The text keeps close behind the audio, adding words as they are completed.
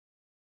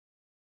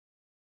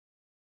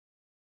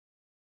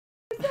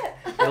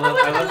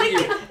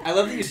I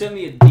love that you sent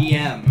me a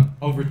DM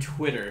over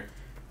Twitter.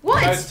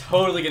 What? I was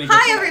totally gonna get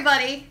Hi,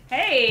 everybody.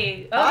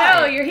 Hey. Oh, Hi.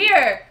 no, you're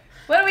here.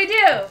 What do we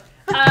do?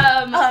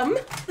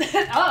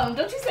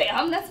 Don't you say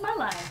that's my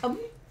line.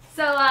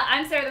 So,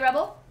 I'm Sarah the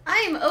Rebel.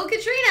 I'm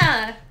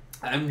Catrina.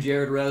 I'm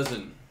Jared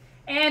Rosen.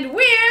 And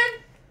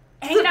we're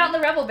hanging out in the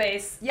Rebel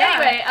base.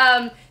 Yeah.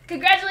 Anyway,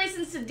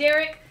 congratulations to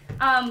Derek.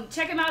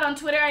 Check him out on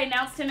Twitter. I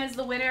announced him as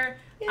the winner.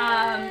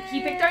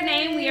 He picked our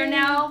name. We are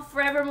now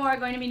forevermore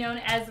going to be known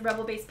as the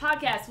Rebel Base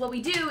Podcast. What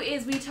we do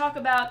is we talk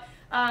about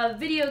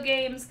video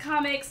games,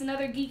 comics, and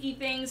other geeky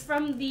things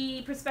from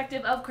the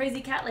perspective of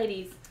crazy cat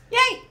ladies.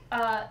 Yay!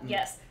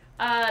 Yes.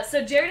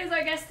 So Jared is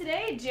our guest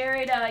today.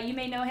 Jared, you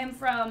may know him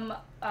from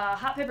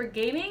Hot Pepper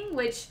Gaming,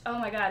 which, oh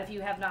my god, if you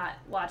have not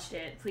watched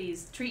it,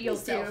 please treat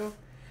yourself.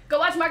 Go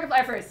watch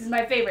Markiplier first. He's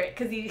my favorite,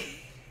 because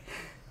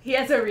he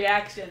has a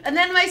reaction. And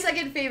then my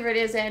second favorite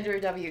is Andrew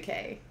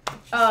WK.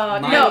 Oh,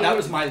 no. That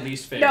was my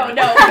least favorite.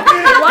 No.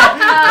 What?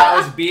 That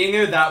was being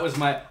there. That was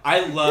my...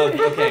 I love...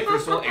 Okay,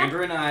 first of all,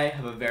 Andrew and I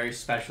have a very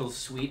special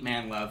sweet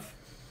man love.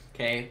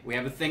 Okay? We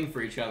have a thing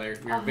for each other.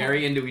 We're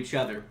very into each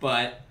other.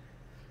 But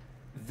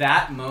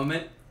that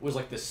moment was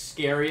like the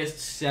scariest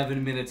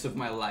 7 minutes of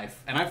my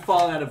life. And I've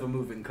fallen out of a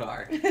moving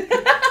car.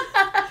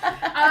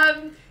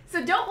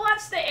 So don't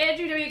watch the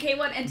Andrew WK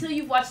one until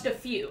you've watched a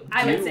few,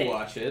 I would say.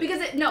 watch it.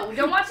 Because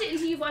don't watch it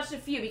until you've watched a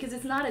few, because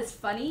it's not as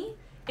funny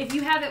if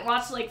you haven't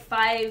watched like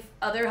 5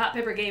 other Hot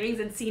Pepper Gamings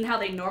and seen how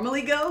they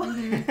normally go.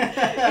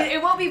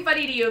 It won't be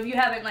funny to you if you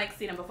haven't like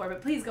seen them before,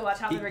 but please go watch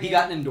Hot Pepper Gaming. He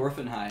got an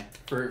endorphin high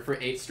for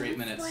 8 straight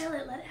minutes. Spoil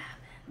it, let it happen.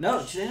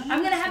 No,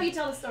 I'm gonna have you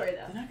tell the story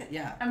though.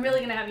 Yeah. I'm really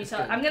gonna have you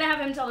tell. I'm gonna have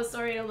him tell the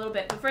story in a little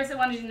bit. But first, I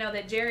wanted you to know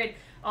that Jared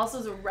also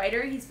is a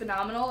writer. He's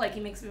phenomenal. Like,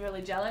 he makes me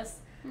really jealous.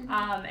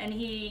 And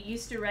he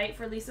used to write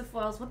for Lisa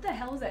Foyle's. What the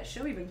hell was that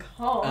show even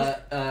called?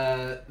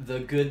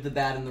 The Good, the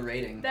Bad, and the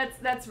Rating.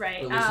 That's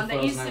right. But Lisa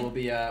Foyles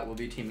and I will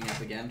be teaming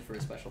up again for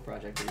a special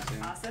project very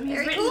soon. Awesome.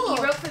 Very cool.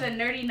 He wrote for the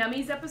Nerdy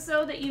Nummies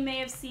episode that you may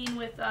have seen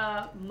with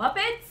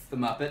Muppets. The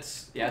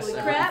Muppets. Yes, Holy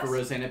I crap. write for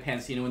Rosanna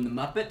Pansino and the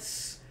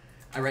Muppets.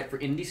 I write for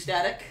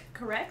Indiestatik.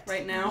 Correct.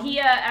 Right now. He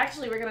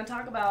actually, we're going to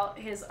talk about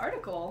his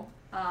article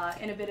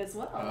in a bit as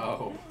well.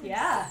 Oh.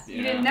 Yeah.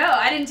 You didn't know.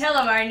 I didn't tell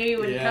him. I knew you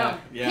wouldn't come.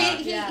 Yeah.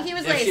 He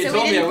was If late, she so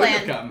told we me I didn't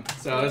wouldn't plan. have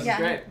come. So this is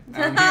great.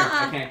 I'm here.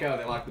 I can't go.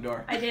 They locked the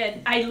door. I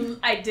did.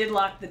 I did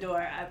lock the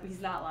door. He's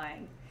not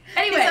lying.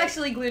 Anyway. He's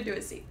actually glued to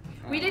his seat.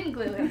 We didn't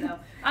glue him, though.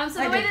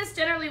 So the way this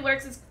generally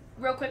works is,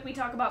 real quick, we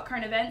talk about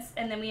current events,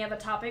 and then we have a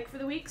topic for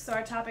the week. So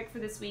our topic for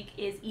this week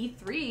is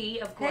E3,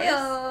 of course.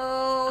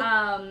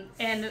 Heyo.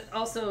 And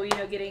also,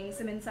 getting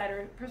some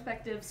insider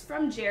perspectives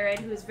from Jared,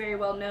 who is very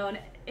well known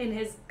in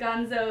his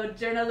gonzo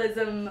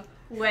journalism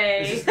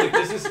way.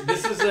 This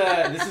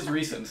is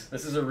recent.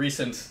 This is a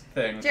recent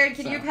thing. Jared,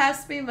 can you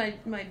pass me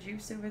my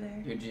juice over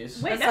there? Your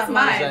juice? Wait, That's that's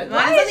not mine. mine.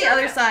 Why Mine's on is the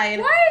other side.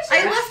 Why is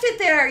I left it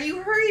there.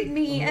 You hurried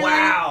me, and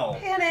Wow. I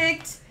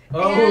panicked.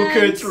 Oh, and...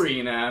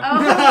 Katrina.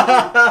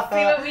 Oh,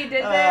 see what we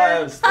did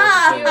there? See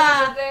what we did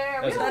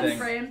there? That's We a love thing.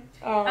 frame.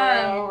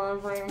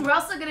 We're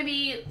also going to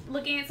be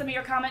looking at some of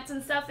your comments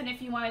and stuff, and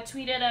if you want to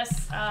tweet at us,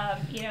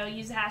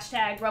 use the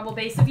hashtag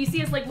RebelBase. If you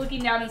see us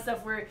looking down and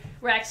stuff, we're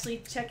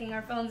actually checking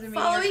our phones and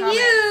reading Following your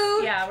comments.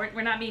 you. Yeah,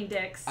 we're not being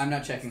dicks. I'm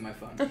not checking my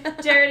phone.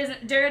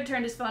 Jared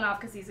turned his phone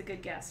off because he's a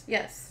good guest.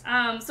 Yes.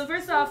 So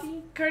first off,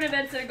 current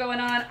events that are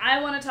going on.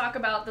 I want to talk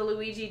about the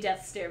Luigi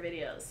death stare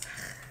videos.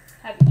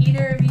 Have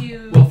either of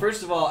you? Well,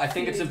 first of all, I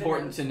think it's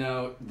important to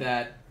note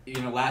that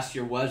last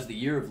year was the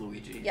year of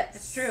Luigi. Yes.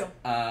 It's true.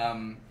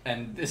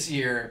 And this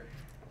year,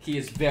 he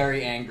is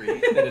very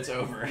angry that it's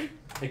over.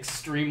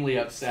 Extremely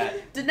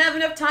upset. Didn't have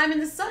enough time in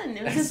the sun.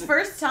 It was his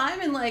first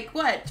time in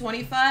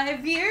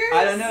 25 years?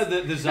 I don't know.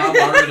 The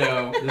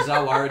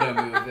Zawarudo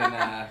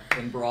move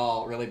in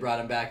Brawl really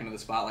brought him back into the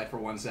spotlight for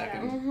 1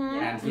 second.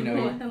 And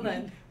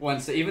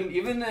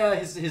even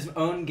his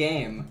own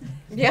game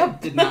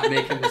did not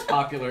make him as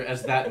popular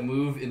as that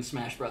move in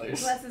Smash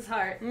Brothers. Bless his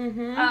heart.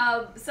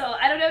 So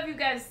I don't know if you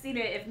guys have seen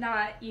it. If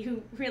not,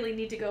 you really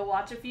need to go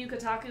watch a few.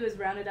 Kotaku has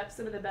rounded up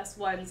some of the best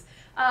ones.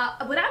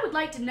 What I would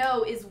like to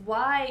know is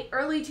why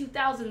early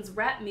 2000s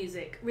rap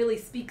music really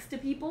speaks to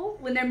people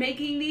when they're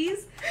making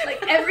these.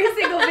 Like, every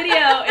single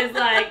video is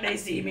like, they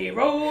see me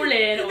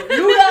rolling, or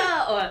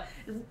Luda, or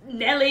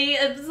Nelly.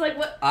 It's like,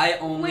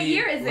 what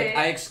year is it?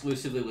 I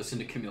exclusively listen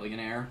to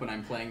Chameleonaire when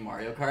I'm playing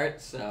Mario Kart,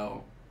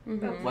 so...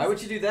 Why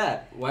would you do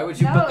that? Why would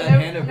you put that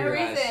hand over your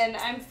eyes? No reason.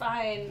 I'm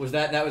fine.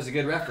 That was a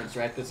good reference,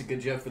 right? That's a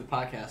good joke for the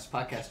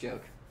podcast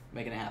joke.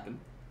 Making it happen.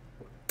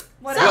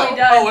 What have we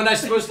done? Oh, and am I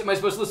supposed to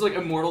listen to like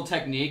Immortal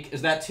Technique?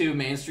 Is that too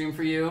mainstream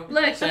for you,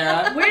 Look,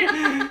 Sarah?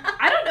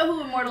 I don't know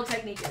who Immortal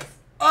Technique is.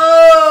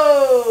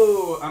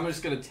 Oh! I'm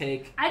just gonna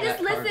take I just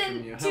that card listened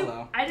from you. to.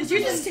 Hello. Did you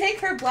just take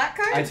her black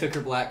card? I took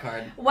her black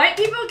card. White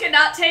people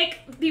cannot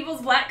take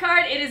people's black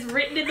card. It is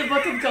written in the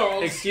Book of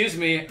Gold. Excuse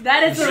me.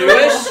 That is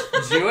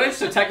Jewish.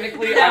 So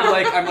technically, No. I'm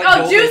like. Oh,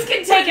 golden. Jews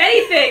can take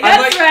anything.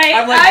 I'm That's like- right.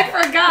 I'm like-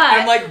 I forgot.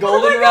 I'm like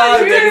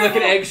goldenrod, maybe like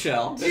an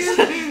eggshell. Jews-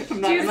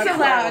 I'm not- Jews I'm not can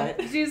quite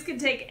right. Jews can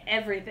take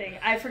everything.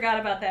 I forgot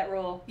about that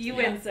rule. You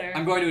win, sir.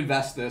 I'm going to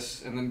invest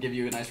this and then give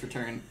you a nice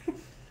return.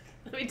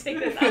 Let me take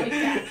this. I'll be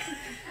back.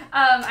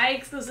 I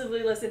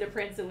exclusively listen to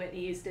Prince and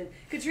Whitney Houston.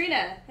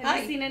 Katrina, have Hi.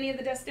 you seen any of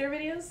the Death Stare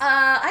videos?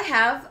 I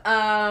have.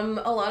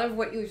 A lot of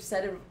what you've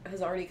said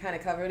has already kind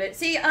of covered it.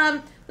 See,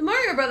 the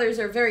Mario Brothers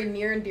are very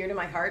near and dear to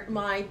my heart.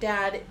 My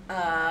dad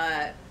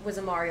was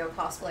a Mario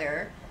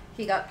cosplayer.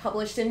 He got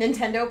published in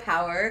Nintendo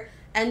Power.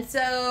 And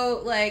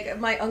so, like,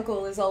 my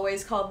uncle is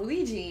always called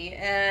Luigi.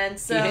 And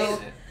so... He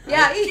hated it.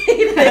 Yeah, he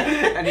hated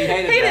it. And he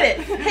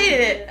hated Hated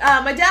it.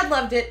 My dad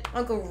loved it.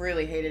 Uncle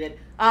really hated it.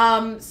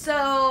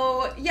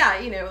 So yeah,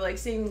 you know, like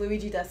seeing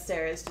Luigi Death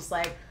Stare is just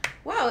like,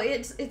 wow,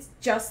 it's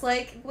just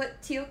like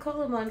what Tio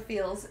Coleman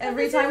feels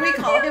every time we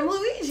call him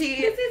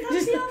Luigi. This is how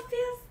Just- Theo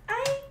feels.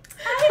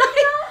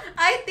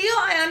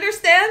 I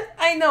understand.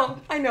 I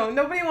know.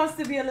 Nobody wants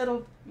to be a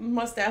little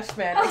mustache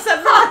man Oh.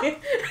 except for me.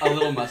 A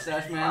little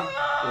mustache man?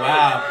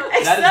 Wow.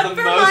 Except That is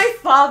for my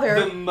father.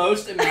 the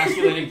most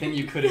emasculating thing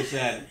you could have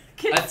said.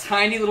 Can, A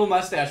tiny little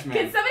mustache man.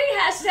 can somebody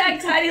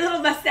hashtag tiny little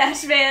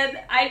mustache man?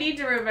 I need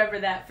to remember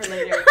that for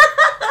later.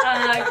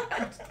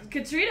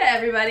 Katrina,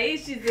 everybody.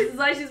 This is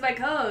why she's my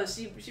co-host.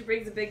 She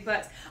brings the big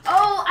bucks.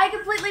 Oh, I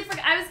completely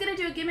forgot. I was going to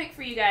do a gimmick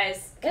for you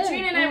guys.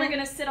 Katrina and I were going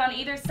to sit on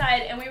either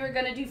side, and we were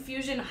going to do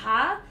Fusion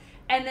Ha,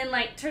 and then,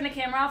 like, turn the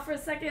camera off for a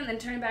second, then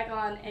turn it back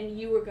on, and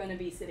you were going to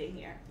be sitting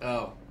here.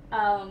 Oh.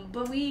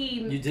 But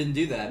You didn't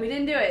do that. we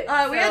didn't do it.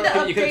 We had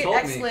to You could've update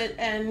told me. XSplit,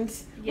 and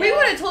we Yeah.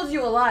 would have told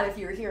you a lot if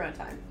you were here on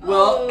time.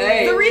 Well, Oh.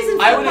 hey, The reason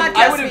for I the would have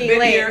podcast being been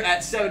late. here at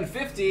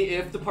 7:50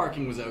 if the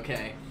parking was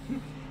okay.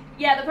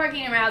 Yeah, the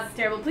parking in our house is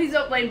terrible. Please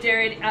don't blame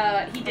Jared.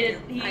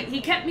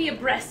 He kept me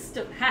abreast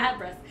of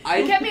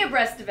he kept me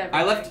abreast of everything.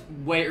 I left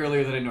way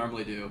earlier than I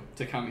normally do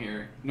to come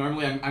here.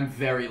 Normally I'm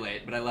very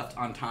late, but I left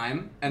on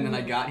time, and then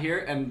I got here,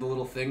 and the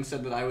little thing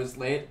said that I was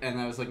late, and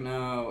I was like,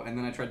 no, and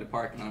then I tried to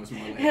park, and I was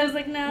more late. I was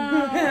like,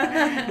 no.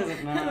 I was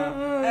like, no.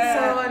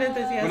 So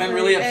unenthusiastic. When I'm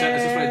really upset,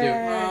 that's just what I do.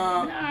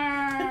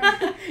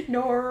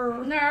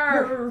 No.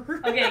 No.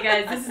 Okay,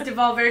 guys, this is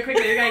devolved very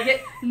quickly. We're gonna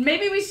get.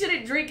 Maybe we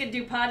shouldn't drink and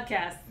do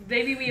podcasts.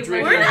 Maybe we have.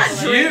 Drink We're not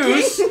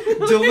juice,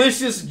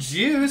 delicious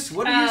juice.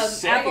 What are you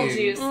saying? Apple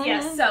juice.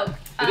 Yes. So.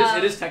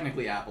 It is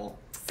technically apple.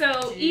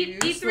 So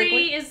Juice, E3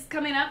 liquid. is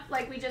coming up,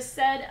 like we just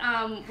said.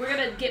 We're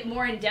gonna get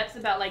more in depth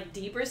about like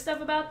deeper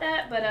stuff about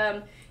that,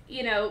 but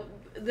you know,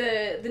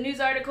 the news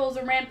articles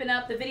are ramping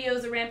up, the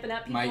videos are ramping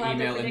up. People My have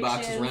their email inbox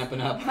is predictions.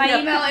 ramping up. My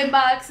email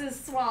inbox is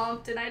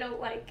swamped, and I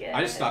don't like it.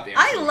 I just stopped I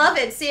answering. love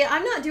it. See,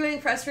 I'm not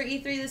doing press for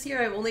E3 this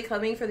year. I'm only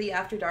coming for the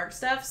After Dark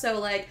stuff. So,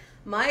 like,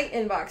 my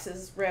inbox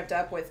is ramped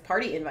up with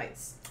party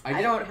invites.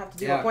 I don't have to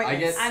do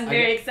appointments. I'm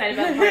very excited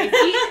about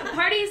parties.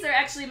 Parties are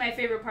actually my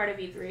favorite part of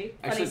E3. Funny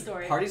Actually,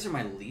 story. parties are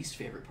my least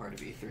favorite part of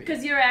E3.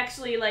 Because you're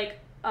actually like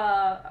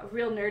a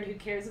real nerd who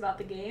cares about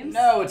the games.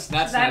 No, that's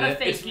 'Cause not I'm a it.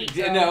 fake It's, geek,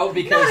 no,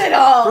 because Not at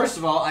all. first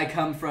of all, I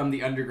come from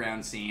the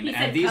underground scene, He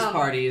said and these come.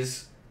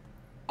 parties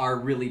are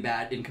really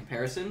bad in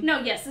comparison. No,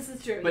 yes, this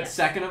is true. But yes.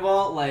 second of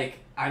all, like,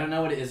 I don't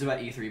know what it is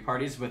about E3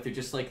 parties, but they're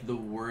just like the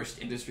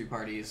worst industry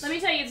parties. Let me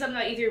tell you something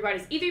about E3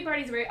 parties. E3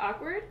 parties are very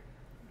awkward,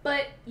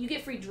 but you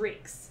get free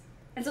drinks.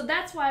 And so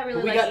that's why I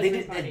really like they E3 did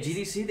at parties.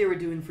 GDC. They were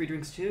doing free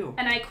drinks too.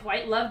 And I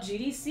quite love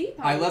GDC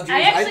I parties. love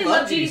I GDC actually I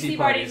love love GDC GDC parties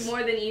parties. more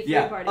than E3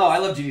 Yeah. parties. Oh, I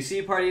love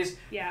GDC parties.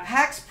 Yeah.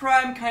 PAX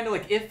Prime, kind of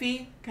like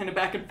iffy, kind of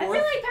back and I forth.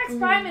 feel like PAX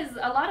Prime is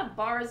a lot of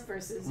bars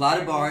versus A lot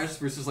of parties. bars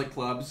versus like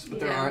clubs,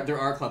 but Yeah. there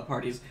are club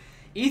parties.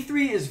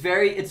 E3 is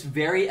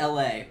very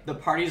LA. The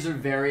parties are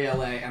very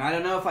LA, and I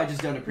don't know if I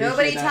just don't appreciate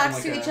Nobody that. talks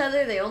I'm to like each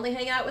other. They only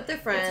hang out with their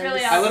friends. It's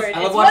really I love- awkward. I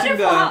love It's watching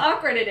wonderful the- how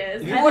awkward it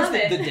is. Have you I watched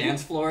love it. the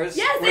dance floors?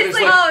 Yes, where it's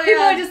there's, like, Oh,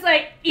 people yeah. are just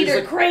like either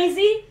like-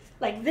 crazy,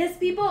 like this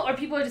people, or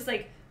people are just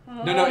like,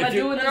 oh, No, am I if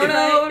you, doing if, this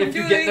right? if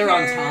you get there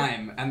on here.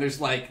 time and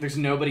there's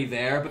nobody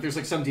there, but there's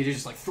like some DJ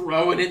just like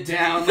throwing it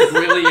down, like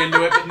really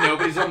into it, but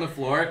nobody's on the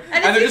floor,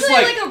 And they're it's just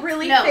usually like, like a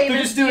really No, famous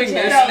they're just doing DJ.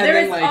 this, No, and there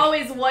then, is like-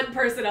 always one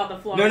person on the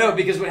floor. no,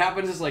 because what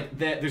happens is like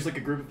there's like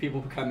a group of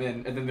people who come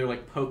in and then they're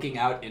like poking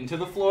out into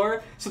the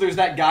floor, so there's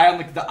that guy on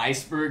like the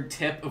iceberg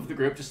tip of the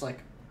group just like,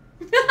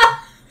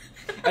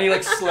 and he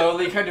like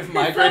slowly kind of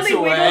migrates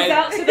Slowly wiggles away.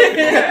 out to the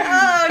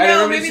Oh, And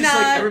no, everybody's maybe just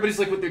not. like everybody's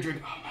like with their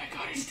drink. Oh my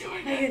god, he's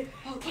doing it!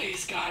 Oh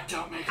please God,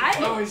 don't make it.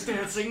 Oh, he's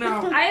dancing.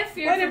 No. I have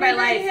feared Why for did my we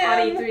life bring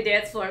on him? E3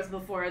 dance floors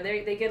before.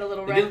 They get a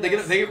little They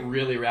reckless. get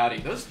really rowdy.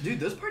 Those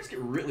parts get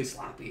really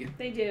sloppy.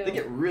 They do. They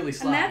get really And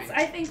sloppy. that's,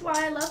 I think,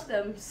 why I love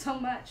them so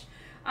much.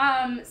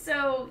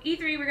 So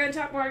E3, we're going to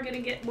talk more. We're going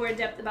to get more in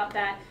depth about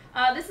that.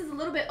 This is a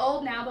little bit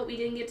old now, but we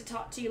didn't get to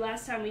talk to you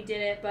last time we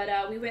did it.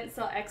 But we went and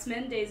saw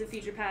X-Men: Days of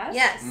Future Past.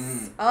 Yes.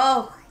 Mm.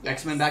 Oh, yes.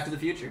 X-Men: Back to the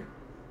Future.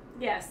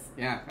 Yes.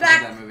 Yeah, I love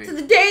Back that movie. to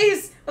the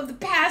days of the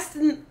past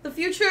and the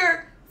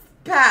future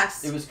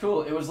Pass. It was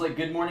cool. It was like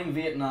Good Morning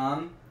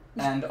Vietnam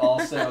and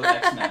also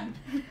X-Men.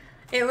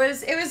 It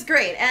was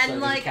great, and So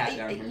like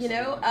you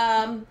know,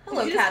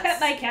 hello Did you cats. just pet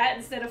my cat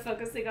instead of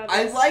focusing on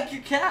I this? like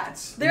your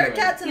cats. There are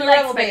cats in He the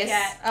likes Rebel my base.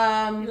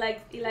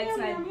 cat. He likes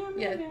my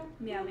yeah.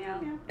 meow meow.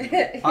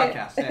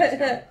 Podcast.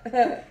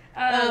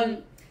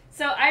 Yes,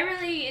 So I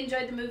really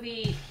enjoyed the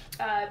movie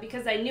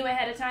because I knew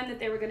ahead of time that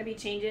there were going to be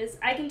changes.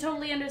 I can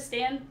totally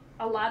understand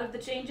a lot of the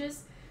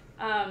changes.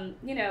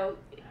 You know,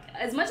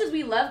 as much as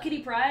we love Kitty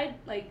Pryde,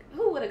 like,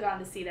 who would have gone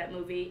to see that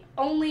movie?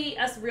 Only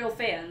us real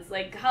fans.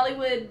 Like,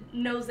 Hollywood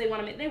knows they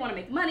want to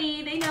make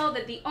money. They know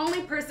that the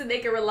only person they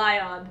can rely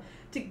on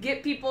to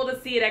get people to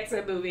see an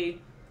X-Men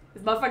movie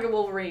is motherfucking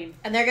Wolverine.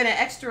 And they're gonna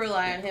extra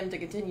rely on him to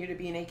continue to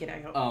be naked, I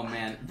hope. Oh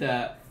man,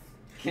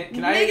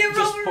 Can I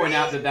just point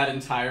out that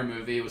entire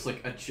movie was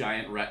like a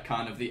giant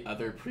retcon of the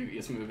other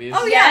previous movies?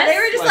 Oh yeah, they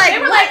were just like, they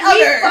were what like,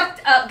 we other?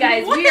 fucked up,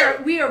 guys.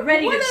 We are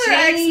ready to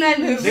change.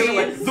 X-Men movies? They were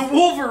like, the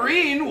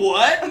Wolverine?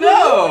 What?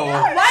 No!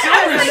 Why- Silver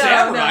I was like,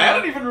 Samurai? no. I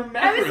don't even remember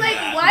I was like,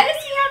 that. why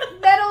does he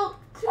have metal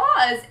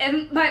claws?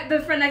 And the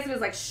friend next to me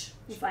was like, shh,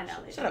 we'll find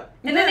out later. Shut up.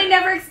 And then they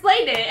never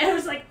explained it. And I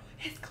was like,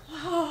 his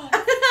claws.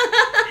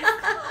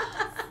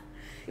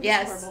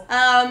 Yes.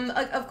 Horrible.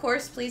 Of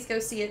course, please go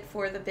see it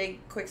for the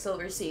big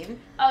Quicksilver scene.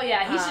 Oh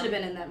yeah, he should have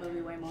been in that movie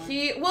way more.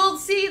 Well,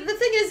 see, the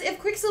thing is, if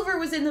Quicksilver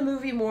was in the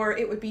movie more,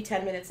 it would be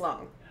 10 minutes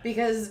long.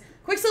 Because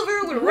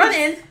Quicksilver would run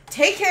in,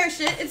 take care of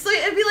shit. It's like,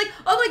 it'd be like,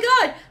 oh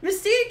my god,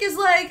 Mystique is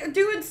like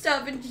doing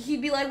stuff, and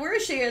he'd be like, where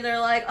is she? And they're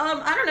like,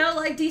 I don't know,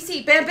 like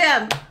DC, bam,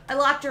 bam. I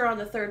locked her on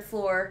the 3rd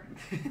floor.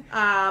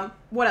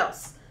 What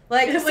else?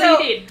 Like, What so,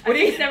 do you need? I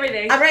fixed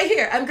everything. I'm right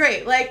here. I'm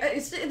great. Like,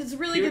 it's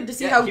really good to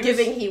see how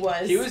giving he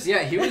was. He was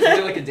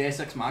really like a Deus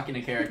Ex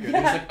Machina character. He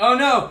was like, oh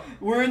no,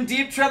 we're in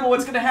deep trouble.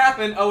 What's gonna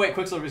happen? Oh wait,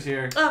 Quicksilver's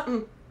here. At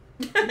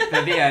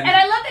the end. And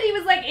I love that he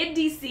was like in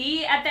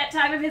DC at that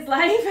time of his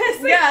life.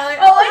 Like, Yeah, like,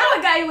 oh, I know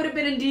a guy who would have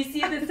been in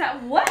DC at this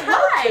time. What? How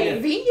Why?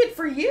 convenient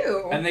for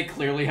you. And they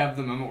clearly have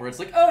the moment where it's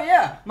like, oh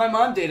yeah, my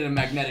mom dated a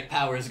magnetic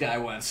powers guy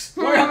once.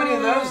 Wonder how many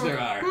of those there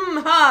are.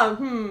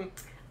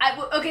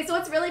 Okay, so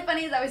what's really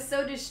funny is I was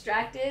so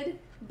distracted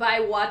by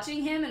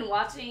watching him and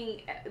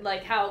watching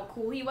like how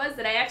cool he was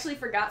that I actually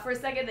forgot for a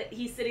second that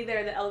he's sitting there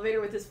in the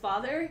elevator with his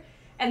father.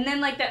 And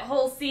then like that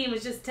whole scene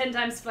was just 10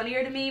 times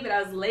funnier to me, but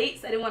I was late,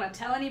 so I didn't want to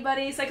tell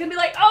anybody. So I couldn't be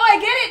like, oh, I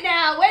get it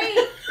now.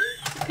 Wait.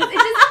 'Cause it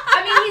just,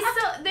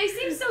 I mean, they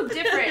seem so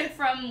different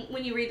from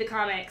when you read the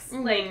comics,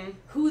 like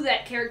who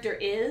that character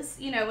is.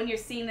 You know, when you're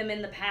seeing them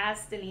in the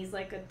past, and he's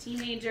like a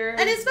teenager,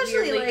 and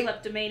especially like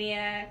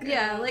kleptomaniac.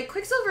 Yeah, like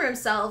Quicksilver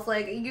himself.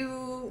 Like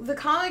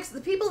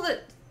the people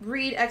that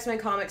read X-Men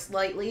comics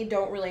lightly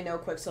don't really know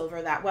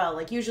Quicksilver that well.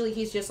 Like usually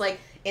he's just like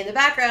in the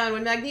background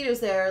when Magneto's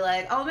there.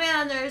 Like, oh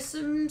man, there's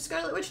some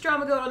Scarlet Witch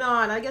drama going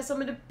on. I guess I'm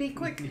gonna be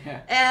quick.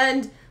 Yeah.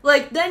 And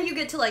like then you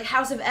get to like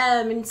House of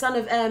M and Son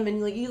of M,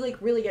 and like you like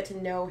really get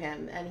to know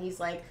him, and he's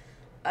like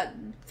a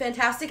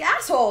fantastic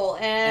asshole.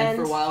 And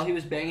for a while he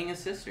was banging his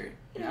sister.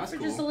 You know, That was for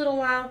cool. just a little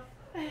while.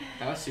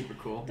 That was super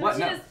cool. Don't What? you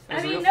No. just- that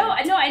was I a mean, real no,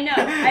 thing. I know.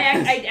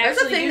 I There's a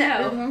actually thing do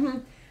that.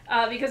 know.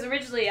 Because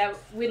originally,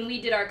 when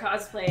we did our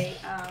cosplay,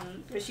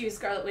 where she was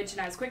Scarlet Witch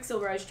and I was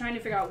Quicksilver, I was trying to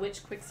figure out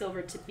which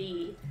Quicksilver to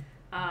be.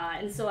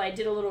 And so I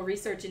did a little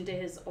research into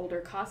his older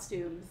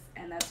costumes,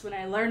 and that's when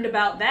I learned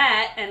about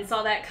that and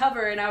saw that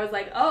cover, and I was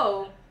like,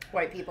 oh,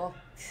 White people.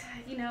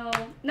 you know,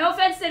 no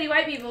offense to any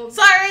white people.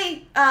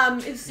 Sorry!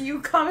 It's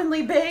you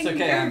commonly bang. It's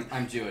okay,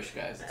 I'm Jewish,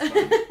 guys. It's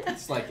fine.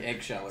 It's like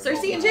eggshell or Cersei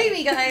golden and eye.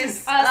 Jamie, guys.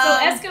 So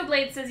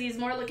Escoblade says he's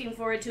more looking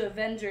forward to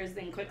Avengers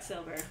than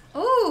Quicksilver.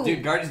 Ooh.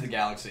 Dude, Guardians of the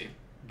Galaxy.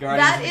 That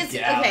Guardians is- of the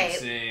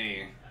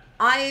Galaxy.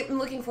 I'm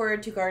looking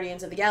forward to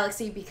Guardians of the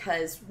Galaxy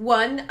because,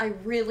 one, I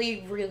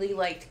really, really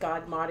liked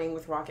God modding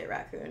with Rocket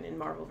Raccoon in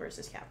Marvel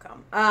vs.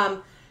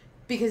 Capcom.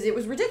 Because it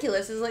was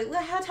ridiculous. It was like,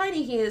 look how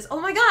tiny he is. Oh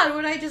my god,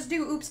 what did I just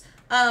do? Oops.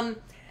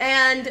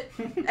 And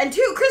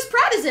two, Chris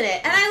Pratt is in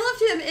it. And I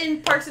loved him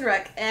in Parks and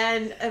Rec.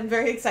 And I'm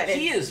very excited.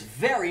 He is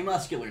very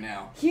muscular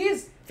now. He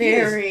is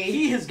very...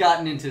 He has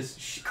gotten into...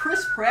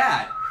 Chris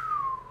Pratt,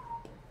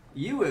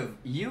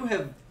 you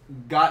have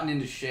gotten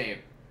into shape.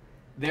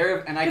 And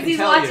I can Because he's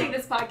tell watching you,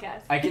 this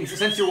podcast. I can,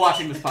 since you're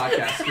watching this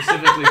podcast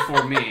specifically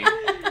for me,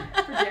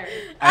 For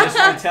Jared. I just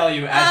want to tell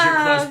you, as your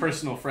close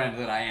personal friend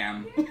that I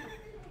am,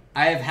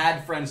 I have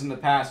had friends in the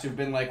past who've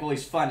been like, well,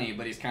 he's funny,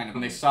 but he's kind of...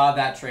 When they saw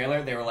that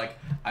trailer, they were like,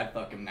 I'd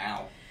fuck him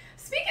now.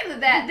 Speaking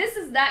of that, this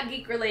is not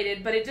geek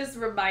related, but it just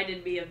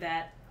reminded me of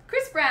that.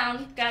 Chris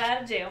Brown got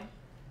out of jail.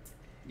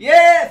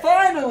 Yeah,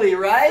 finally,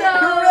 right?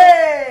 So-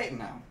 Hooray!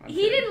 No. I'm He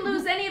kidding. didn't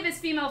lose any of his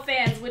female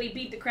fans when he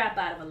beat the crap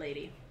out of a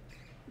lady.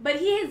 But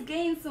he has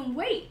gained some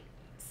weight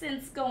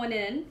since going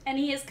in, and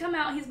he has come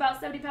out, he's about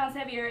 70 pounds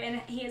heavier,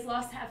 and he has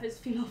lost half his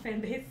female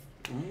fan base.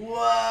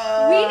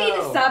 Whoa! We need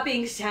to stop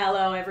being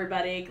shallow,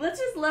 everybody.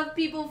 Let's just love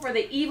people for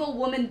the evil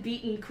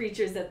woman-beaten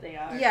creatures that they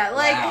are. Yeah,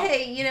 like, Wow.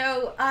 hey, you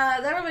know,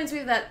 that reminds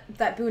me of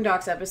that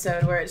Boondocks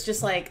episode where it's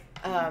just like,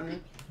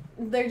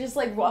 they're just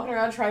like walking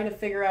around trying to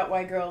figure out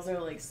why girls are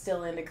like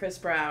still into Chris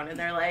Brown, and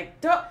they're like,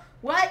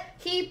 what?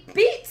 He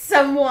beat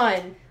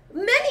someone!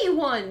 Many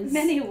ones.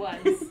 Many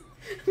ones.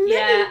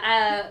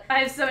 Yeah, I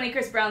have so many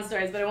Chris Brown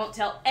stories, but I won't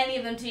tell any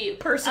of them to you.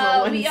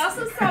 Personal ones. We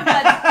also saw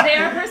that they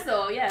are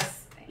personal,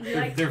 yes.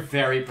 They're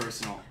very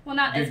personal. Well,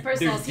 not as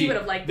personal as he would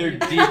have liked They're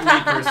them.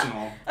 deeply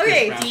personal.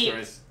 Okay, Chris Brown deep.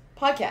 stories.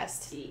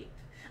 Podcast. Deep.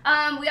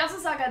 We also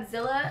saw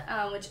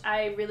Godzilla, which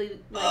I really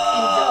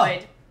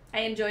enjoyed. I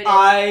enjoyed it.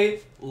 I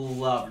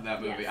loved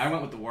that movie. Yes. I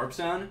went with the Warp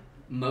Zone.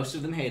 Most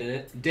of them hated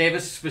it.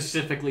 Davis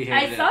specifically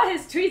hated it. I saw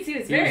his tweets. He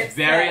was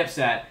very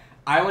upset.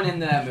 I went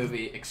into that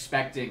movie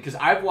expecting, because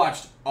I've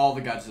watched all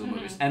the Godzilla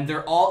movies, and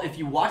they're all, if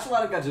you watch a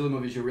lot of Godzilla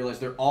movies, you realize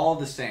they're all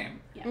the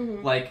same. Yeah.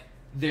 Mm-hmm. Like,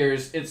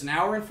 it's an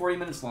hour and 40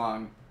 minutes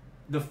long.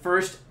 The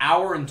first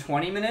hour and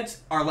 20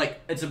 minutes are like,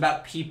 it's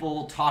about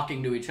people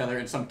talking to each other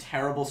in some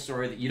terrible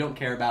story that you don't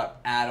care about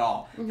at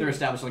all. Mm-hmm. They're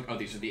establishing like, oh,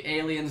 these are the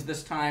aliens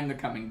this time, they're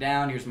coming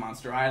down, here's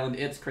Monster Island,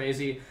 it's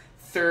crazy.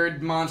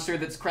 Third monster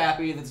that's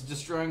crappy, that's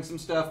destroying some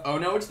stuff. Oh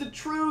no, it's the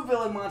true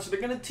villain monster,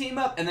 they're gonna team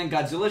up. And then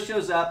Godzilla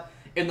shows up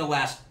in the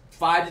last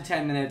 5 to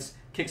 10 minutes,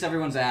 kicks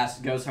everyone's ass,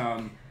 goes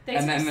home,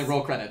 and then the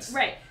roll credits.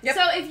 Right. Yep.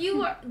 So if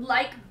you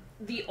like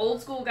the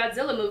old school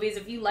Godzilla movies,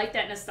 if you like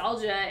that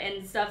nostalgia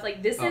and stuff,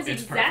 like this is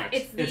it's exact. perfect.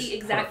 It's the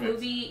exact perfect.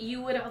 movie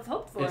you would have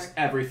hoped for. It's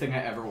everything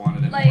I ever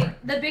wanted and like more.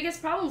 the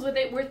biggest problems with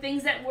it were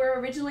things that were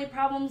originally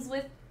problems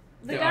with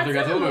the other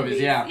Godzilla movies.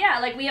 Yeah. Yeah,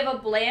 like we have a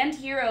bland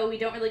hero we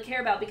don't really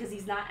care about because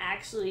he's not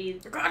actually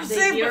God the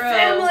save hero. my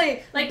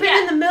family. Like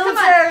Been in the come on,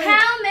 military.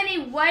 how many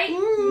white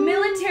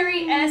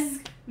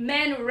military-esque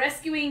men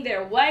rescuing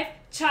their wife,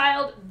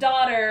 child,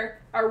 daughter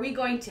are we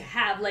going to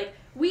have? Like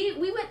we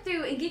went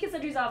through in Geek and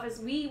Sundry's office.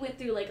 We went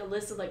through like a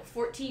list of like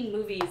 14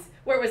 movies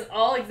where it was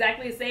all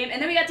exactly the same,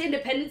 and then we got to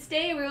Independence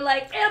Day and we were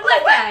like, and a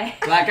black guy,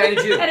 Black guy and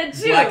a Jew. And a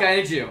Jew. Black guy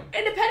and a Jew.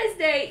 Independence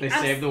Day. They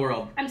saved the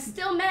world. I'm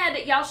still mad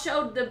that y'all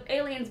showed the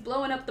aliens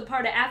blowing up the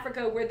part of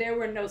Africa where there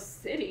were no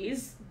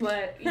cities,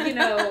 but you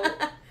know.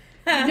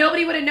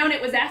 Nobody would have known it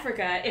was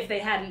Africa if they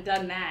hadn't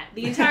done that.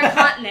 The entire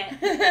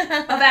continent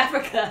of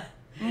Africa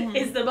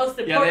is the most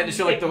important. Yeah, they had to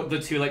show like thing. the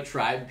two like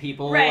tribe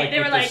people. Right, Like, they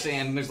with were the like,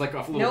 sand. There's like a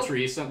little Nope.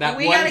 tree. So that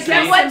We one gotta tree.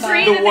 get That one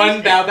tree. The that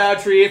one they- Bao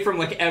Bao tree from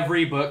like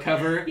every book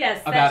cover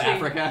Yes, that about tree.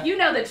 Africa. You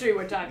know the tree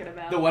we're talking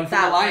about. The one from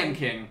That The Lion one.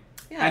 King.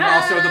 Yeah. And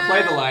also the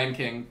play The Lion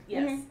King.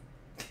 Yes.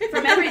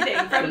 From everything.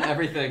 From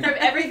everything. From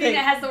everything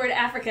that has the word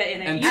Africa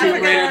in it. And You Tomb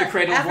know Raider, The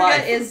Cradle of Africa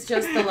Life. is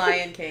just the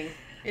Lion King.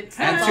 It's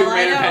And that's Tomb all I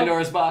Raider, know.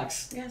 Pandora's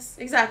Box. Yes,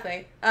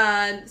 exactly.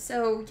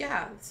 So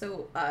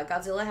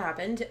Godzilla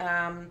happened.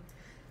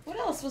 What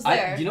else was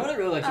there? You know what I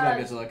really liked about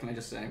Godzilla? Can I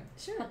just say?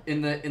 Sure.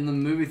 In the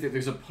movie theater,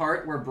 there's a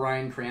part where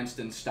Bryan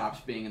Cranston stops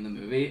being in the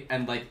movie,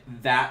 and like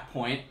that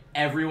point,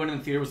 everyone in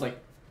the theater was like,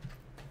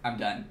 "I'm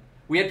done."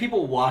 We had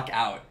people walk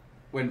out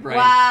when Bryan,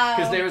 Wow.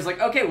 because they was like,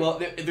 "Okay, well,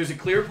 there's a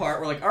clear part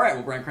where like, all right,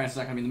 well, Bryan Cranston's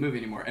not gonna be in the movie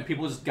anymore," and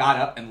people just got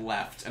up and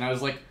left, and I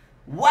was like,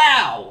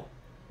 "Wow,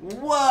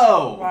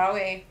 whoa."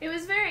 Wowie. It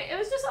was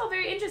just all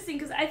very interesting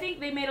because I think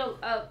they made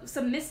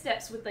some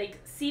missteps with like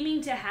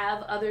seeming to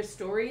have other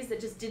stories that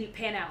just didn't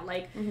pan out.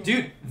 Like,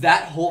 Dude,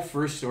 that whole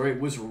first story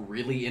was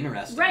really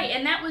interesting. right,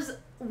 and that was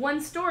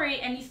one story,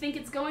 and you think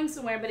it's going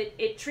somewhere, but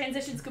it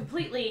transitions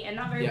completely and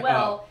not very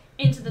well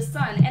into the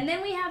sun. And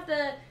then we have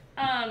the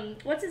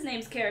what's his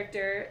name's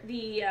character,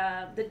 the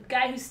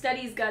guy who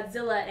studies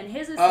Godzilla and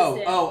his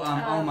assistant.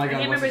 oh my I God,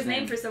 can't what's remember his his name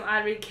name? for some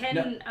odd reason.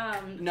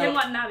 Ken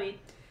Watanabe.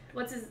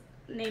 What's his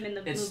name in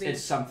the movie?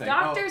 It's something.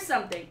 Doctor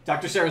something.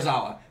 Dr.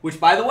 Sarazawa, which,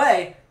 by the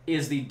way,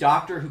 is the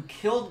doctor who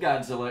killed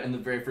Godzilla in the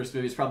very first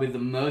movie. Is probably the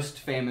most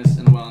famous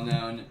and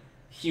well-known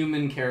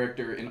human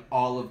character in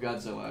all of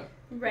Godzilla.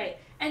 Right.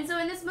 And so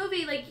in this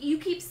movie, like, you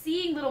keep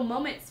seeing little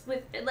moments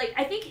with, like,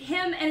 I think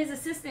him and his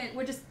assistant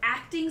were just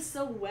acting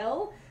so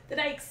well that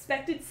I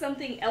expected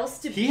something else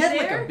to be He had there.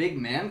 like a big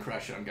man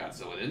crush on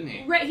Godzilla, didn't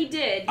he? Right, he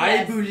did. I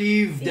Yes.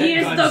 believe that He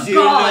is the Godzilla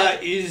god.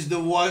 is the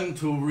one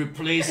to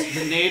replace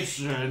the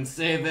nature and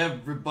save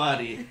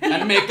everybody.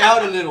 And make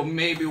out a little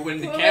maybe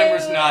when the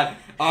camera's not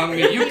on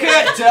me. You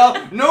can't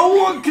tell. No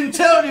one can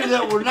tell you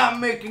that we're not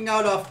making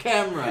out off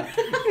camera.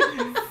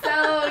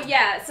 So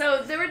yeah,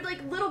 so there were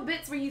like little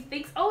bits where you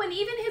think, oh, and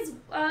even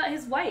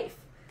his wife,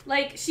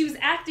 like she was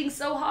acting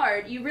so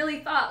hard, you really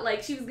thought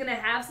like she was gonna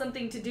have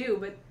something to do,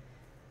 but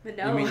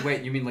no.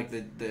 You mean like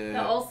the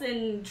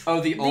Olsen.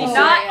 the The Olsen.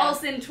 not yeah.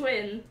 Olsen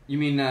twin. You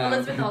mean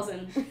Elizabeth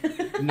Olsen.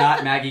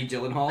 not Maggie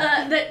Gyllenhaal?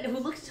 Who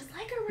looks just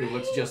like her, right? Who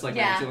looks just like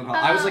Yeah. Maggie Gyllenhaal.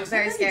 I was like,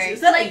 very is scary.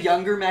 that Like- a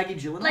younger Maggie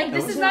Gyllenhaal? Like, That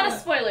this was is not a lot.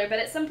 spoiler, but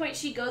at some point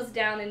she goes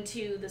down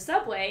into the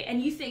subway, and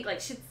you think,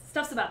 like,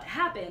 stuff's about to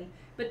happen.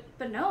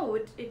 But no,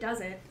 it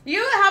doesn't. You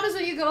know what happens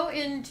when you go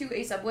into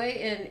a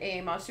subway in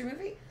a monster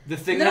movie? The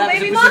thing Little that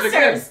happens baby in Pacific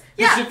monsters. Rim.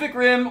 Yeah. Pacific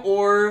Rim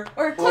or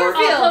Or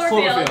Cloverfield.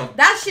 Cloverfield.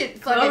 That shit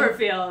fucking...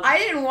 Cloverfield.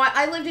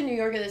 I lived in New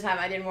York at the time.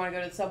 I didn't want to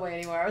go to the subway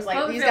anymore. I was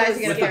like, these Cloverfield guys are was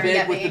going to with come and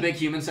get me. the big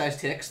human-sized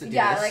ticks that do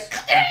Yeah, this.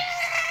 like... And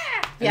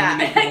yeah.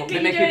 then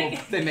Can you do it?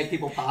 they make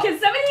people pop. Can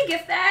somebody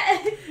get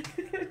that?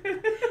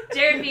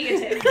 Jared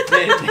being a tip.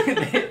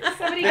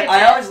 Somebody get I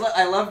that. always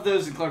I love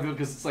those in Cloverfield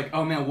because it's like,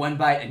 oh man, one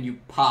bite and you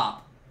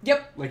pop.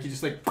 Yep. Like you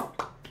just like.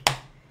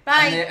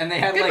 Bye. And they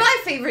had Goodbye,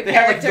 like favorite they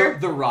had character.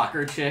 like the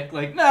rocker chick,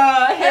 like, no,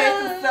 I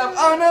hate this stuff.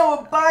 Oh no,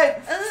 a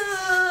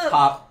bite.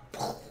 Pop,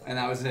 and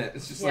that was it.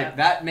 It's just like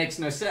that makes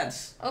no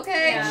sense.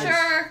 Okay,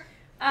 sure.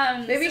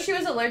 Maybe so, she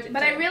was allergic.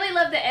 But to I really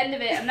love the end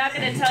of it. I'm not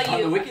gonna tell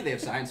you. On the wiki, they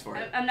have science for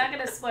it. I'm not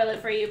gonna spoil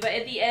it for you, but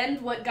at the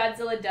end, what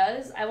Godzilla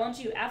does, I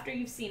want you, after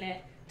you've seen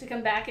it, to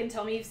come back and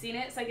tell me you've seen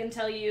it, so I can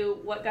tell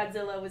you what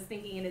Godzilla was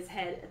thinking in his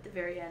head at the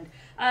very end.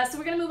 So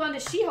we're gonna move on to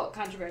She-Hulk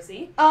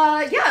controversy.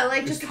 Yeah,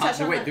 like just to touch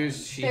on wait,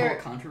 there's She-Hulk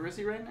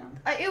controversy right now?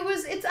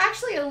 It's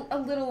actually a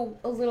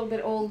little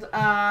bit old.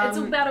 It's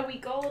about a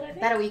week old, I think.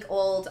 About a week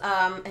old.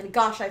 And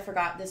gosh, I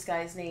forgot this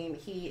guy's name.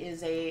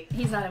 He's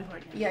not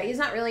important. Yeah, he's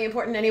not really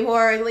important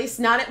anymore. At least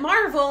not at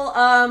Marvel.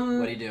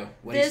 What do you do?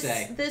 What do you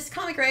say? This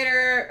comic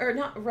writer, or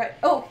not right?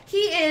 Oh,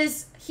 he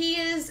is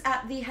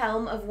at the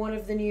helm of one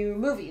of the new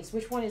movies.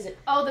 Which one is it?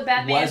 Oh, the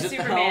Batman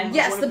Superman.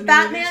 Yes, the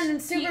Batman and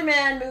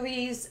Superman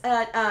movies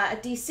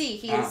at DC.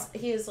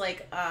 He is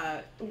like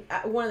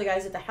one of the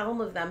guys at the helm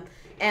of them.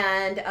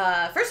 And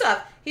first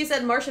off, he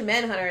said Martian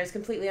Manhunter is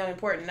completely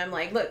unimportant. And I'm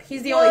like, look,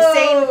 he's the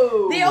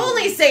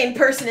only sane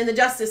person in the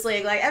Justice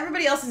League. Like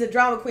everybody else is a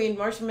drama queen.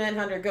 Martian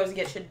Manhunter goes to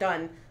get shit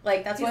done.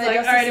 Like that's why the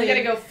Justice League. All right, I'm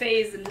gonna go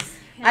phase and.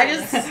 I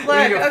just look,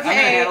 okay. I'm gonna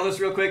handle this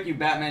real quick. You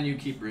Batman, you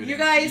keep brooding. You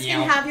guys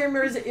can have your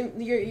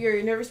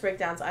nervous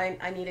breakdowns. I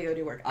need to go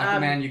do work.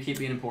 Aquaman, you keep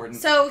being important.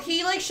 So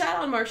he like shot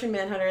on Martian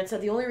Manhunter and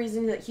said the only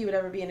reason that he would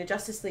ever be in a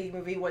Justice League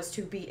movie was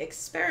to be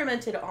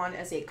experimented on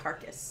as a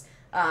carcass.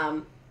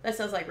 That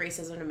sounds like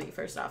racism to me.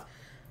 First off,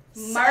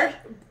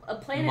 Martian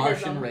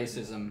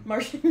racism.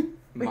 Martian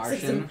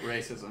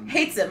racism.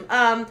 Hates him.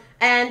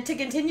 And to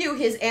continue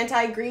his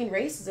anti-green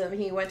racism,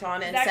 he went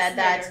on and said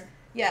that.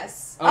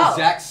 Yes. Oh,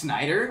 Zack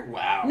Snyder?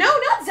 Wow. No,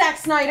 not Zack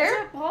Snyder.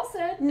 That's what Paul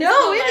said.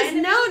 No, it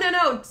is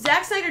no.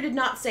 Zack Snyder did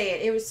not say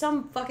it. It was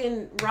some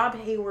fucking Rob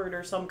Hayward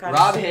or some kind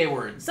of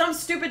Hayward. Some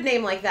stupid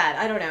name like that.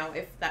 I don't know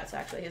if that's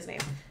actually his name.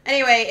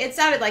 Anyway, it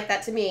sounded like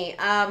that to me.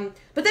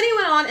 But then he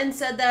went on and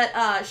said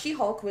that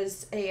She-Hulk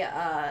was a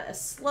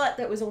slut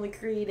that was only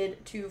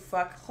created to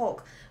fuck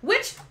Hulk,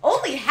 which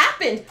only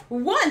happened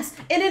once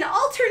in an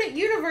alternate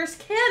universe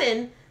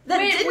canon.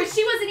 Wait,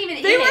 she wasn't even in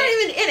it. They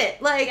weren't even in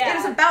it. Like, it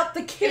was about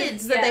the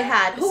kids that they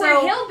had. Who were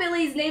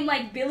hillbillies named,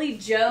 like, Billy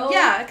Joe.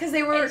 Yeah, because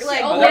they were, like...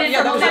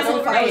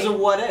 that was a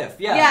what if.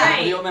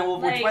 Yeah. The Old Man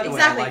Wolverine, by the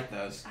way, I like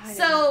those.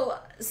 So,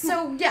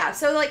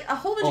 like, a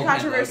whole bunch of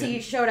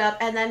controversy showed up,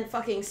 and then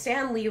fucking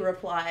Stan Lee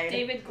replied.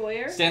 David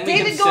Goyer?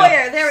 David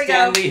Goyer, there we go.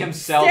 Stan Lee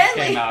himself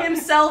came out.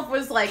 Himself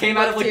was, like, came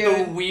out of, like,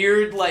 the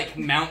weird, like,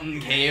 mountain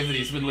cave that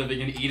he's been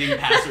living in, eating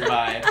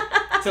passerby,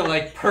 to,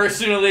 like,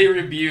 personally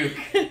rebuke...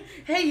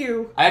 Hey,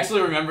 you. I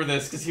actually remember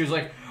this because he was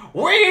like,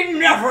 "We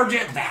never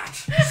did that!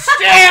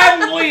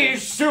 Stan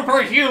Lee's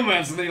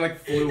superhumans!" And then he, like,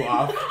 flew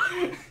off.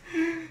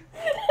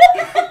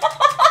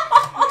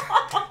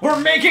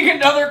 We're making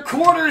another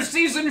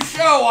quarter-season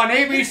show on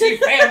ABC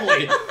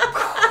Family!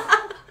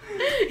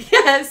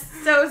 Yes,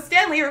 so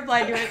Stan Lee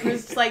replied to it and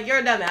was just like, "You're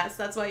a dumbass,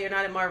 that's why you're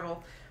not at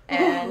Marvel."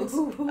 And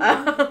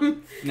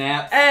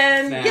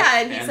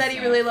and he said he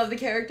really loved the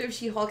character of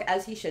She-Hulk,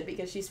 as he should,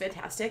 because she's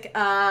fantastic.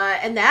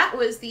 And that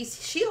was the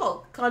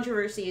She-Hulk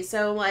controversy.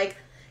 So, like,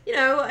 you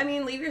know, I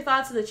mean, leave your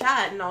thoughts in the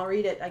chat, and I'll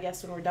read it, I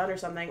guess, when we're done or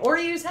something. Or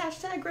use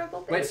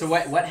 #RebelBase. Wait, so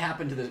what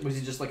happened to this? Was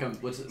he just like a...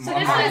 What's it? So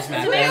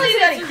basically,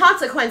 any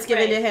consequence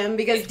given to him,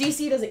 because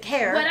DC doesn't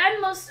care. What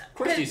I'm most... Of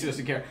course DC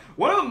doesn't care.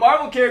 One of the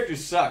Marvel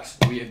characters sucks.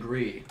 We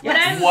agree.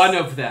 Yes. One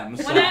of them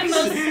sucks.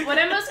 What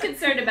I'm most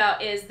concerned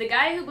about is the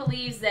guy who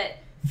believes that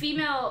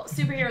female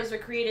superheroes were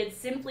created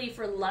simply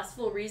for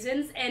lustful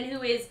reasons, and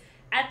who is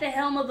at the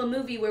helm of a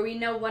movie where we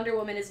know Wonder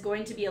Woman is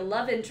going to be a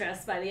love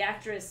interest by the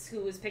actress who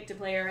was picked to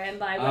play her, and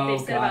by what they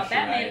said about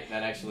Batman. Right.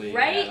 That actually,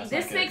 right?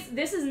 Yeah,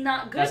 this is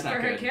not good for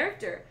her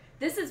character.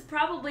 This is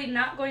probably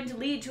not going to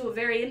lead to a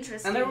very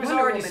interesting. And there was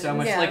Wonder already Woman so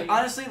much. movie. Like,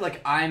 honestly, like,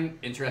 I'm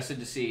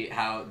interested to see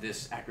how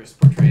this actress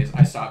portrays.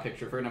 I saw a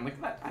picture of her, and I'm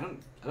like, what? I don't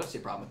see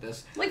a problem with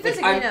this. Like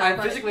physically,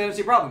 physically, I don't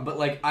see a problem. But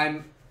like,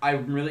 I'm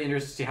really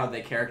interested to see how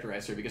they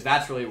characterize her, because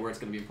that's really where it's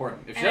going to be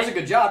important. If she does a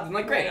good job, then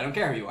like, great. I don't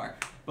care who you are.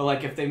 But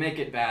like, if they make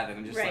it bad, then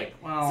I'm just like,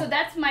 well. So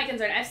that's my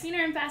concern. I've seen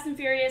her in Fast and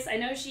Furious. I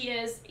know she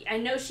is. I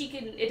know she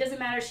can. It doesn't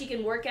matter. She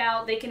can work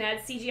out. They can add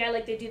CGI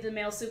like they do the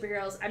male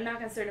superheroes. I'm not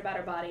concerned about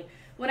her body.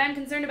 What I'm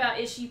concerned about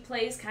is she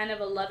plays kind of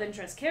a love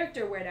interest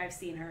character where I've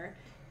seen her,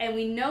 and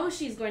we know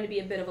she's going to be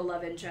a bit of a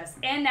love interest.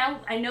 And now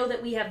I know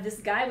that we have this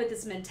guy with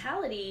this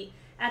mentality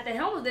at the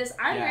helm of this.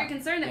 I'm very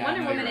concerned that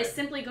Wonder Woman is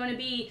simply going to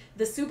be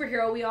the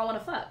superhero we all want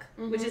to fuck,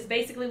 which is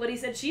basically what he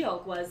said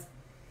She-Hulk was.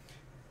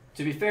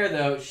 To be fair,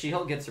 though,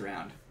 She-Hulk gets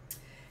around.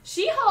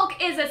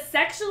 She-Hulk is a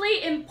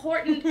sexually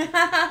important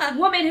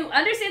woman who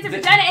understands her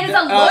vagina and is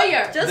a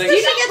lawyer. Just because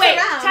she gets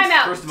around. Time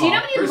out. First of do you know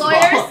how many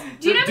lawyers?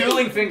 Do you know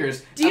dueling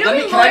fingers. Do you know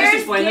how many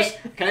lawyers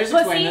Can I just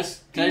explain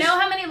this? Do you know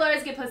how many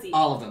lawyers get pussy?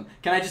 All of them.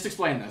 Can I just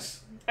explain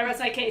this? I rest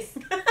my case.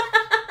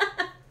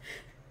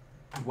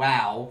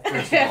 Wow.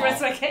 First of all. I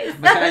rest my case.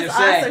 But can I just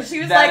say awesome. She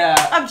was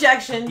that, like,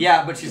 objection.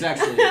 Yeah, but she's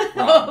actually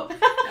wrong.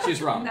 She's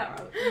wrong. Not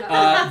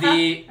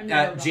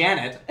wrong.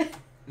 Janet,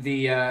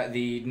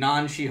 the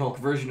non-She-Hulk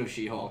version of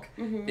She-Hulk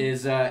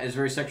is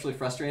very sexually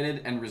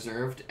frustrated and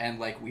reserved and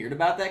like weird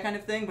about that kind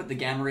of thing. But the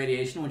gamma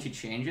radiation, when she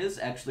changes,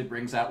 actually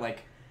brings out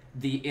like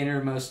the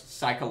innermost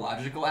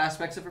psychological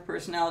aspects of her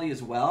personality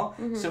as well.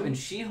 So in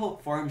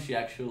She-Hulk form, she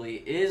actually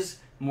is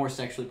more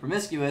sexually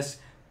promiscuous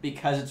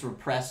because it's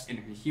repressed in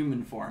her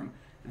human form.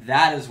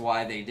 That is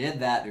why they did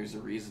that. There's a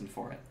reason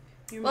for it.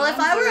 Well, if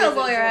I were a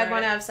lawyer, I'd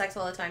want to have sex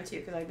all the time too,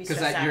 because I'd be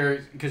stressed out.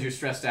 Because you're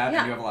stressed out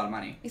and you have a lot of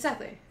money.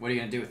 Exactly. What are you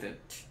gonna do with it?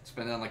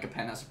 Spend it on like a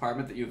penthouse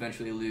apartment that you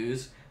eventually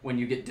lose when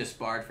you get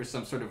disbarred for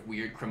some sort of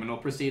weird criminal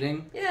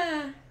proceeding?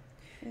 Yeah.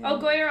 Oh,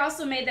 Goyer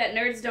also made that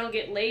nerds don't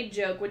get laid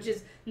joke, which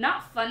is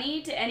not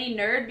funny to any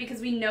nerd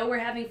because we know we're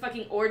having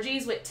fucking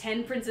orgies with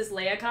 10 Princess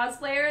Leia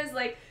cosplayers.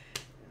 Like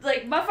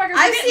motherfuckers.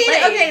 I've seen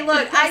laid. it. Okay,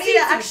 look, I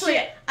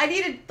I've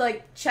need to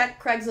like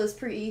check Craigslist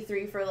pre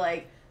E3 for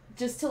like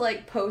just to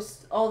like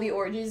post all the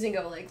orgies and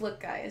go like, look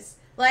guys,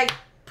 like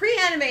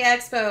pre-Anime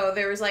Expo,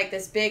 there was like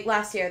this big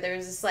last year. There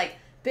was this like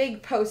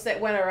big post that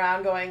went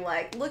around going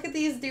like, look at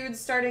these dudes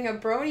starting a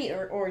brony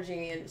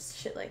orgy and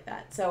shit like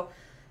that. So.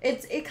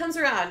 It comes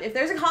around. If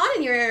there's a con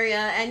in your area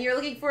and you're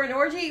looking for an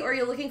orgy or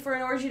you're looking for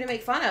an orgy to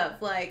make fun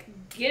of, like...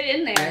 Get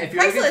in there. If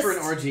you're looking for an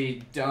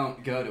orgy,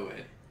 don't go to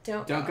it.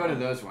 Don't go to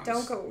those ones.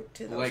 Don't go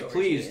to those orgies.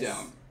 Please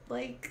don't.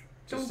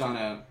 Just on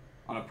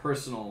a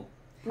personal...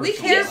 We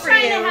care for you.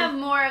 He's trying to have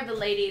more of the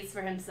ladies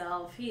for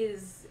himself.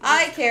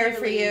 I care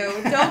for you.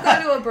 Don't go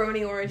to a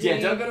brony orgy. Yeah,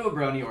 don't go to a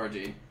brony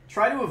orgy.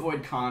 Try to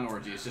avoid con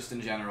orgies, just in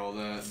general.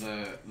 They're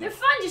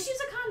fun. Just use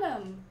a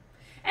condom.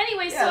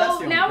 Anyway, yeah,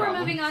 so now we're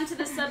moving on to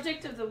the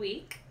subject of the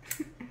week.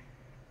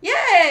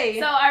 Yay!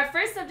 So our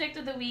first subject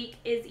of the week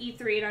is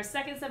E3, and our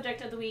second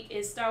subject of the week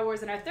is Star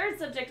Wars, and our third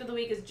subject of the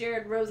week is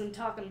Jared Rosen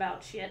talking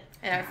about shit.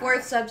 And our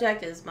fourth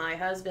subject is my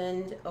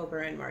husband,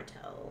 Oberyn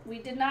Martell. We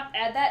did not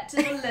add that to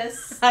the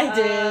list. I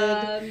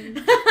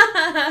did.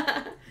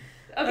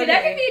 Okay,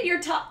 that could be in your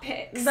top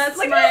picks. That's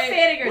like my... you're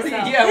fanning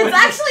yourself. Yeah, it's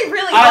actually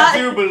really hot. I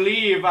do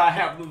believe I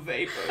have the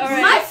vapors. All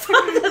right. My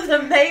father,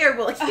 the mayor,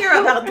 will hear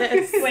about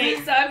this.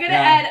 Wait, so I'm going to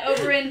add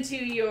Oberyn to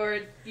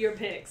your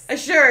picks.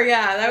 Sure,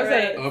 yeah, that was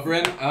it.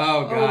 Oberyn?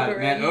 Oh, God.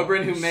 Man,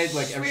 Oberyn who made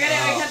like every... We're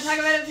going to talk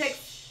about a pick.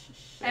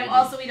 And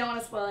also, we don't want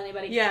to spoil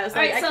anybody. Yeah, it's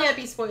like, I can't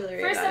be spoilery.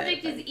 First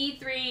subject is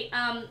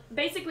E3.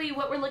 Basically,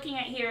 what we're looking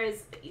at here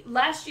is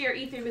last year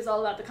E3 was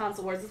all about the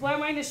console wars. That's why I'm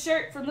wearing this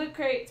shirt from Loot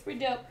Crate. It's pretty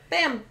dope.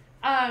 Bam.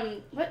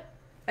 What?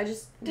 I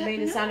just made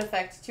a sound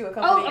effect to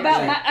accompany your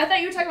shirt. I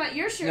thought you were talking about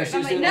your shirt.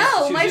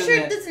 No, my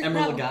shirt doesn't.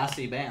 Emerald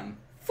Lagasse, bam.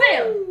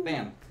 Bam.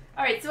 Bam.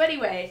 All right. So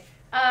anyway,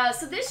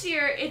 so this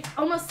year it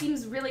almost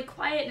seems really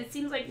quiet, and it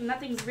seems like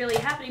nothing's really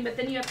happening. But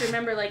then you have to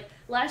remember, like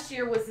last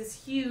year was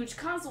this huge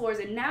console wars,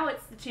 and now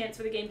it's the chance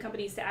for the game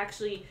companies to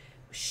actually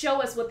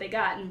show us what they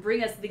got and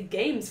bring us the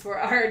games for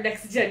our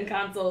next gen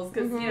consoles,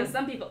 because you know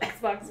some people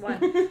Xbox One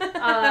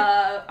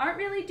aren't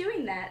really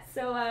doing that.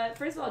 So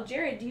first of all,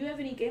 Jared, do you have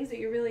any games that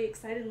you're really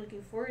excited and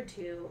looking forward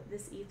to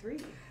this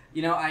E3?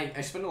 You know,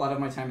 I spend a lot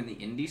of my time in the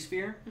indie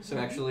sphere, so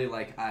actually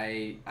like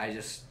I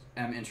just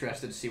am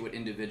interested to see what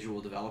individual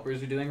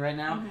developers are doing right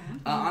now.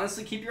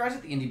 Honestly, keep your eyes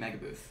at the Indie Mega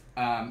Booth.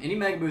 Indie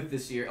Mega Booth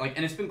this year, like,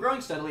 and it's been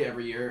growing steadily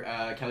every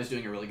year. Kelly's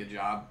doing a really good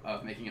job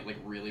of making it like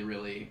really,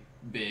 really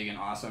big and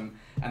awesome,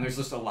 and there's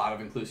just a lot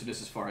of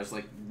inclusiveness as far as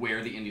like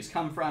where the indies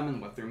come from and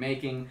what they're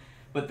making,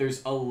 but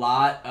there's a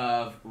lot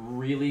of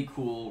really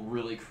cool,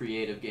 really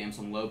creative games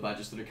on low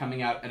budgets that are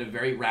coming out at a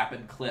very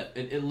rapid clip.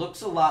 It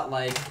looks a lot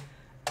like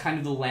kind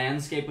of the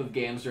landscape of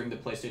games during the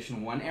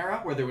PlayStation 1 era,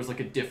 where there was like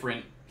a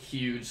different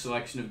huge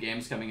selection of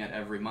games coming out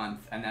every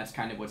month, and that's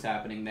kind of what's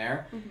happening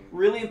there.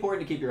 Really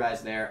important to keep your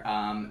eyes there.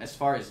 As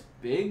far as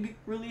big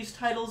release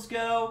titles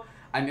go,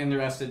 I'm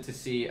interested to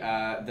see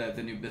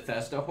the new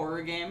Bethesda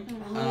horror game.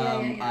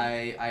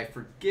 I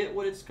forget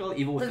what it's called.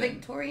 Evil Within. The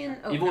Victorian...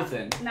 Oh, Evil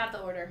Within. Not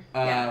the order.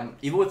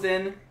 Evil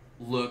Within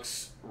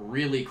looks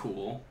really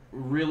cool.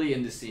 Really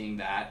into seeing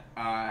that,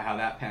 how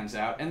that pans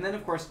out. And then,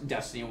 of course,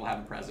 Destiny will have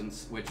a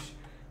presence, which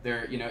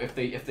they're, you know, if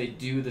they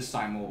do the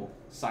simul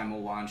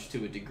launch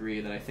to a degree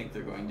that I think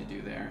they're going to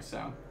do there,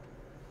 so...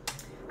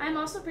 I'm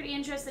also pretty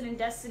interested in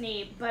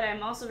Destiny, but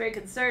I'm also very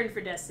concerned for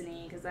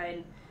Destiny, because I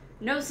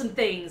know some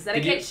things that I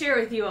can't share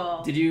with you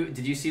all. Did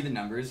you see the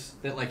numbers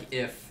that like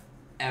if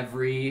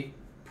every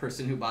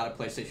person who bought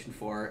a PlayStation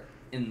 4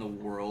 in the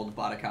world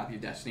bought a copy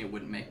of Destiny, it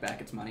wouldn't make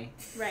back its money?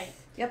 Right.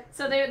 Yep.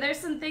 So there's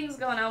some things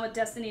going on with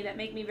Destiny that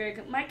make me very...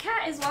 My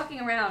cat is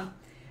walking around,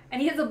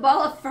 and he has a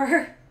ball of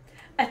fur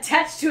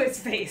attached to his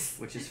face.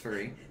 Which is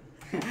furry.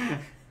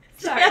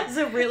 Sorry. That's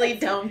a really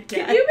dumb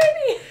cat. Can you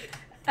maybe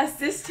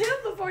assist him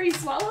before he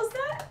swallows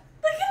that?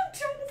 Look at him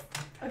trying to...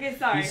 Okay,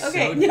 sorry. He's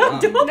okay, so no,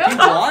 dumb. don't. He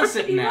wants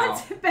it now. He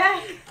wants it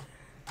back.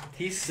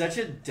 He's such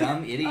a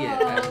dumb idiot.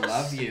 I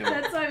love you.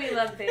 That's why we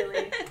love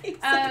Bailey. He's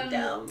so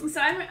dumb. So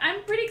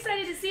I'm pretty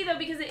excited to see, though,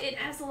 because it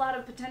has a lot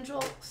of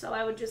potential. So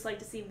I would just like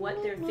to see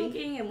what they're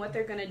thinking and what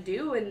they're going to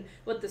do and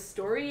what the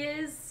story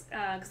is.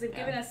 Because they've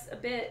given us a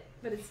bit,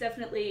 but it's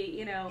definitely,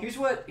 you know, Here's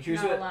what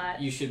a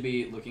lot. you should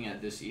be looking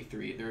at this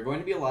E3. There are going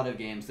to be a lot of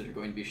games that are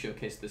going to be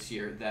showcased this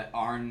year that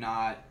are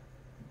not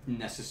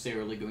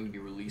necessarily going to be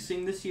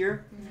releasing this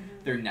year.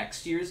 Mm-hmm. They're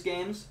next year's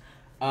games.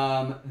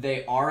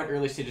 They are at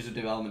early stages of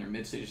development or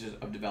mid stages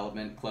of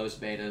development,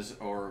 closed betas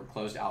or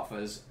closed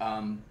alphas.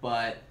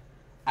 But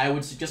I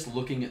would suggest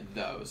looking at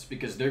those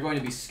because they're going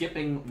to be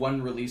skipping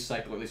one release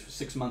cycle, or at least for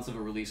 6 months of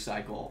a release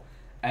cycle,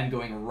 and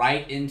going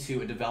right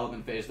into a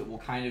development phase that will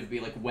kind of be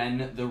like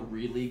when the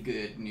really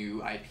good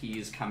new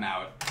IPs come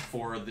out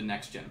for the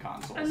next gen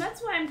consoles. And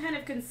that's why I'm kind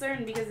of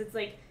concerned because it's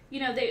like, you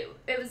know,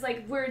 it was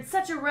like we're in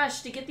such a rush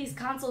to get these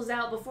consoles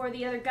out before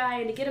the other guy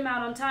and to get them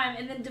out on time,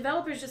 and then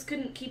developers just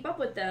couldn't keep up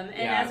with them,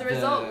 and as a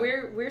result,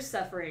 we're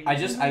suffering.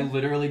 I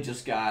literally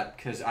just got,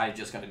 because I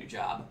just got a new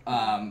job.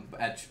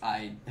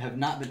 I have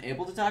not been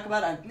able to talk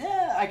about it.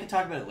 I could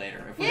talk about it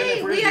later.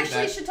 We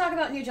actually should talk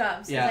about new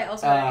jobs. Yeah. I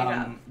also got a new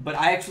job. But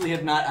I actually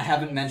have not. I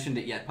haven't mentioned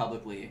it yet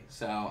publicly,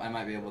 so I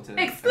might be able to.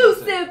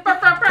 Exclusive.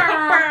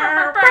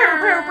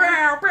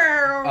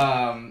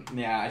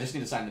 Yeah, I just need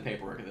to sign the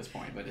paperwork at this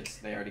point, but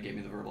they already gave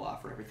me the verbal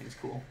offer. Everything's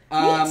cool.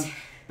 But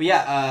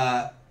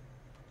yeah,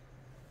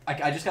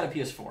 I just got a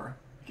PS4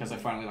 because I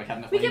finally had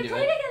enough money to do it.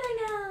 We can play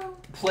together now.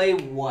 Play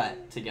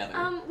what together?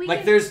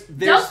 There's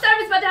Don't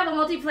Starve is about to have a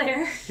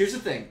multiplayer. Here's the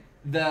thing.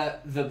 The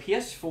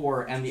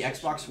PS4 and the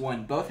Xbox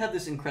One both have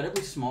this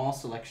incredibly small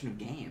selection of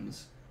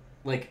games.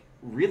 Like,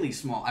 really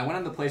small. I went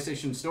on the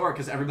PlayStation Store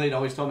because everybody had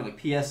always told me, like,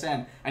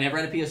 PSN. I never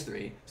had a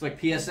PS3. So, like,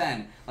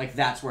 PSN, like,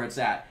 that's where it's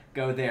at.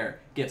 Go there,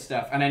 get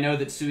stuff. And I know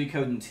that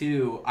Suikoden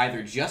 2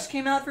 either just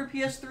came out for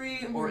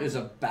PS3 or is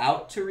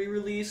about to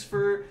re-release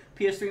for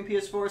PS3 and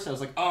PS4. So I was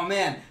like, oh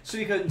man,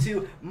 Suikoden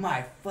 2,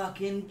 my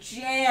fucking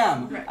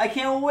jam. Right. I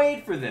can't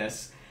wait for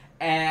this.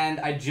 And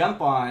I jump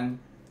on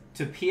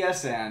to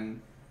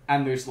PSN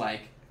and there's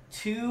like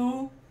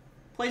 2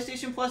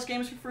 PlayStation Plus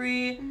games for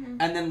free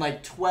and then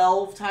like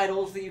 12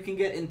 titles that you can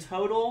get in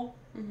total.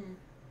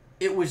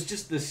 It was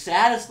just the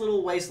saddest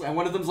little wasteland.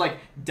 One of them's like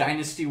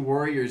Dynasty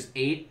Warriors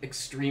 8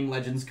 Extreme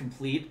Legends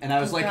Complete, and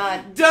I was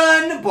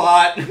done,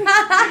 bought.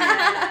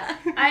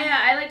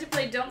 I like to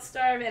play Don't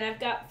Starve, and I've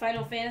got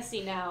Final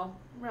Fantasy now,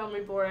 Realm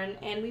Reborn,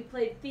 and we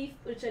played Thief,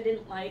 which I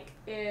didn't like,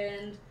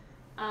 and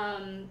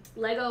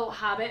Lego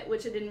Hobbit,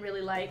 which I didn't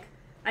really like.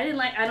 I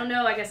don't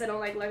know, I guess I don't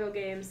like Lego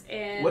games.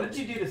 And what did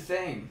you do to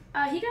Thing?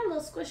 He got a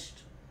little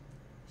squished.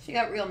 She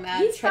got real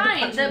mad. He's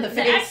fine.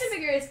 The action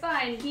figure is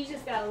fine. He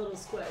just got a little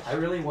squish. I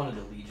really wanted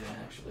a Legion,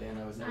 actually, and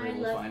I was never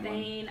able to find one. I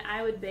love Thane.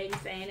 I would bang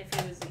Thane if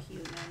he was a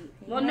human.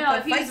 Well, You no, have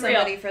if to he's fight real,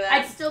 somebody for that.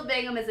 I'd still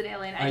bang him as an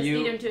alien. I just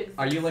need him to exist.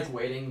 Are you, like,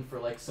 waiting for,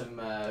 like, some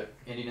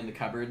Indian in the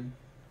cupboard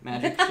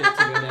magic shit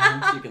to go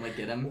down so you can, like,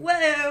 get him?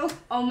 Whoa!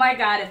 Oh my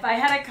god, if I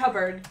had a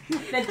cupboard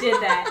that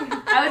did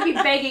that, I would be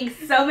begging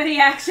so many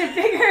action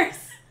figures.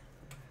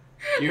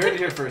 You heard it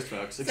here first,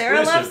 folks. Exclusive.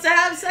 Sarah loves to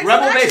have sex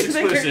Rebel with Base action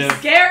exclusive.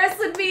 figures. Garrus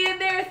would be in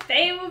there,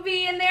 Thane would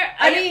be in there,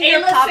 I mean, your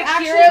Ayla pop Secura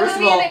action- would First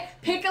be of all, in there,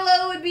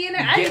 Piccolo would be in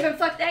there. I'd even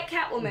fuck that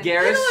Catwoman.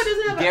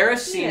 Garrus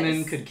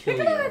Seaman could kill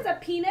Piccolo you. has a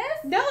penis?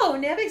 No,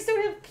 Navics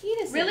don't have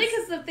penises. Really?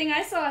 Because the thing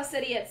I saw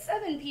said he had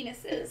 7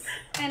 penises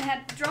and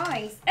had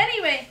drawings.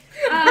 Anyway,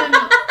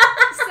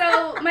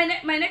 so my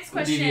next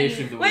question.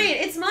 Deviation of the week.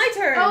 Wait, it's my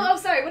turn. Oh,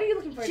 sorry. What are you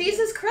looking for?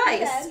 Jesus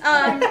Christ.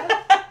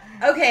 I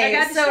Okay,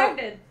 got so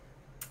distracted.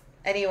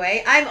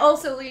 anyway, I'm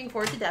also looking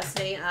forward to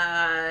Destiny.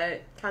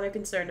 Kind of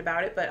concerned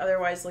about it, but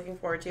otherwise looking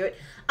forward to it.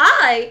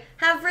 I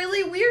have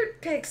really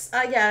weird picks,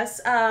 I guess.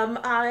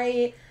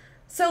 I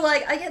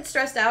get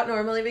stressed out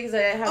normally because I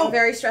have a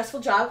very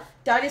stressful job.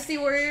 Dynasty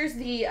Warriors,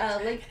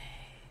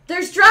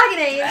 there's Dragon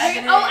Age.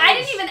 I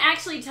didn't even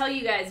actually tell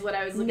you guys what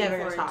I was looking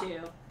forward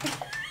to.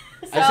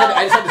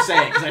 I just had to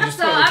say it because I just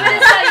So I'm going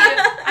to tell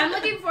you, I'm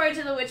looking forward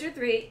to The Witcher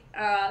 3,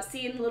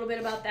 seeing a little bit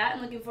about that.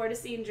 I'm looking forward to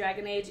seeing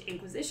Dragon Age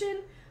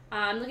Inquisition.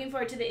 I'm looking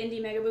forward to the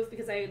Indie Mega Booth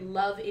because I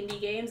love indie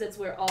games. That's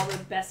where all the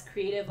best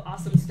creative,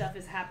 awesome stuff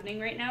is happening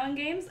right now in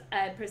games.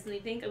 I personally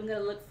think I'm going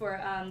to look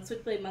for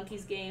Switchblade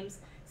Monkeys games,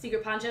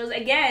 Secret Ponchos.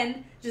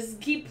 Again,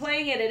 just keep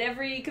playing it at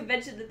every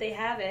convention that they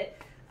have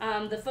it.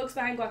 The folks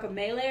behind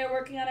Guacamelee are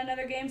working on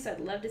another game, so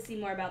I'd love to see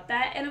more about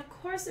that. And of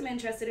course I'm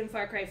interested in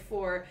Far Cry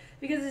 4,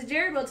 because as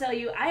Jared will tell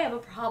you, I have a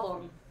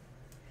problem.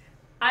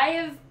 I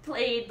have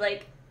played,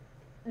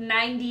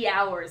 90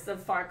 hours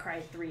of Far Cry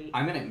 3.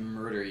 I'm gonna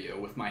murder you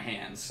with my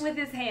hands. With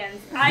his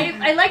hands.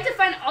 I like to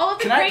find all of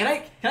the Can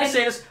I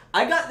say this?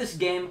 I got this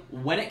game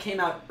when it came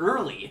out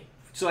early,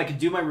 so I could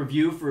do my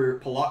review for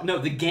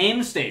the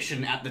Game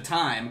Station at the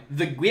time.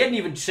 We hadn't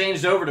even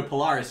changed over to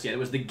Polaris yet. It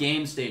was the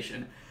Game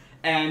Station.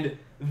 And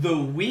the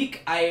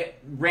week I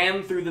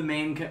ran through the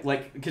main,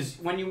 because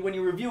when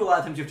you review, a lot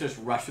of times you have to just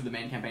rush through the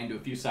main campaign, do a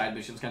few side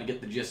missions, kind of get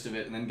the gist of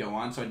it, and then go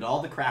on. So I did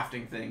all the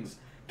crafting things,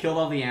 killed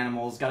all the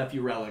animals, got a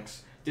few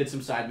relics, did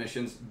some side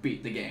missions,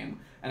 beat the game.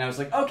 And I was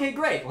like, okay,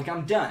 great,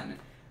 I'm done.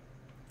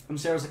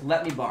 And Sarah's like,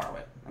 let me borrow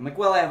it. I'm like,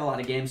 well, I have a lot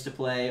of games to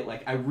play.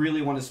 I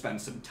really want to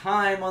spend some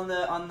time on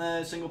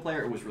the single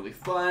player. It was really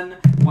fun.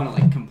 Want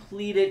to,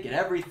 complete it, get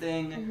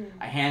everything. Mm-hmm.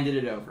 I handed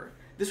it over.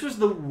 This was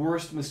the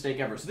worst mistake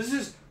ever. So this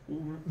is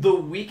the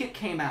week it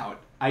came out,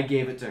 I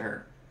gave it to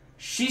her.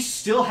 She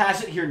still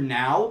has it here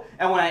now,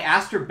 and when I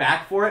asked her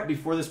back for it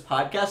before this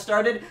podcast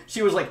started,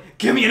 she was like,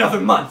 give me another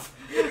month.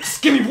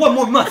 Just give me one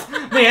more month,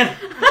 man.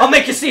 I'll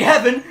make you see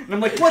heaven. And I'm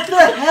like, what the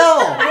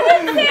hell?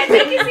 I didn't say I'd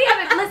make you see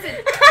heaven. Listen,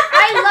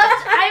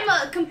 I'm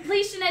a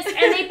completionist,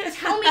 and they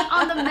tell me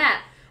on the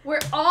map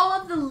where all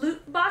of the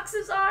loot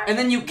boxes are. And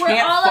then you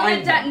can't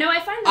find them. No, I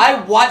find them.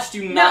 I watched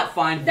you not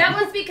find them. That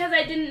was because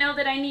I didn't know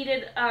that I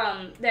needed,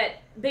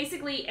 that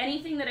basically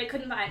anything that I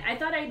couldn't find. I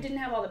thought I didn't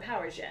have all the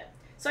powers yet.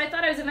 So I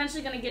thought I was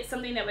eventually going to get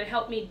something that would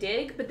help me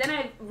dig, but then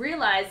I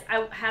realized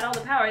I had all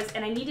the powers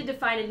and I needed to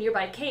find a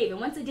nearby cave.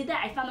 And once I did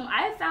that, I found them.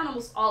 I have found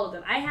almost all of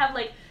them. I have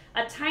like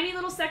a tiny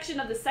little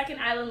section of the second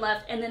island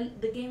left, and then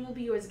the game will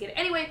be yours again.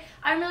 Anyway,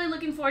 I'm really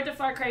looking forward to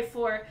Far Cry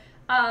 4.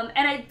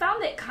 And I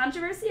found that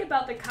controversy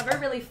about the cover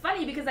really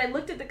funny because I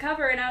looked at the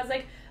cover and I was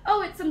like,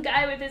 oh, it's some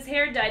guy with his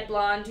hair dyed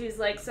blonde who's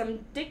like some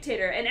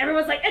dictator. And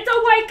everyone's like, it's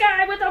a white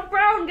guy with a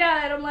brown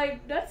guy. And I'm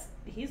like,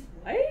 he's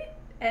white?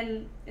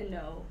 And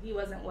no, he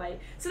wasn't white.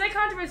 So that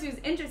controversy was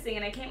interesting,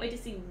 and I can't wait to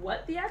see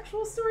what the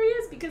actual story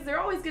is, because they're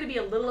always going to be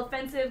a little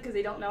offensive because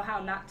they don't know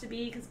how not to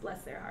be, because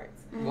bless their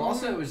hearts. Well,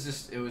 also, it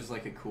was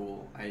like a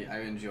cool,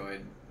 I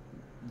enjoyed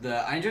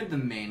the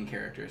main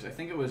characters. I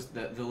think it was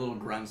the little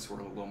grunts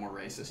were a little more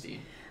racist-y.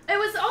 It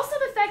was also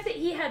the fact that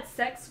he had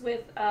sex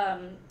with,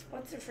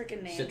 what's her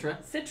freaking name?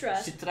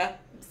 Citra.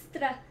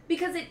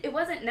 Because it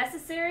wasn't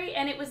necessary,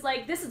 and it was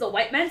like, this is a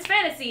white man's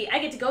fantasy. I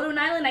get to go to an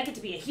island, I get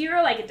to be a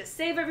hero, I get to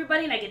save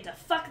everybody, and I get to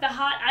fuck the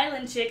hot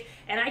island chick,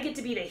 and I get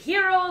to be the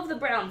hero of the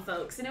brown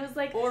folks. And it was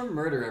like... Or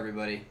murder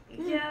everybody.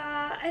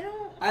 Yeah, I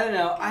don't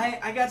know.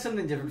 I got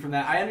something different from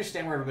that. I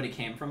understand where everybody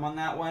came from on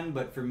that one,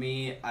 but for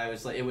me, I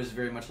was like, it was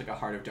very much like a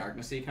Heart of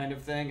Darkness-y kind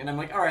of thing. And I'm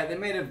like, alright, they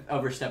may have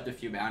overstepped a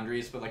few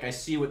boundaries, but like I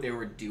see what they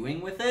were doing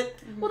with it.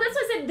 Well, that's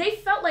what I said. They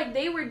felt like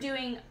they were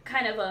doing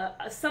kind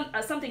of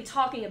something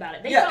talking about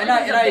it. They yeah, felt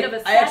like it was a bit of a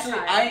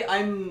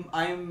satire.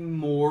 I'm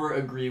more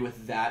agree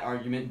with that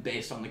argument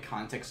based on the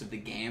context of the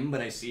game,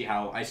 but I see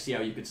how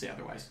you could say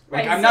otherwise.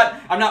 Like Right,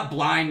 I'm not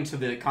blind to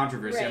the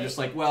controversy. Right. I'm just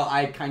like, well,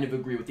 I kind of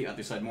agree with the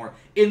other side more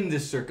in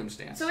this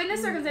circumstance. So in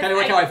this circumstance, kind of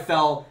like how I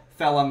fell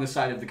on the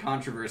side of the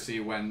controversy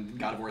when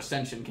God of War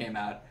Ascension came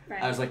out.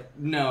 Right. I was like,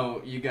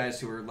 no, you guys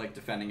who are like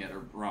defending it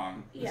are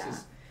wrong. Yeah.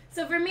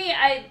 So for me,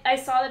 I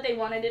saw that they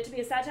wanted it to be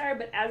a satire,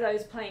 but as I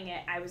was playing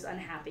it, I was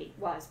unhappy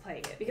while I was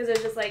playing it, because I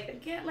was just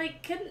like,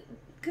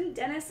 couldn't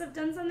Dennis have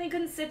done something?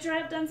 Couldn't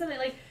Citra have done something?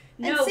 Like,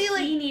 no,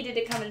 he needed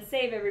to come and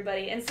save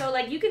everybody. And so,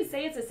 like, you can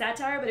say it's a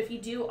satire, but if you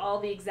do all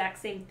the exact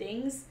same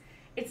things,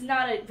 it's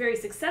not a very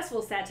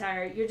successful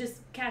satire. You're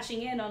just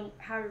cashing in on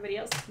how everybody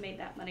else made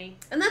that money.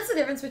 And that's the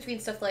difference between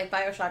stuff like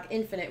BioShock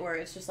Infinite, where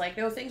it's just like,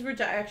 no, things were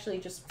actually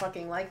just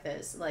fucking like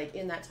this, like,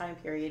 in that time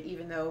period,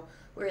 even though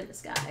we're in the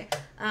sky.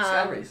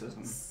 Sky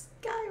racism.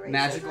 Sky racism.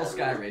 Magical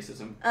sky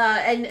racism.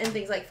 And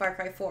things like Far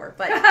Cry 4.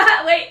 But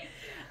wait,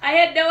 I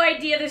had no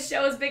idea this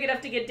show was big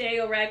enough to get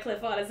Daniel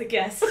Radcliffe on as a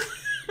guest.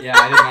 Yeah,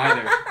 I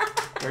didn't either.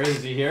 Where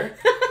is he here?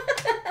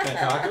 Can I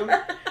talk to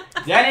him?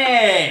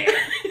 Danny!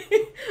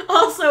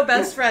 Also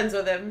best friends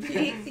with him.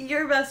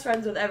 You're best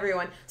friends with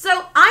everyone.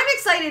 So I'm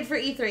excited for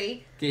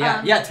E3.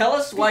 Yeah, tell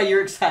us why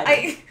you're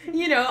excited.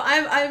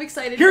 I'm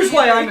excited. Here's for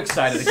why E3. I'm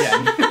excited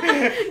again.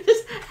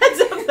 Just heads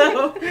up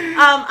though.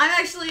 I'm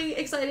actually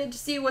excited to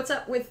see what's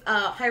up with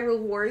Hyrule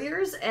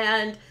Warriors,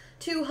 and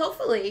to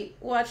hopefully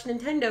watch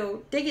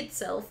Nintendo dig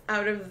itself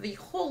out of the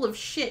hole of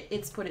shit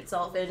it's put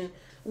itself in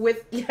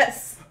with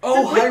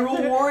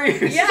Hyrule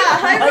Warriors. Yeah,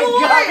 Hyrule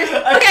Warriors.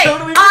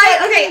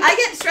 Okay, I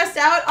get stressed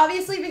out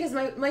obviously because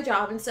my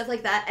job and stuff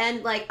like that,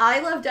 and like I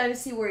love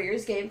Dynasty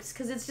Warriors games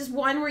because it's just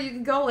one where you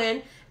can go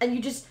in and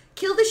you just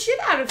kill the shit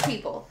out of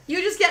people.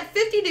 You just get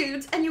 50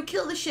 dudes and you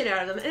kill the shit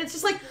out of them, and it's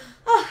just like,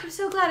 oh, I'm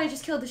so glad I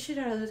just killed the shit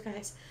out of those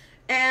guys.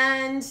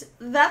 And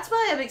that's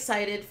why I'm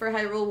excited for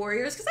Hyrule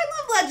Warriors, because I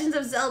love Legends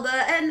of Zelda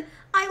and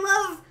I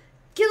love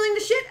killing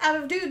the shit out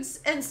of dudes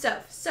and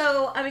stuff.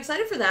 So I'm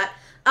excited for that.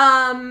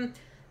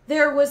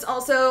 There was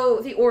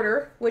also The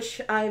Order, which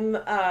I'm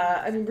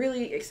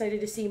really excited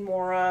to see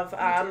more of.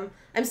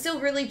 I'm still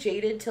really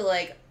jaded to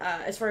like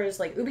as far as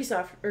like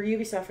Ubisoft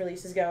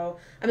releases go.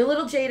 I'm a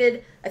little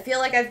jaded. I feel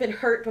like I've been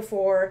hurt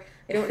before.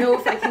 I don't know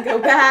if I can go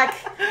back.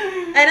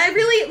 And I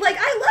really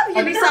I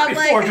love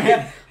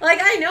Ubisoft. Like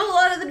I know a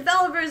lot of the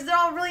developers. They're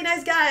all really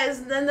nice guys.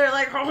 And then they're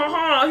like,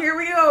 here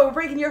we go,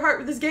 breaking your heart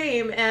with this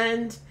game.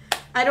 And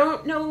I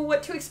don't know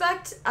what to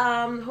expect.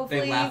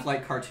 Hopefully... They laugh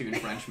like cartoon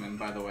Frenchmen,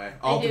 by the way.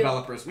 All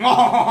developers. We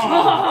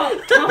are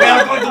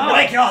going to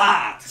break your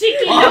heart!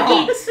 Cheeky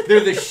nuggies!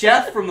 They're the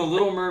chef from The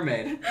Little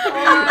Mermaid.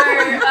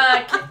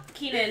 Or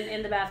Keenan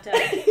in the bathtub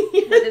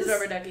with his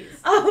rubber duckies.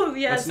 Oh,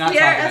 yes.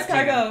 Pierre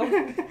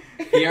Escargot.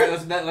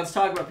 Let's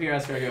talk about Pierre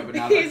Escargot, but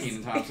not about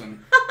Keenan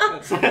Thompson.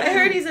 I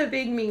heard he's a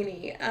big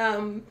meanie.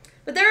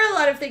 But there are a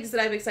lot of things that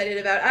I'm excited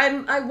about.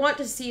 I want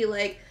to see,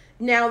 like,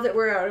 now that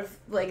we're out of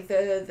like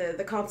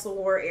the console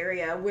war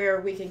area,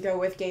 where we can go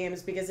with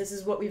games, because this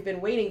is what we've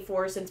been waiting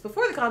for since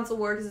before the console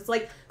war, because it's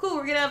like, cool,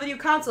 we're gonna have a new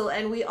console,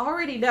 and we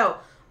already know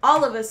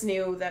all of us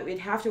knew that we'd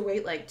have to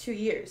wait like 2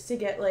 years to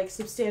get like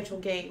substantial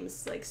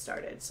games like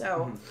started.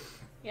 So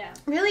yeah,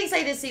 really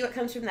excited to see what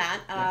comes from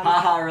that.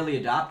 Haha,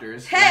 early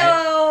adopters.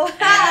 Hello!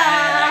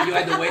 Right? You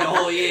had to wait a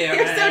whole year.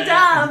 You're so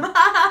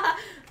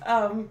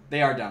dumb.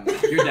 They are dumb.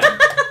 You're dumb.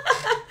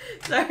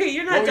 Sorry,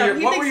 you're not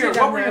dumb. What were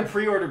your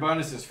pre-order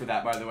bonuses for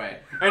that, by the way?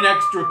 An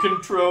extra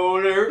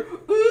controller.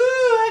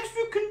 Ooh,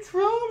 extra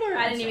controller.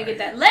 I didn't even get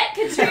that. Let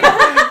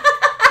Catrina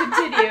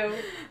continue.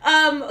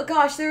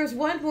 Gosh, there was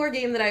one more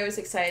game that I was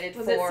excited for.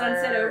 Was it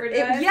Sunset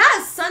Overdrive?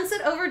 Yes,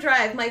 Sunset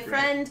Overdrive. My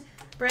friend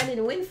Brandon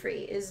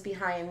Winfrey is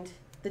behind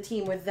the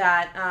team with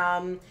that.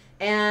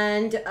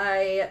 And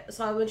I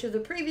saw a bunch of the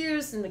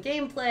previews and the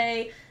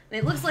gameplay. And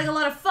it looks like a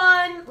lot of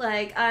fun.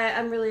 Like,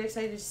 I'm really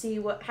excited to see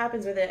what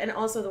happens with it. And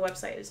also the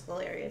website is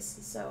hilarious.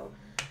 So,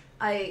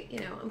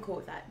 I'm cool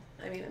with that.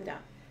 I mean, I'm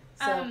down.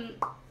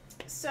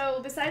 So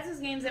besides those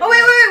games that wait,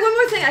 one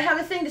more thing. I have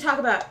a thing to talk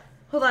about.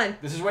 Hold on.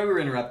 This is why we were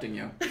interrupting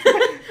you.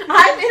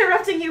 I'm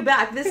interrupting you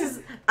back.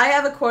 I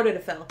have a quota to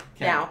fill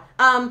now.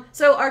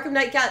 So Arkham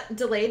Knight got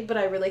delayed, but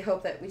I really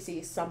hope that we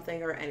see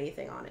something or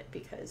anything on it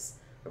because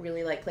I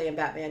really like playing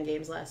Batman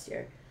games last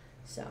year.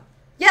 So,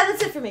 yeah,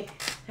 that's it for me.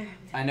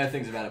 I know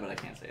things about it, but I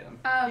can't say them.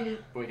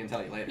 But we can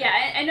tell you later.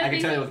 Yeah, I know. I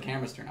can tell you when the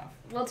cameras turn off.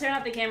 We'll turn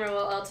off the camera.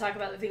 I'll talk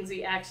about the things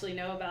we actually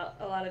know about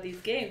a lot of these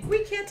games.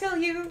 We can't tell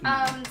you.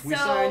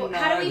 So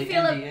how do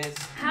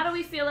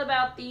we feel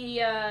about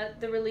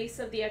the release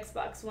of the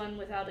Xbox One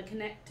without a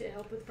Kinect to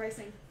help with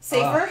pricing?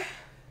 Safer.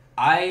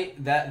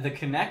 The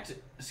Kinect,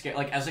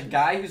 like as a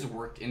guy who's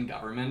worked in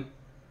government,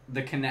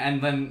 the Kinect,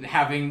 and then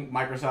having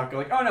Microsoft go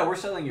like, oh no, we're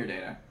selling your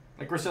data,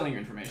 like we're selling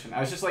your information. I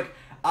was just like,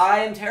 I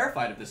am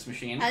terrified of this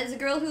machine. As a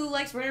girl who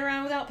likes running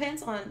around without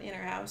pants on in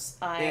her house,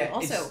 I am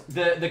also.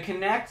 The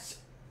Kinect,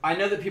 I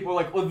know that people are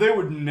like, well, they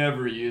would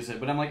never use it,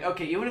 but I'm like,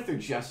 okay, even if they're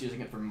just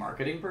using it for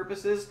marketing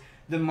purposes,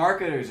 the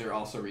marketers are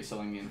also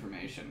reselling the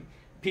information.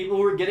 People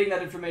who are getting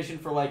that information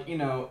for like,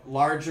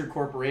 larger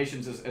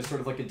corporations as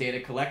sort of like a data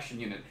collection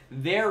unit,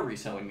 they're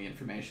reselling the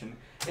information.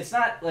 It's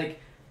not like,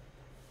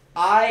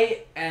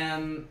 I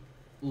am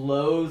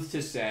loath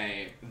to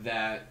say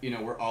that,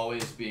 we're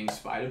always being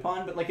spied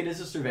upon, but like it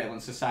is a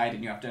surveillance society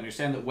and you have to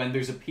understand that when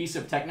there's a piece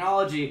of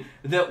technology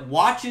that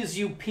watches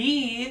you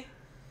pee,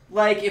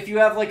 like if you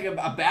have like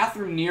a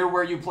bathroom near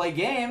where you play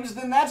games,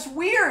 then that's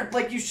weird.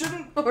 Like you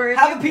shouldn't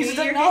have a piece of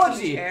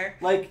technology.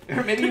 Like,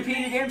 or maybe you pee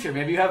in your game chair,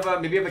 maybe you have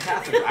a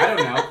catheter, I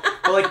don't know.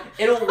 But like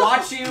it'll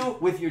watch you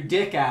with your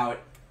dick out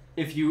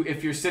if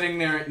you're sitting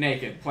there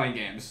naked playing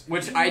games,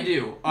 which I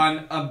do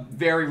on a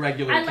very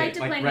regular I like to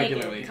play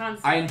regularly. Naked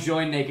constantly. I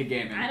enjoy naked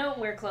gaming. I don't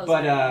wear clothes.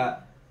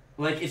 But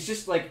like it's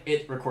just like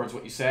it records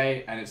what you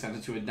say and it sends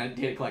it to a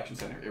data collection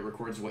center. It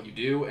records what you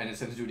do and it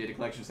sends it to a data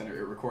collection center.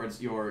 It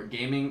records your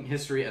gaming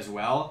history as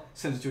well,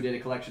 sends it to a data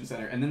collection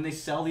center, and then they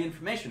sell the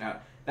information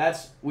out.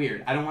 That's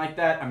weird. I don't like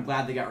that. I'm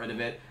glad they got rid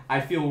of it.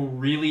 I feel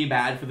really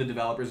bad for the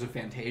developers of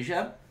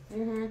Fantasia.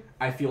 Mm-hmm.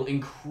 I feel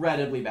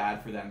incredibly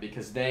bad for them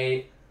because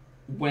they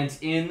went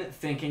in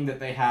thinking that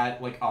they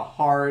had like a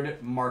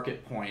hard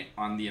market point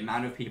on the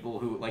amount of people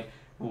who like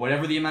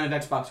whatever the amount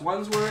of Xbox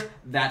Ones were,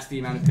 that's the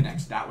amount of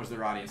Kinects. That was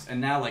their audience. And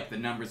now like the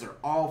numbers are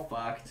all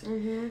fucked.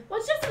 Mm-hmm. Well,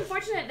 it's just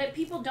unfortunate that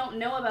people don't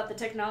know about the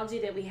technology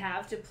that we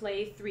have to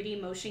play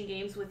 3D motion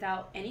games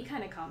without any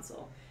kind of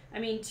console. I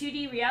mean,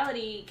 2D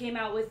Reality came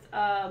out with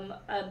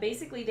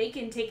basically they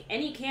can take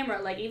any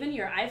camera, like even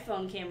your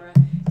iPhone camera,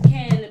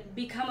 can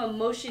become a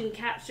motion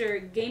capture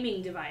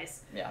gaming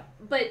device. Yeah.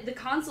 But the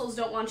consoles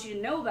don't want you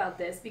to know about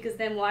this because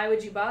then why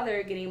would you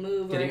bother getting a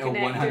Move or a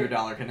Kinect? $100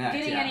 Kinect.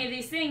 Getting any of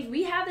these things.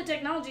 We have the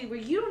technology where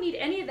you don't need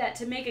any of that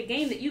to make a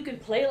game that you can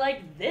play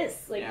like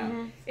this. Like,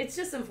 it's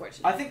just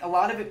unfortunate. I think a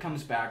lot of it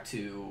comes back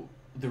to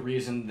the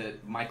reason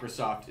that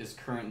Microsoft is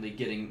currently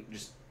getting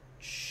just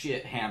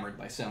shit hammered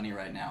by Sony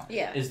right now.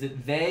 Yeah. Is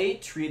that they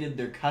treated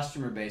their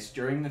customer base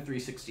during the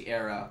 360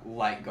 era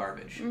like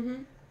garbage.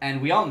 Mm-hmm. And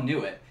we all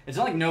knew it. It's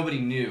not like nobody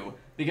knew.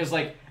 Because,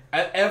 like,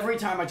 every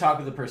time I talk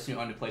with a person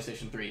who owned a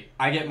PlayStation 3,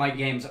 I get my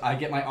games, I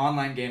get my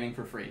online gaming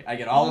for free. I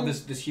get all of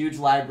this huge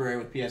library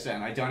with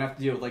PSN. I don't have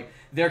to deal with, like,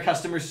 their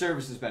customer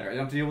service is better. I don't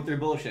have to deal with their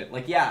bullshit.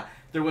 Like, yeah,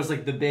 there was,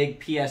 like, the big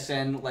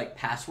PSN, like,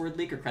 password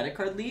leak or credit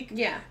card leak.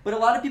 Yeah. But a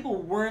lot of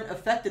people weren't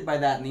affected by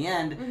that in the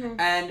end. Mm-hmm.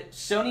 And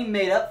Sony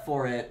made up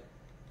for it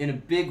in a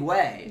big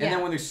way. Yeah. And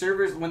then when their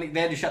servers,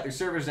 they had to shut their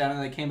servers down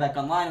and they came back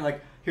online and,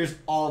 like, here's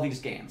all these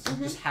games.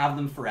 Just have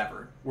them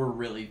forever. We're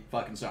really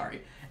fucking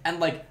sorry.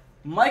 And, like,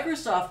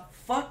 Microsoft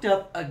fucked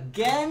up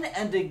again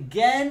and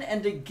again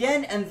and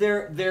again, and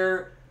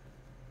their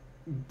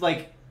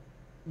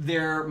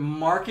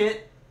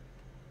market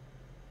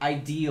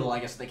ideal, I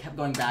guess they kept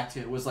going back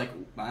to, was like,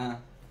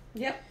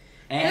 Yep.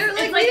 And they're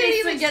like, it's we didn't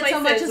even get so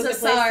much as a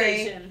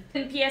sorry.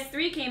 When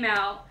PS3 came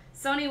out,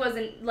 Sony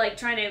wasn't like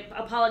trying to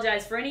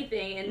apologize for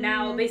anything, and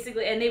now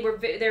basically, and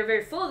they're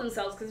very full of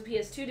themselves because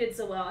PS2 did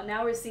so well, and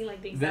now we're seeing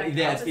like the exact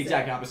opposite. That's the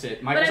exact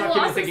opposite. Microsoft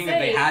kept thinking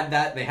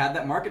that they had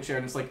that market share,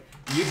 and it's like,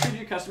 you treated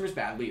your customers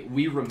badly.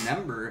 We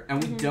remember,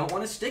 and we don't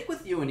want to stick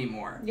with you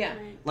anymore. Yeah.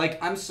 Right.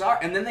 Like, I'm sorry.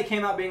 And then they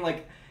came out being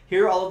like,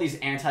 here are all of these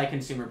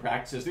anti-consumer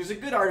practices. There's a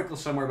good article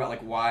somewhere about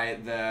like why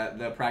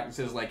the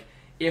practices, like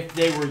if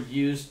they were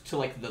used to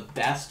like the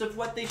best of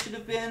what they should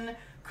have been,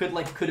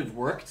 could have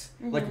worked.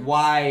 Like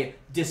why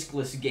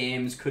diskless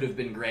games could have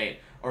been great,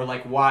 or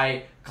like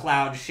why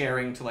cloud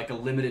sharing to like a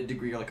limited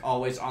degree or like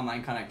always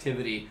online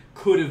connectivity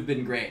could have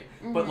been great.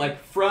 But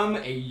like from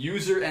a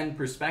user end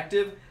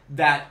perspective,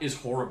 that is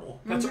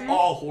horrible. That's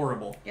all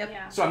horrible. Yep.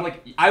 Yeah. So I'm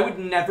like, I would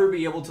never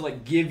be able to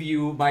like give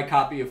you my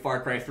copy of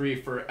Far Cry 3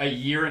 for a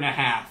year and a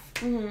half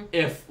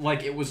if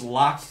like it was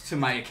locked to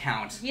my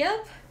account.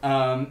 Yep.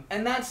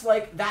 And that's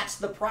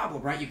the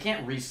problem, right? You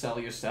can't resell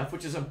your stuff,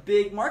 which is a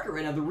big market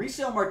right now. The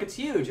resale market's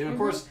huge, and of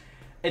course,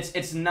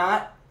 it's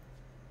not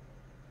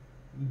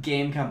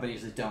game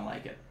companies that don't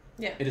like it.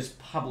 Yeah. It is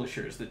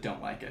publishers that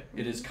don't like it.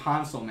 It is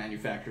console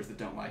manufacturers that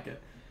don't like it.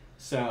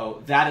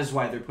 So that is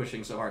why they're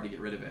pushing so hard to get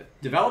rid of it.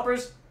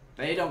 Developers,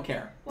 they don't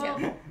care.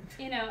 Well,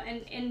 you know,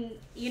 and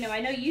you know, I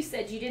know you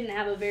said you didn't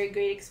have a very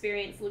great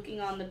experience looking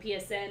on the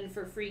PSN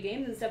for free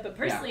games and stuff, but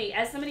personally,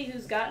 as somebody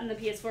who's gotten the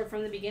PS4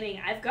 from the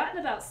beginning, I've gotten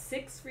about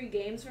 6 free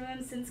games from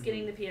them since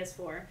getting the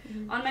PS4.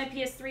 On my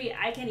PS3,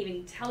 I can't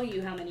even tell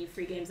you how many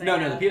free games I have.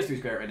 No, the PS3 is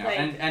great right now. Like,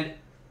 and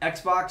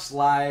Xbox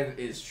Live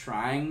is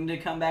trying to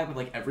come back with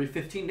like every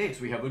 15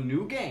 days we have a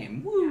new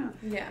game. Woo!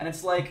 Yeah. And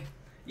it's like,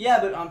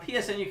 yeah, but on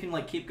PSN you can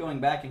like keep going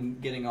back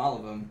and getting all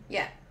of them.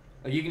 Yeah.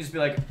 Like you can just be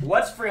like,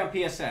 what's free on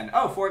PSN?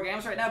 Oh, 4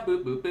 games right now.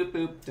 Boop, boop, boop,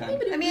 boop. Done.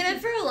 I mean,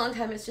 and for a long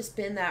time, it's just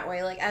been that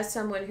way. Like, as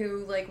someone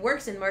who like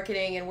works in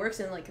marketing and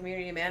works in like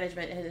community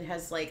management and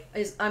has like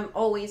I'm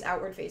always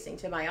outward facing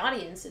to my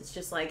audience. It's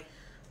just like,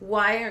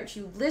 why aren't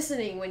you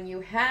listening when you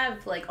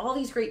have like all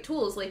these great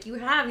tools? Like you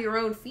have your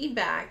own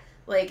feedback,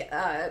 like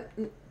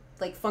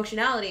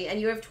functionality, and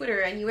you have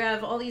Twitter, and you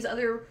have all these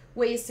other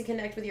ways to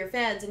connect with your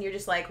fans, and you're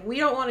just like, we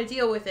don't want to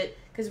deal with it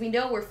because we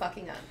know we're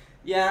fucking up.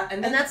 Yeah,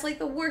 and that's like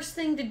the worst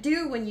thing to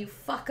do when you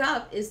fuck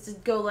up is to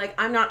go like,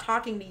 I'm not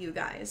talking to you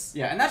guys.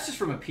 Yeah, and that's just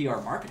from a PR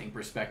marketing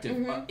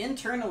perspective.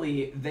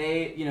 Internally,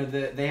 they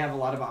they have a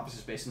lot of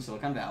offices based in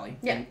Silicon Valley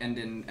and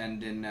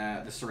in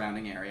the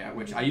surrounding area,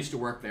 which I used to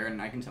work there, and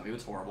I can tell you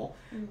it's horrible.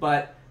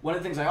 But one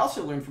of the things I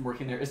also learned from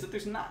working there is that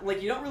there's not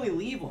like you don't really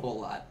leave a whole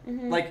lot.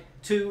 Like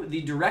to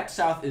the direct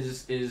south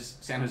is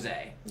San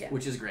Jose,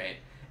 which is great,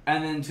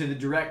 and then to the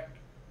direct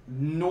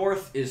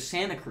north is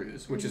Santa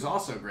Cruz, which is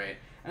also great.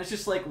 And it's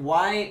just like,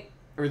 why,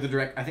 or the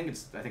direct, I think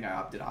I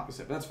opted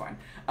opposite, but that's fine.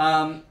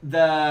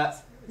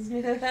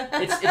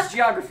 It's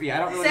geography. I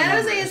don't really San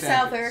remember. Jose is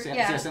souther. San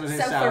Jose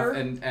is south,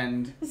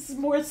 and this is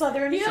more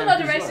southern. You don't know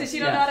directions,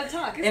 you don't know how to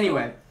talk. It's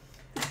anyway.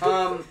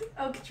 Oh,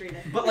 Catrina.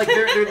 But like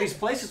there are these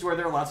places where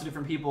there are lots of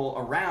different people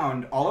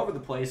around all over the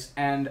place,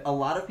 and a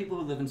lot of people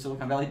who live in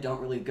Silicon Valley don't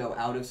really go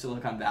out of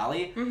Silicon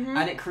Valley,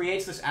 and it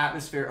creates this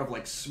atmosphere of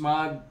like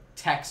smug,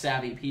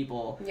 tech-savvy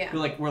people who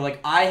like we're like,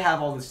 I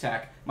have all this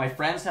tech, my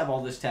friends have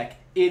all this tech,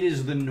 it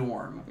is the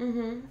norm.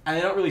 And they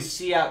don't really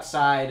see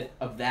outside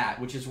of that,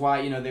 which is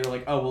why, they were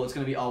like, oh, well, it's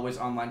going to be always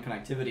online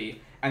connectivity.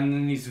 And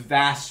then these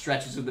vast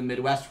stretches of the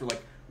Midwest were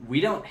like, we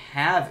don't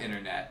have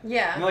internet.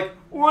 Yeah. And they're like,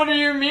 what do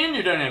you mean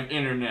you don't have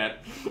internet?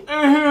 And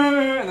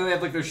then they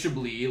have like their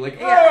Chablis, like,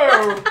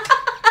 oh!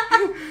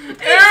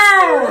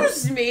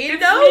 Excuse me,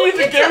 it's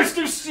me, the ghost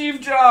of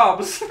Steve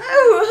Jobs.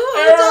 Oh,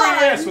 hold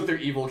on. Yes, with their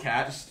evil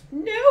cat. Just...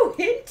 No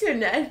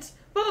internet.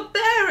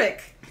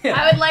 Barbaric. Yeah.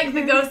 I would like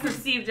the ghost of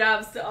Steve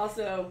Jobs to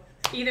also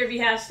either be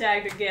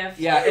hashtagged or GIF.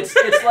 Yeah, it's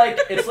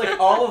like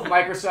all of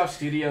Microsoft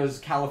Studios'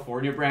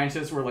 California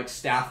branches were like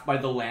staffed by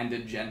the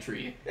landed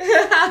gentry.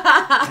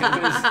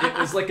 It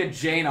was like a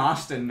Jane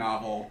Austen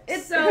novel.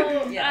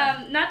 So,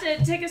 not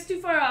to take us too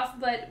far off,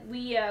 but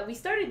we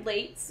started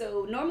late,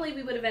 so normally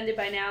we would have ended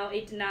by now,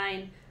 8 to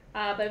 9.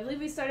 But I believe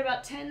we started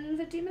about 10,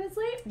 15 minutes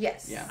late?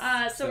 Yes.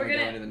 Yeah. So we're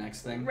going to the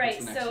next thing. Right,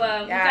 What's the so next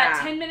thing? we've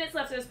got 10 minutes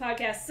left of this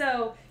podcast,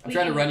 so... I'm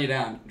trying to run you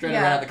down. I'm trying to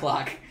run out the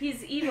clock.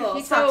 He's evil.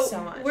 He talks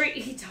so much.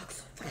 He talks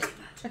so fucking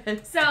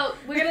much. So,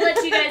 we're going to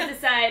let you guys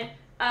decide.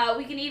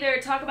 We can either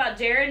talk about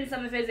Jared and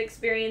some of his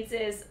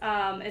experiences,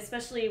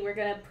 especially we're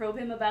going to probe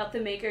him about the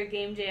Maker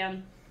Game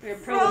Jam. We're going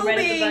to probe him right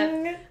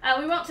at the butt.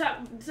 We won't talk,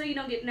 so you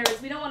don't get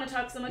nervous, we don't want to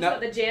talk so much about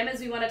the jam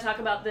as we want to talk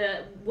about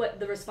the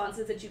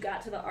responses that you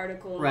got to the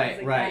article.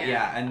 Right,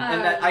 yeah. And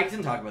I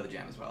can talk about the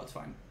jam as well, it's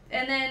fine.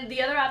 And then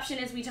the other option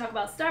is we talk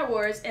about Star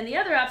Wars, and the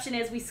other option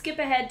is we skip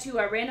ahead to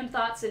our random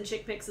thoughts and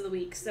chick picks of the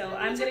week. So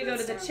I'm going to go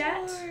to the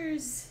chat.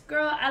 Wars.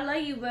 Girl, I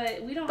love you,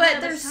 but we don't have But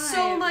much there's time.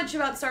 so much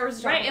about Star Wars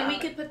to talk Right, and about. we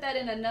could put that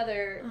in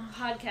another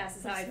podcast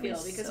is how I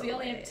feel, because so we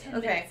only have late.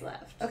 10 minutes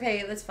left.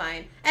 Okay, that's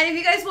fine. And if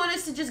you guys want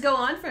us to just go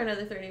on for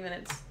another 30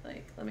 minutes,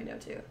 let me know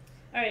too.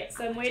 All right,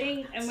 so I'm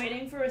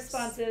waiting for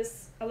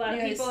responses. A lot of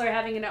people are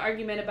having an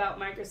argument about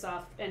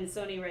Microsoft and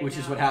Sony right now. Which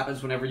is what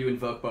happens whenever you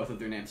invoke both of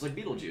their names, like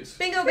Beetlejuice.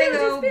 Bingo,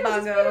 bingo,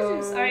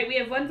 bongo. All right, we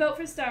have 1 vote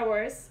for Star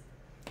Wars.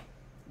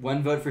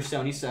 1 vote for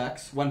Sony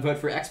sucks. 1 vote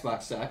for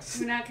Xbox sucks.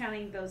 We're not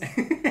counting those.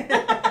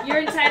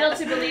 You're entitled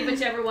to believe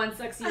whichever one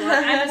sucks you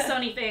want. I'm a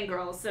Sony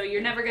fangirl, so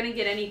you're never going to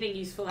get anything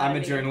useful out of me.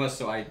 I'm a journalist,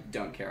 so I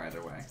don't care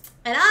either way.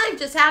 And I'm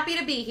just happy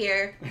to be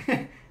here.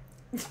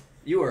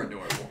 You are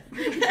adorable.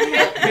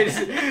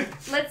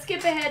 Let's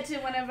skip ahead to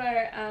one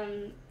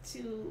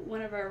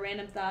of our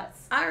random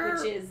thoughts,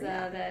 which is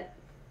that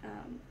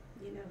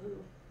you know who.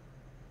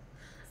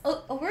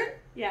 Oh, Oberyn?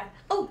 Yeah.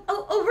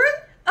 Oberyn?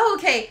 Oh,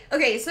 okay.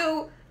 Okay,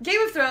 so Game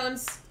of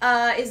Thrones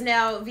is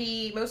now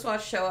the most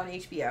watched show on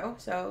HBO,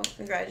 so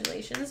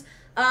congratulations.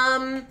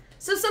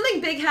 So something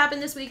big happened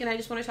this week, and I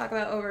just want to talk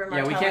about Oberyn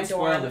Martell. Yeah, we can't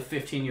spoil Dorne. the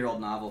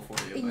 15-year-old novel for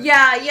you. But.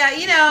 Yeah,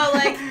 you know,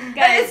 like,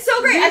 guys, it's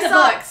so great. read the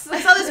books.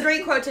 I saw this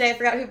great quote today. I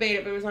forgot who made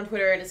it, but it was on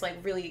Twitter, and it's like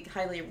really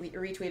highly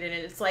retweeted. And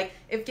it's like,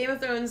 if Game of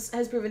Thrones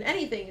has proven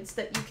anything, it's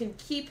that you can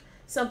keep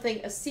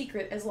something a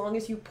secret as long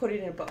as you put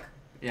it in a book.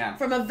 Yeah.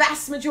 From a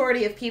vast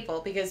majority of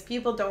people, because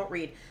people don't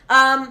read.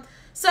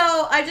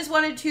 So I just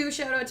wanted to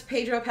shout out to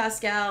Pedro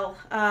Pascal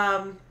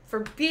for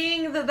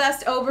being the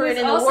best Oberyn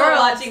in the world.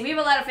 Watching. We have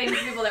a lot of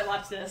famous people that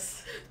watch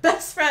this.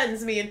 Best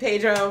friends, me and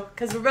Pedro,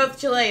 because we're both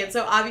Chilean.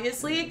 So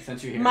obviously,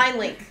 mind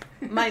link.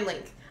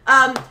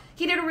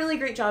 He did a really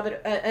great job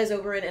as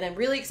Oberyn, and I'm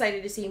really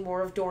excited to see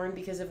more of Dorne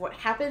because of what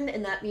happened,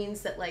 and that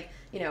means that, like,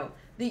 you know,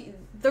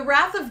 the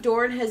Wrath of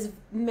Dorne has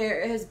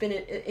been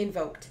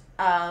invoked.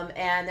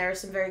 And there are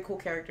some very cool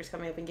characters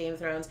coming up in Game of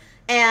Thrones.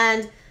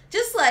 And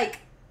just, like,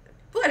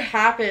 what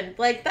happened?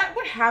 Like,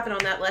 what happened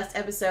on that last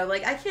episode?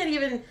 Like, I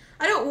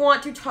don't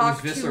want to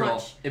talk too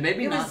much. It made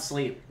me not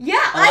sleep.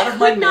 Yeah, a lot of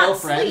my male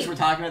friends were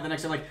talking about the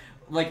next day,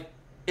 like,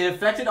 it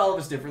affected all of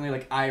us differently.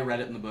 Like, I read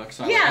it in the book,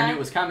 so I knew it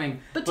was coming.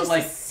 But just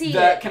like, to see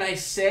it. Can I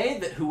say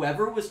that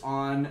whoever was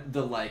on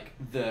the Wait,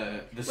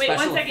 special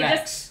 1 second,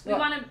 effects... we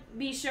want to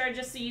be sure,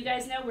 just so you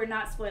guys know, we're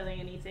not spoiling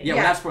anything. Yeah,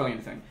 we're not spoiling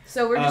anything.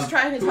 So we're just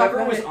trying to talk about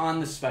whoever was on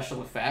the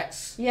special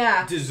effects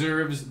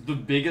deserves the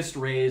biggest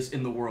raise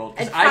in the world.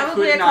 And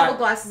probably a couple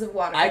glasses of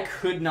water. I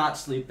could not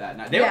sleep that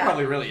night. They were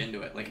probably really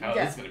into it. Like,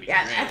 this is going to be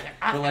great.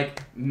 But,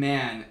 like,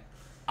 man,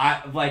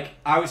 I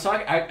was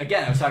talking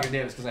to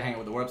Davis because I hang out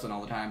with the Warpson all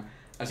the time.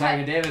 I was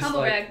talking to Davis,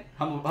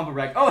 humble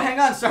brag. Oh, hang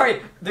on,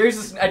 sorry. There's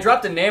this. I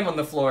dropped a name on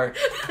the floor.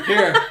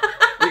 Here,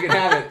 you can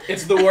have it.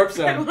 It's the Warp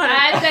Zone. I'm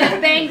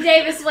gonna bang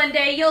Davis one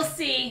day. You'll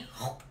see.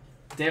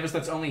 Davis,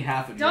 that's only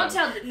half of you.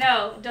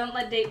 Don't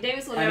let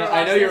Davis will never watch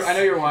I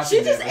know you're watching.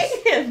 She just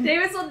ate him.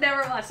 Davis will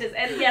never watch this,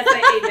 and yes,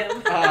 I ate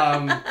him.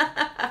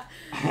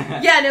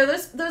 Yeah, no,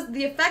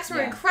 the effects were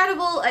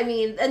incredible. I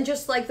mean, and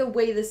just like the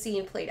way the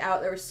scene played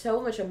out, there was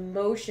so much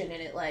emotion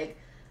in it. Like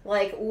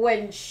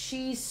when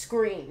she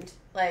screamed,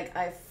 like,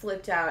 I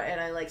flipped out and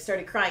I, like,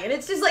 started crying. And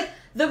it's just, like,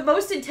 the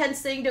most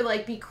intense thing to,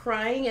 like, be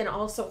crying and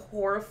also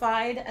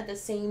horrified at the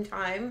same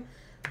time.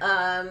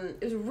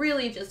 It was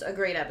really just a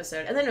great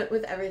episode. And then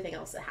with everything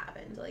else that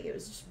happened, like, it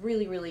was just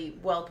really, really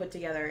well put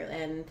together.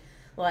 And,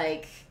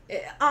 like,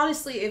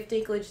 honestly, if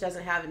Dinklage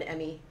doesn't have an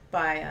Emmy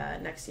by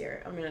next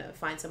year, I'm going to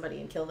find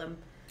somebody and kill them.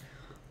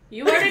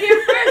 You heard it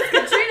here first.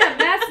 Catrina,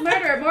 mass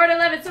murderer, more than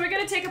 11. So we're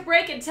going to take a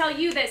break and tell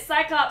you that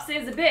Cyclops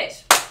is a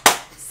bitch.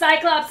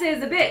 Cyclops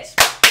is a bitch.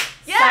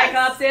 Yes!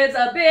 Cyclops is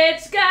a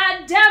bitch,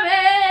 god damn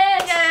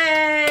it!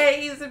 Yay,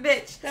 he's a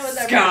bitch. That was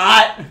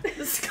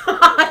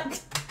Scott!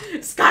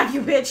 Scott,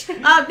 you bitch.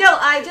 No,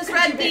 I just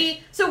read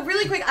so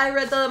really quick, I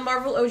read the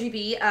Marvel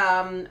OGB,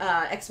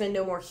 X-Men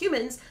No More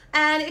Humans,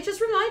 and it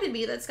just reminded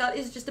me that Scott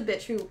is just a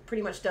bitch who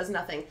pretty much does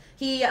nothing.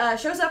 He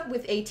shows up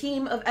with a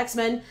team of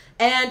X-Men,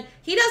 and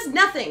he does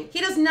nothing.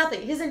 His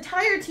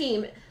entire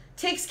team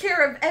takes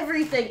care of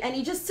everything, and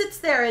he just sits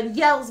there and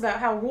yells about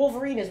how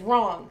Wolverine is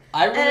wrong.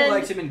 I really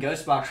liked him in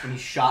Ghostbox when he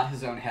shot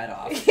his own head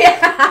off. Yeah!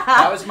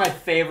 That was my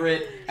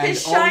favorite and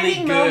only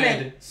good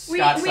moment.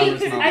 Scott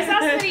Summers moment. I saw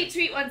somebody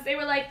tweet once, they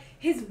were like,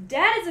 his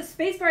dad is a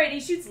space pirate and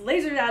he shoots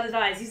lasers out of his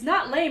eyes. He's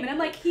not lame. And I'm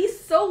like, he's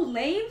so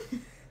lame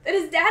that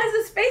his dad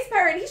is a space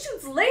pirate and he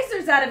shoots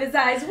lasers out of his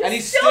eyes. And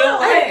he's still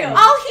lame.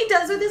 All he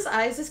does with his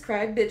eyes is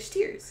cry bitch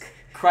tears.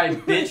 Cry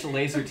bitch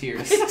laser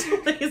tears.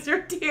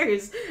 Laser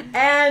tears.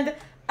 And...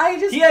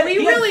 He had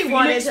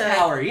wanted to...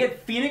 power. He had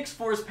Phoenix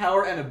Force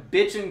power and a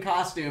bitch in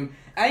costume,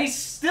 and he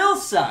still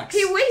sucks.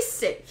 He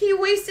wasted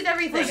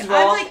everything. First of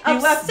all, I'm, like, he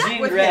left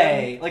Jean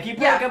Grey. Him. Like, he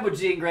broke up with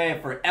Jean Grey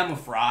for Emma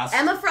Frost.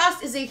 Emma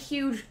Frost is a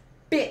huge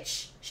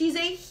bitch. She's a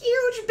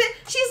huge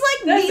bitch. She's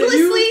like That's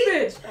needlessly... a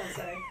huge bitch. Oh,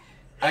 sorry.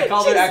 I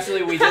called her,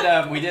 actually, we did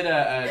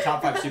a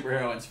top 5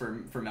 superheroines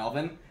for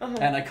Melvin,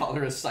 and I called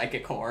her a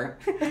psychic whore.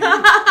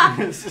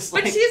 It's just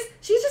like, but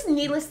she's just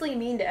needlessly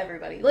mean to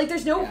everybody. Like,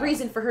 there's no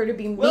reason for her to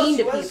be mean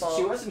to people.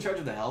 She was in charge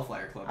of the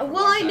Hellfire Club for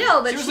well, I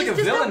know, but she was she's like a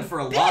just villain for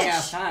a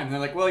long-ass time. And they're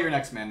like, well, you're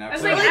next man now. I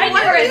was like, I knew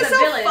her as a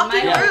villain.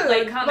 My whole,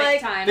 like, comic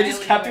time. They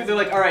just kept her, they're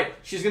like, alright,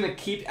 she's gonna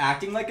keep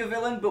acting like a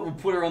villain, but we'll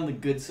put her on the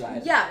good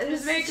side. Yeah, it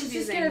was very confusing.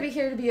 She's just gonna be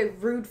here to be a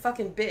rude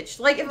fucking bitch.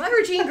 Like, if I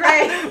were Jean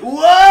Grey...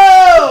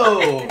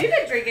 Whoa! Have you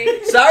been drinking?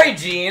 Sorry,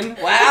 Jean.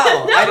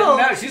 Wow. No, I didn't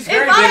know. She's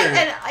very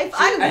bitter. If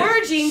I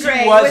were Jean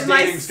Grey with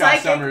my dating Scott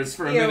psychic... Summers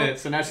for a minute,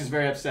 so now she's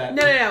very upset.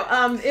 No.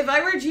 If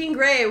I were Jean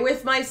Grey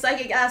with my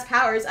psychic-ass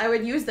powers, I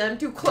would use them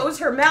to close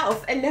her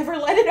mouth and never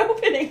let it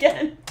open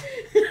again.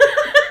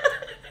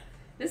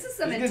 This is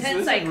some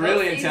intense psychoses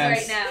really intense.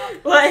 Right now.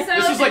 What? So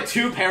this was like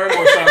 2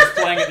 Paramore songs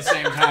playing at the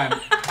same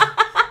time.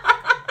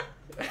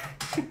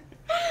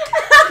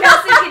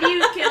 Kelsey, can you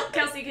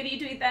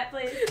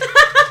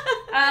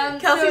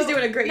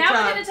Great now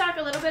job. we're going to talk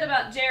a little bit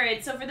about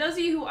Jared. So for those of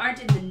you who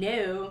aren't in the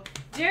know,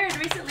 Jared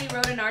recently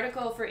wrote an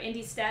article for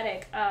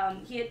Indiestatik.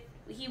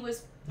 He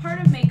was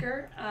part of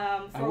Maker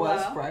for a while. I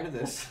was prior to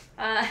this.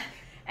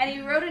 And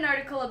he wrote an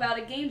article about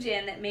a game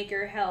jam that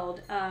Maker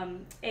held.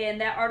 And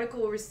that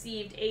article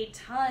received a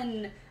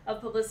ton of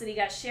publicity,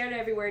 got shared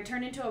everywhere,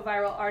 turned into a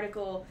viral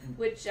article,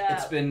 which...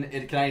 it's been...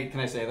 can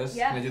I say this?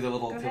 Yeah. Can I do the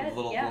little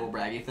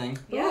braggy thing?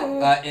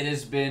 Yeah. It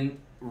has been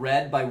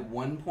read by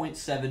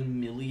 1.7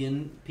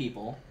 million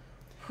people.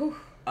 Whew.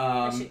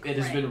 It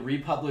has been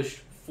republished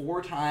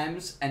 4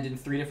 times and in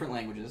 3 different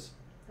languages.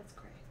 That's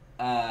great.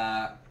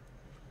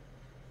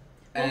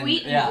 Will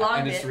Wheaton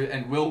blogged it.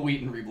 And Will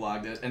Wheaton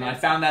reblogged it. And I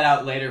found that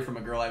out later from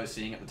a girl I was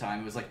seeing at the time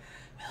who was like,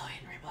 Will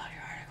Wheaton reblogged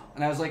your article.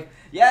 And I was like,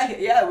 yeah,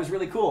 it was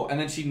really cool. And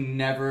then she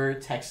never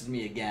texted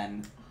me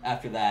again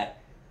after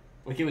that.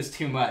 Like, it was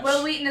too much.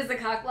 Will Wheaton is the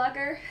cock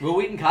blocker. Will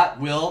Wheaton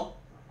Will,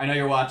 I know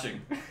you're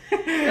watching. Will,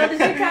 did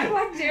you cock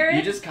block Jared?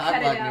 You just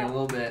cock blocked me a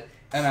little bit.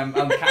 And I'm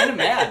kind of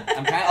mad.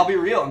 I'll be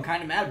real, I'm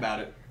kind of mad about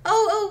it.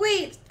 Oh,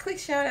 wait. Quick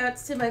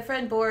shout-outs to my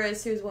friend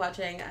Boris, who's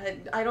watching.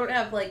 I don't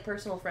have, like,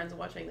 personal friends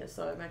watching this,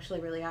 so I'm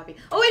actually really happy.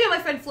 Oh, wait, no,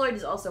 my friend Floyd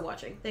is also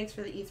watching. Thanks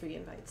for the E3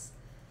 invites.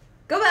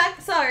 Go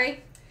back.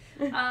 Sorry.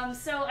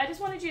 So I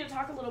just wanted you to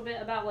talk a little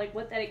bit about, like,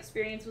 what that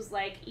experience was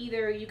like.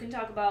 Either you can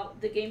talk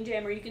about the game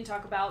jam or you can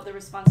talk about the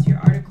response to your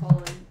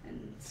article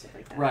and stuff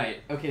like that.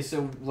 Right. Okay,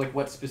 so, like,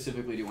 what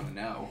specifically do you want to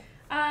know?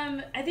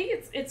 I think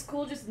it's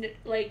cool just,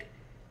 like,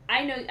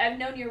 I've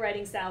known your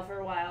writing style for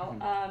a while.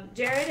 Mm-hmm.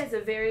 Jared has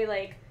a very,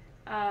 like,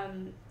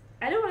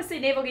 I don't want to say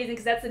navel-gazing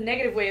because that's a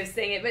negative way of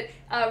saying it,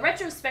 but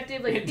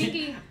retrospective, like,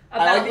 thinking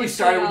about I like that you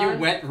started when going you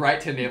went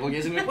right to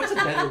navel-gazing. Like, what's a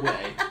better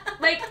way?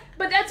 Like,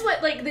 but that's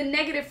what, like, the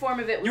negative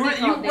form of it would You be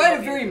called write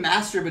it very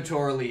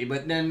masturbatorily,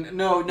 but then,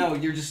 no,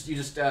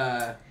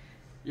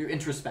 you're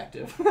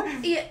introspective.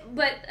 Yeah,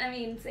 but, I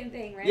mean, same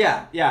thing, right?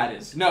 Yeah, it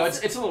is. No,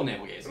 it's a little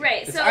navel-gazing.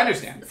 Right, so I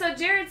understand. So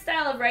Jared's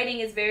style of writing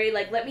is very,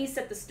 like, let me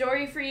set the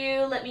story for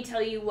you, let me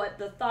tell you what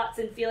the thoughts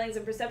and feelings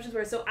and perceptions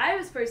were. So I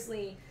was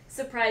personally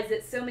surprised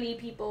that so many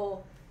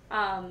people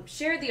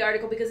shared the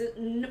article because,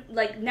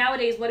 like,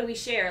 nowadays, what do we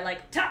share?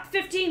 Like, top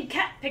 15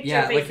 cat picture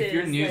faces. Yeah, like, if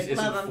your news like,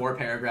 isn't 4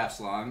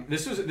 paragraphs long.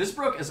 This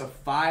broke as a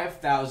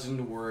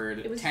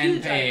 5,000-word,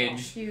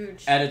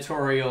 10-page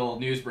editorial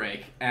news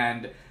break,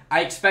 and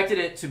I expected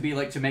it to be,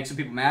 like, to make some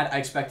people mad.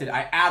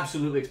 I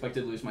absolutely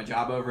expected to lose my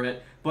job over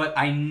it, but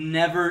I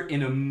never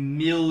in a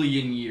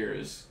million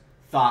years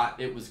thought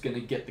it was going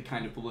to get the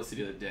kind of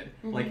publicity that it did.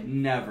 Mm-hmm. Like,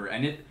 never.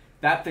 And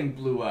that thing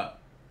blew up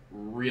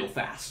real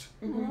fast.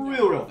 Mm-hmm.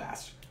 Real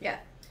fast. Yeah.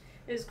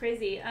 It was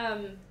crazy.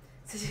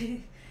 So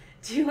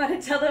do you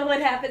want to tell them what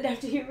happened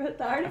after you wrote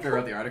the article? After I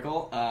wrote the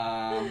article?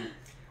 I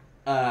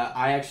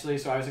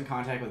was in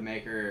contact with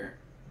Maker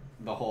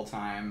the whole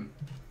time.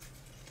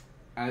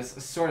 I was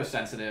sort of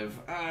sensitive.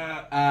 So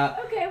I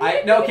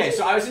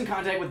was in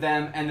contact with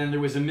them, and then there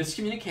was a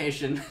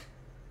miscommunication.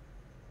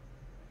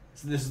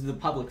 So this is the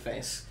public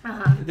face.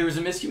 Uh-huh. There was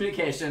a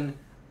miscommunication.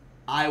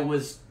 I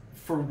was,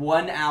 for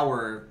 1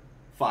 hour,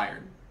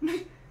 fired.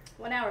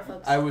 1 hour,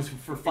 folks. I was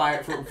for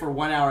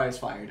 1 hour. I was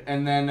fired,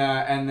 and then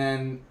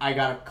I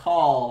got a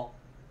call.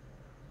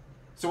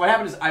 So what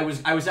happened is I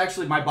was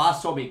actually, my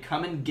boss told me,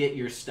 come and get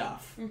your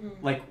stuff.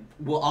 Mm-hmm. Like,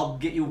 well, I'll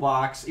get you a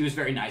box. He was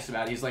very nice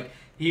about it. He's like,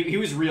 he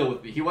was real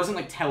with me. He wasn't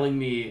like telling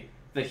me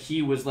that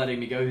he was letting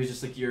me go. He was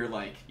just like,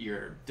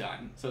 you're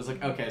done. So I was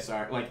like, okay,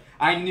 sorry. Like,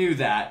 I knew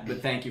that,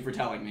 but thank you for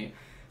telling me.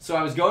 So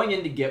I was going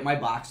in to get my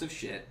box of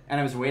shit, and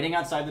I was waiting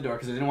outside the door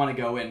because I didn't want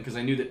to go in because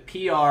I knew that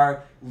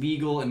PR,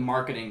 legal, and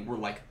marketing were,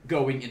 like,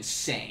 going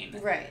insane.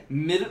 Right.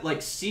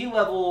 Like,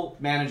 C-level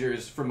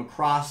managers from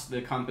across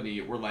the company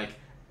were, like,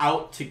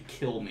 out to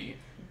kill me.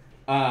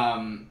 I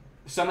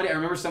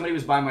remember somebody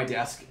was by my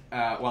desk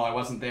while I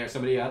wasn't there.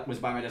 Somebody was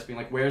by my desk being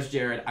like, where's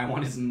Jared? I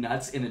want his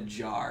nuts in a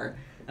jar.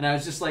 And I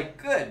was just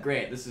like, good,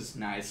 great, this is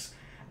nice.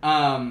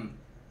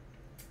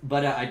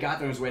 But I got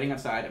there and was waiting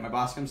outside, and my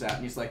boss comes out,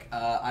 and he's like,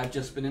 I've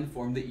just been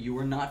informed that you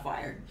were not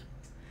fired.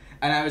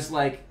 And I was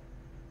like,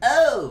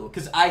 oh,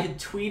 because I had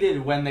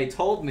tweeted when they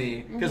told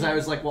me, because I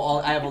was like,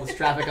 well, I have all this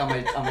traffic on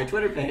my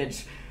Twitter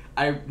page.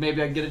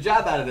 Maybe I can get a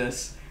job out of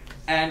this.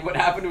 And what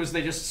happened was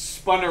they just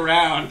spun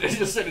around and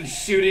just started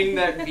shooting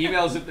their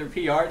emails at their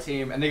PR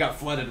team, and they got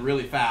flooded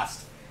really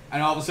fast.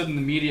 And all of a sudden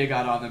the media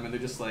got on them, and they're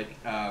just like,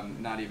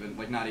 not even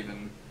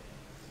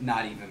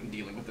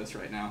dealing with this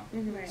right now.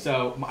 Mm-hmm. Right.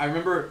 So I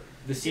remember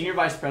the senior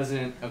vice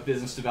president of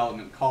business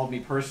development called me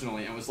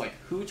personally and was like,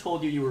 who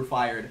told you were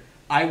fired?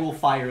 I will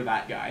fire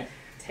that guy.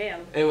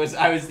 Damn. He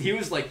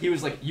was like,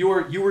 you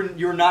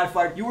were not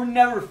fired. You were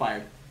never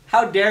fired.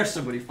 How dare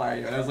somebody fire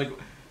you? And I was like,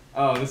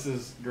 oh, this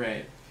is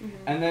great. Mm-hmm.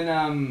 And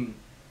then,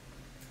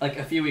 like,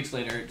 a few weeks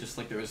later, just,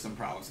 like, there was some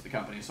problems with the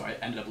company, so I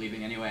ended up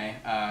leaving anyway.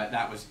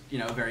 That was,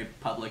 very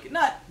public.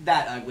 Not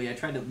that ugly. I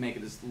tried to make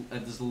it as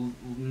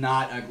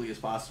not ugly as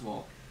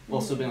possible,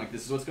 while still being like,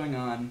 this is what's going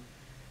on.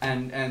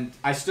 And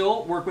I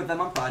still work with them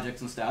on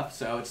projects and stuff,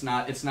 so there's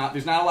not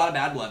a lot of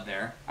bad blood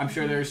there. I'm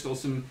sure there's still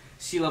some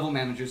C-level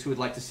managers who would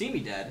like to see me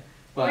dead,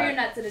 But, or your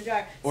nuts in a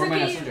jar. Or so my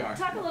can nuts you in a jar.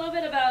 talk a little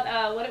bit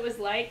about what it was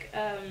like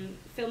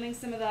filming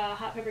some of the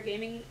Hot Pepper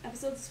Gaming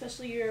episodes,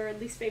 especially your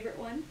least favorite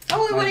one?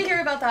 Oh, I want to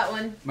hear about that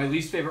one. My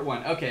least favorite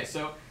one. Okay,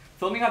 so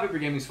filming Hot Pepper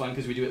Gaming is fun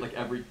because we do it like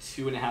every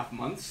 2.5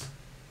 months.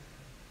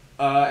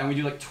 And we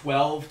do like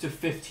 12 to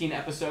 15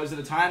 episodes at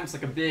a time. It's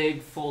like a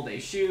big full day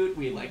shoot.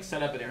 We like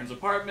set up at Aaron's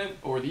apartment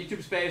or the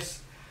YouTube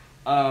space.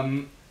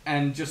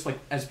 And just like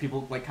as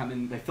people like come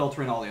in, they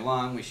filter in all day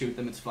long. We shoot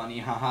them. It's funny,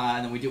 haha.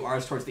 And then we do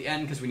ours towards the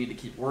end because we need to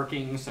keep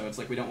working. So it's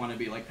like we don't want to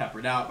be like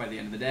peppered out by the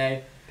end of the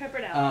day.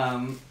 Peppered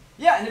out.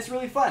 Yeah, and it's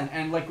really fun.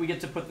 And like we get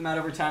to put them out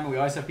over time. And we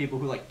always have people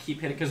who like keep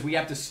hitting because we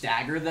have to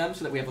stagger them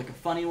so that we have like a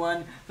funny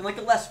one, then like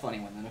a less funny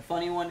one, then a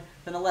funny one,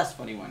 then a less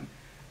funny one.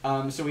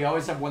 So we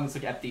always have one that's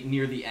like at the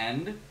near the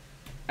end.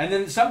 And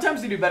then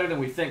sometimes they do better than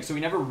we think. So we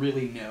never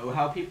really know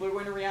how people are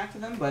going to react to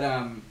them.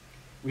 But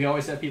we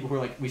always have people who are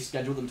like, we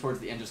schedule them towards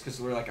the end just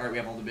because we're like, all right, we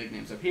have all the big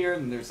names up here,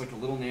 and there's like a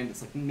little name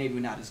that's like maybe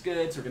not as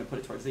good, so we're going to put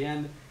it towards the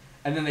end.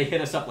 And then they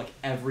hit us up like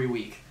every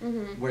week.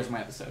 Mm-hmm. Where's my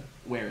episode?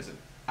 Where is it?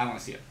 I want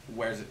to see it.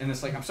 Where is it? And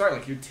it's like, I'm sorry,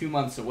 like you're 2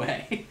 months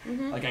away.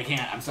 Mm-hmm. Like I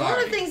can't, I'm sorry.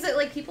 One of the things that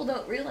like people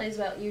don't realize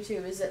about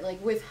YouTube is that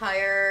like with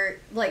higher,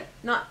 like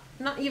not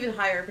even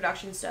higher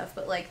production stuff,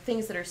 but like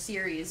things that are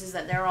series, is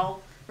that they're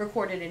all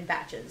recorded in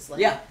batches. Like,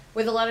 yeah.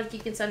 With a lot of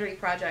Geek and Sundry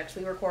projects,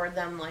 we record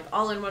them like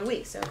all in 1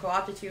 week. So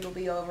Co-optitude will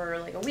be over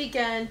like a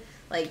weekend.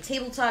 Like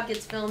Tabletop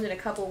gets filmed in a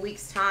couple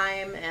weeks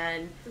time,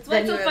 and that's why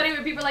it's so funny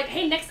when people are like,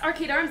 "Hey, next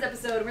Arcade Arms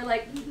episode," and we're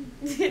like,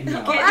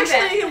 No. "Well,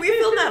 actually, we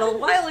filmed that a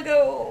while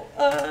ago."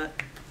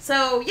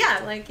 So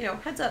yeah, like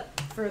heads up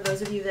for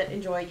those of you that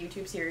enjoy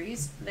YouTube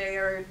series. They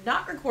are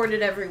not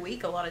recorded every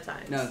week a lot of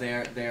times. No,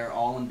 they're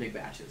all in big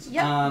batches.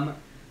 Yep.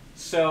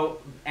 So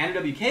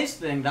Andrew WK's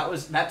thing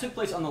that took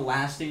place on the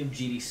last day of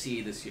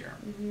GDC this year,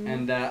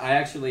 and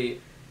I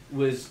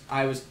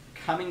was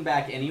coming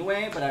back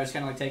anyway, but I was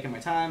kind of like taking my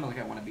time. Like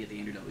I want to be at the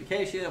Andrew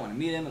WK shit. I want to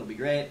meet him. It'll be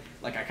great.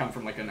 Like I come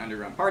from like an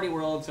underground party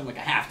world, so I'm like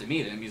I have to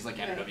meet him. He's like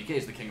Andrew WK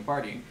is the king of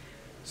partying.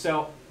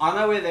 So on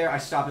my way there, I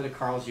stopped at a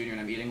Carl's Jr.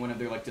 and I'm eating one of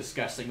their like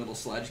disgusting little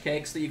sludge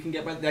cakes that you can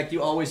get. Like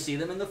you always see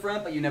them in the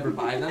front, but you never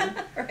buy them.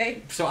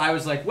 Right. So I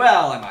was like,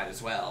 well, I might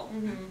as well.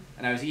 Mm-hmm.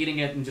 And I was eating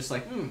it and just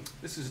like,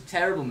 this is a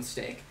terrible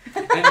mistake.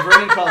 And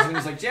Vernon calls me and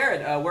he's like,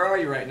 Jared, where are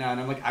you right now? And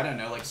I'm like, I don't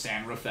know, like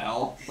San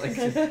Rafael. Like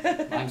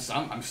I'm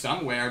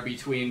somewhere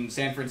between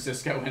San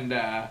Francisco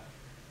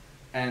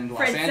and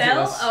Los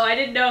Angeles. Oh, I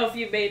didn't know if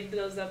you made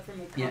those up from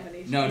a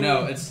combination. Yeah.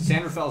 No, it's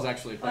San Rafael is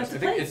actually a place. I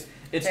think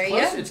it's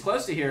close. It's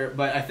close to here,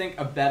 but I think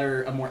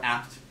a more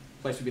apt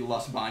place would be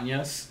Los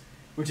Baños,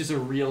 which is a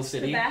real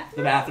city.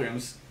 The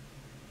bathrooms,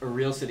 a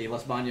real city.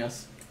 Los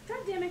Baños. God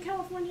damn it,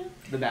 California.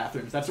 The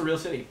bathrooms. That's a real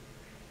city.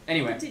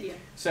 Anyway, continue.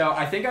 So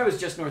I think I was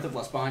just north of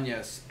Los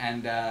Baños,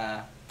 and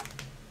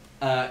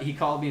he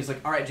called me. He's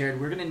like, "All right,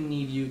 Jared, we're gonna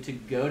need you to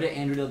go to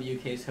Andrew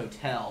WK's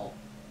hotel,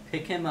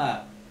 pick him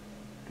up,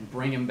 and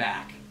bring him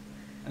back."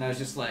 And I was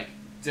just like,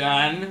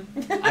 done.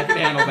 I can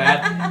handle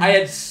that. I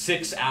had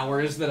 6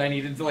 hours that I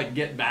needed to like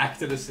get back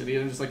to the city,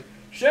 and I'm just like,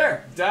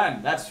 sure,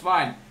 done. That's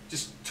fine.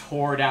 Just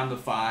tore down the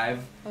 5.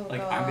 Oh,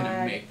 like, God. I'm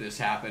gonna make this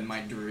happen.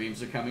 My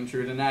dreams are coming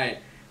true tonight.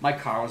 My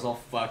car was all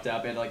fucked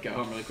up. I had to like go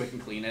home really quick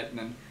and clean it, and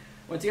then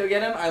went to go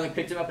get him. I like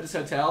picked him up at his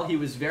hotel. He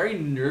was very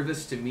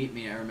nervous to meet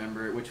me, I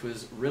remember, which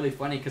was really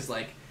funny because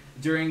like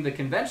during the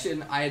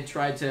convention, I had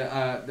tried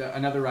to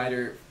another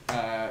writer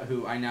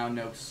who I now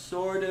know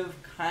sort of,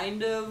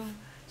 kind of,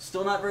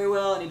 still not very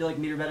well. I need to like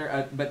meet her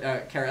better.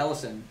 But Kara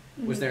Ellison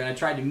was there, and I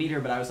tried to meet her,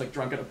 but I was like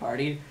drunk at a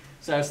party.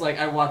 So I was like,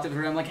 I walked up to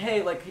her. I'm like,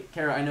 hey, like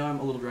Kara, I know I'm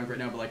a little drunk right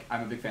now, but like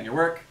I'm a big fan of your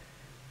work.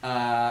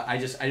 I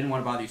didn't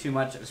want to bother you too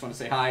much. I just want to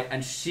say hi.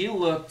 And she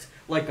looked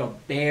like a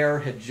bear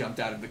had jumped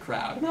out of the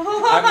crowd.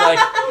 I'm like,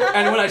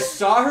 and when I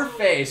saw her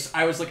face,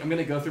 I was like, I'm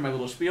gonna go through my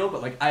little spiel,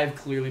 but like I have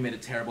clearly made a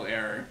terrible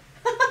error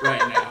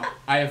right now.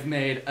 I have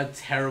made a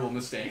terrible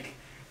mistake.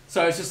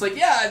 So I was just like,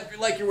 yeah, I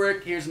like your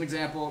work. Here's an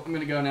example. I'm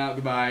gonna go now.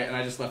 Goodbye. And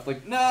I just left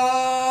like,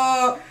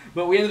 no.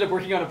 But we ended up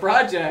working on a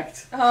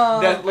project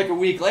that like a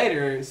week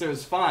later, so it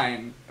was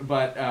fine.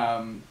 But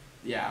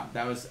yeah,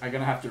 I'm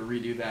gonna have to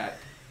redo that.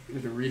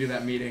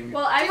 That meeting.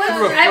 Well, I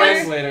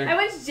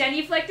went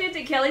genuflected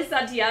to Kelly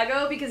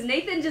Santiago because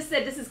Nathan just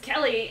said this is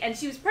Kelly, and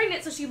she was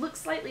pregnant, so she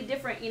looks slightly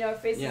different. Her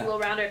face is a little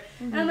rounder.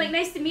 And I'm like,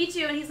 nice to meet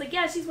you. And he's like,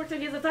 yeah, she's worked on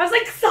Giz. I was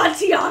like,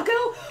 Santiago?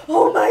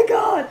 Oh my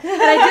god! And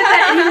I did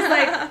that, and he was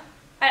like,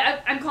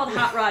 I'm called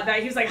Hot Rod, but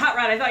he was like, Hot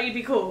Rod, I thought you'd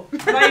be cool.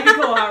 Hot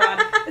Rod.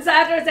 And so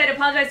afterwards I had to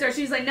apologize to her.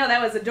 She was like, no,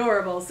 that was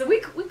adorable. So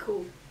we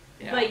cool.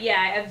 Yeah. But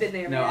yeah, I've been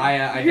there. No,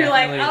 man. You're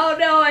like, oh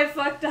no, I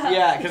fucked up.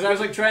 Yeah, because I was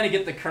like trying to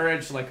get the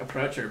courage to like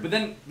approach her, but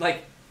then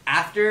like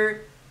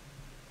after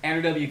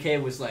Andrew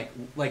WK was like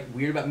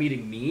weird about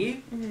meeting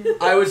me,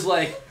 I was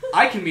like,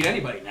 I can meet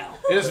anybody now.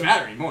 It doesn't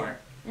matter anymore.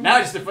 Now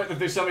I just if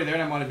there's somebody there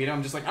and I want to meet him,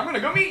 I'm just like, I'm gonna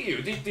go meet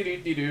you.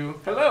 Do.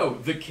 Hello,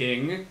 the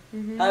king.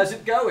 How's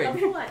it going? Of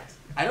what?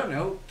 I don't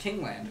know.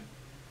 Kingland.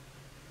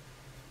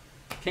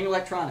 King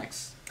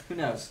Electronics. Who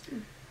knows?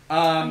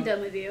 I'm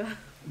done with you.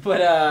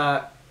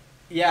 But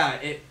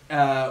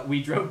yeah,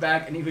 we drove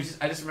back, and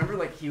I just remember,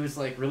 like, he was,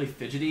 like, really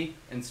fidgety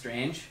and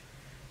strange.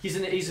 He's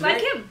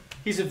like him.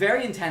 He's a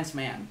very intense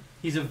man.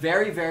 He's a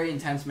very, very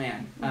intense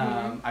man,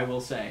 I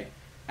will say.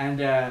 And,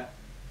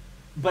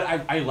 but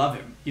I love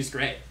him. He's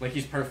great. Like,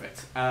 he's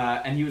perfect.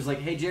 And he was like,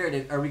 hey,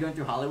 Jared, are we going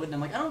through Hollywood? And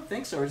I'm like, I don't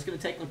think so. We're just going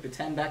to take, like, the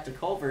 10 back to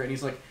Culver. And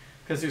he's like,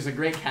 because there's a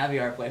great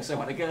caviar place I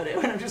want to go to.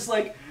 And I'm just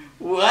like,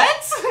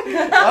 what?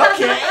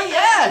 Okay,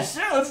 yeah,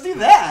 sure, let's do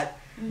that.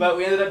 But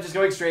we ended up just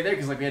going straight there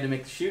because, like, we had to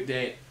make the shoot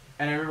date.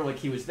 And I remember, like,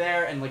 he was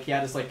there, and, like, he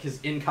had his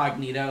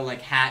incognito,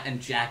 like, hat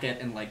and jacket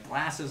and, like,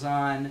 glasses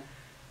on.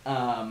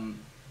 And,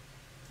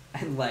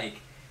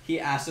 like, he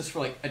asked us for,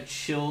 like, a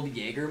chilled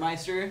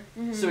Jägermeister.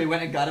 So we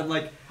went and got him,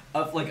 like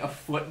a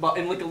football,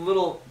 in, like, a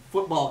little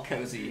football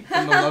cozy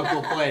from the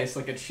local place,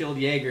 like a chilled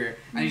Jaeger.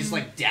 And he just,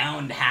 like,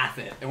 downed half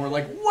it. And we're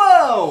like,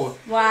 whoa!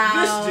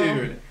 Wow. This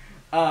dude!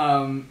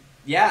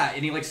 Yeah,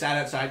 and he, like, sat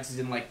outside because he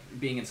didn't like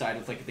being inside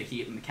with, like, the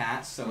heat and the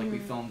cats. So, like, we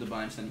filmed a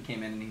bunch, then he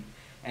came in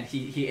and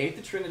he ate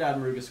the Trinidad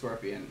Maruga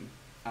scorpion.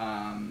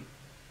 And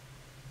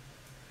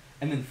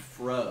then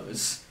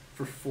froze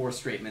for 4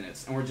 straight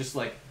minutes. And we're just,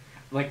 like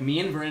me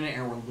and Vernon and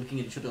Aaron were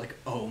looking at each other like,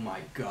 oh my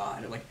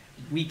god. Like,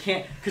 we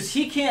can't, because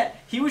he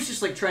was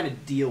just, like, trying to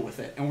deal with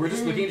it. And we're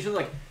just looking at each other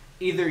like,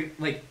 either,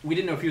 like, we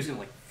didn't know if he was going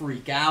to, like,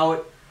 freak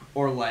out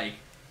or, like,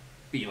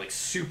 be, like,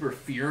 super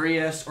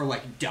furious or,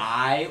 like,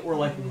 die or,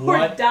 like,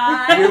 what? Or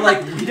die. We're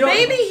like, we don't.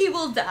 Maybe he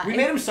will die. We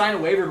made him sign a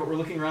waiver, but we're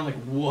looking around like,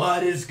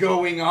 what is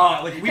going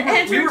on? Like,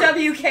 Andrew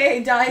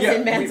WK dies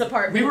in man's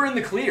apartment. We were in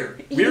the clear.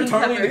 We were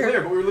totally in the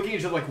clear, but we were looking at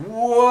each other like,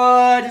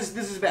 what is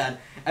this? Is bad.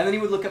 And then he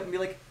would look up and be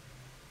like,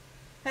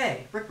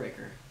 hey, Brick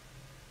Breaker.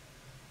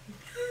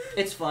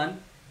 It's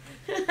fun.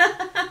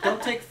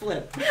 Don't take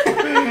flip.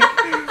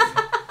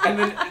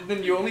 And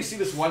then you only see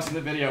this once in the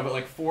video, but,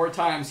 like, 4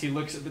 times he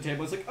looks at the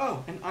table. He's like,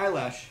 oh, an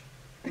eyelash.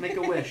 Make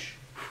a wish.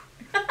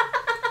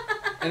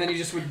 And then he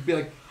just would be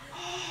like,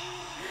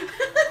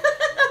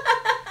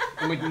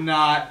 and, like,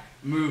 not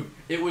move.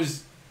 It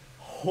was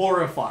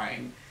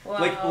horrifying. Wow.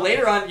 Like,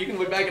 later on, you can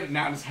look back at it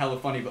now and it's hella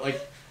funny, but, like,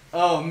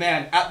 oh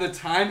man, at the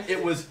time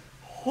it was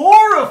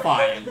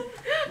horrifying.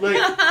 Like,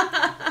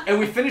 and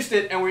we finished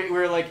it, and we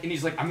were like, and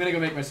he's like, I'm gonna go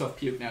make myself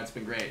puke now, it's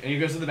been great. And he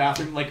goes to the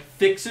bathroom, like,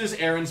 fixes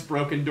Aaron's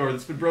broken door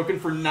that's been broken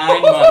for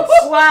 9 months.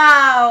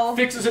 Wow.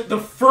 Fixes it the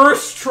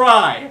first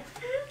try.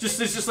 It's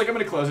just like, I'm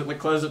gonna close it, like,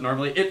 close it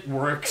normally. It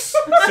works,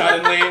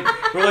 suddenly.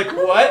 We're like,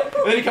 what?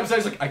 And then he comes out,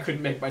 he's like, I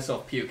couldn't make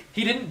myself puke.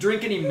 He didn't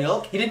drink any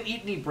milk, he didn't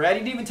eat any bread, he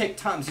didn't even take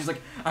Tums. He's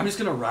like, I'm just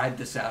gonna ride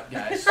this out,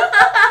 guys. The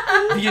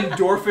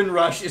endorphin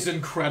rush is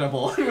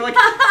incredible. And we're like,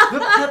 the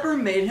pepper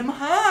made him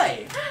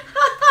high.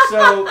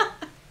 So,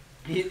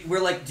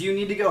 we're like, do you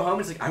need to go home?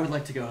 He's like, I would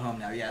like to go home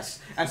now, yes.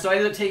 And so I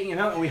ended up taking him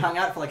home, and we hung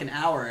out for like an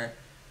hour,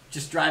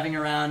 just driving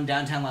around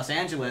downtown Los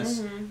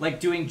Angeles, like,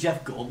 doing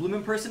Jeff Goldblum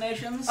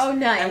impersonations. Oh,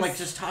 nice. And, like,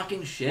 just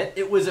talking shit.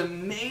 It was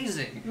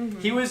amazing.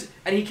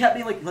 He kept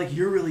being like,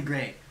 you're really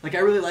great. Like, I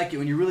really like you,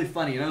 and you're really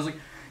funny. And I was like,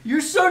 you're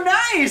so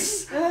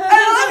nice! I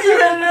love you,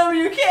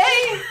 NWK!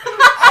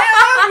 I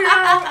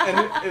love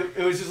you! And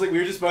it was just, like, we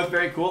were just both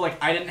very cool.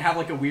 Like, I didn't have,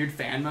 like, a weird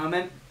fan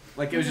moment.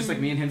 Like, it was just, like,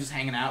 me and him just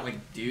hanging out,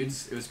 like,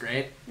 dudes. It was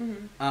great.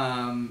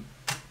 Yeah,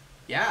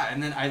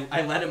 and then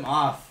I let him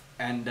off,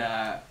 and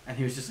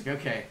he was just like,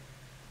 okay,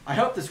 I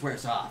hope this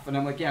wears off. And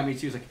I'm like, yeah, me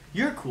too. He's like,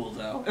 you're cool,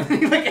 though.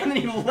 And then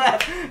he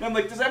left. And I'm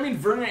like, does that mean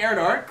Vernon and Aaron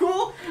aren't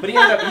cool? But he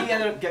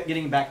ended up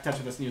getting back in touch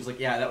with us, and he was like,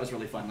 yeah, that was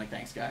really fun. Like,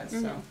 thanks, guys.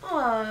 So.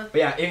 Aww. But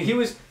yeah, it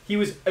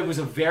was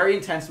a very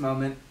intense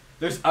moment.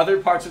 There's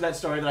other parts of that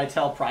story that I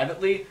tell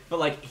privately, but,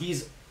 like,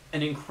 he's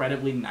an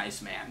incredibly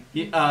nice man.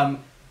 He,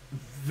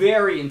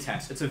 very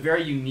intense. It's a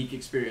very unique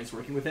experience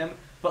working with him,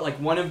 but, like,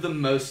 one of the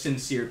most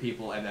sincere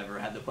people I've ever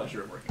had the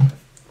pleasure of working with.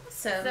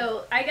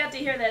 So I got to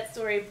hear that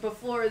story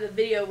before the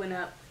video went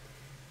up,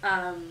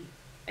 and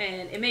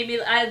it made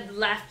me, I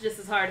laughed just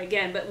as hard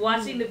again, but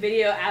watching the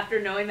video after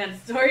knowing that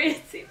story,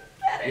 it's even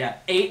better. Yeah,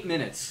 8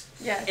 minutes.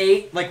 Yes.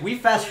 8, like, we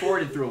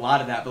fast-forwarded through a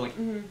lot of that, but, like,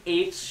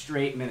 8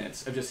 straight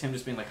minutes of just him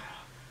just being like,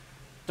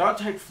 don't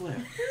take flip.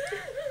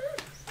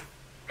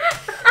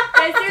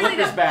 Guys, seriously,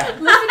 Flip is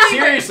bad.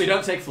 Seriously,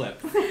 don't take flip.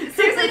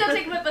 Seriously, don't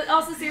take flip, but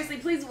also seriously,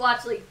 please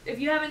watch, like, if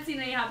you haven't seen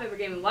any Hot Pepper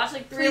Gaming, watch,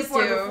 like, 3 or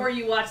 4 before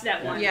you watch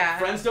that one. Yeah.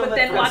 Friends don't but let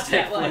then friends watch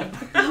take that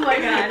flip. one. Oh my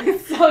god,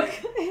 it's so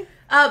good.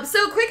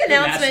 So quick The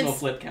announcements. National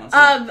Flip Council.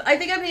 I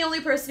think I'm the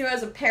only person who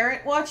has a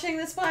parent watching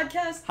this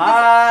podcast.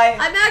 Hi.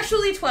 I'm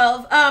actually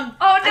 12.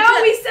 Oh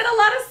no, we said a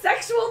lot of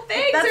sexual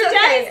things. That's Your okay.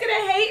 daddy's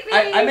gonna hate me.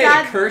 I made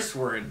Dad- a curse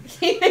word.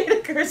 He made a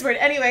curse word.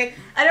 Anyway,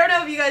 I don't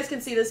know if you guys can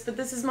see this, but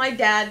this is my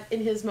dad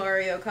in his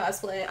Mario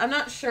cosplay. I'm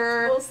not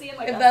sure We'll see in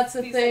like if a that's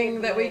a few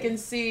thing seconds that we away. can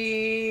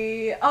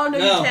see. Oh, no,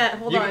 you can't.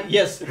 Hold on.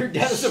 Yes, her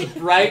dad is a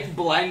bright,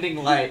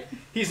 blinding light.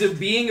 He's a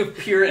being of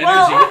pure energy.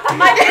 Well,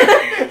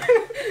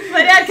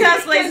 my dad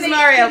cosplays as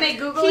Mario. Can they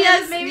Google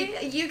him, maybe?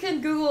 You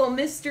can Google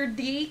Mr.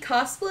 D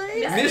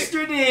cosplay.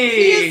 Mr.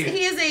 D!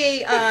 He is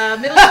a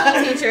middle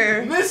school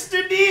teacher.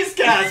 Mr. D's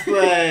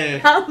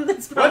cosplay!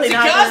 That's probably What's he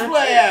not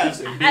cosplay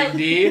as? Big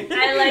D?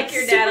 I like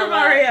your dad Super a lot.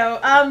 Mario.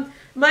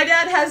 My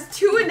dad has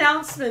 2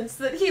 announcements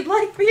that he'd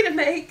like me to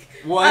make.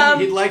 One,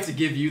 he'd like to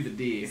give you the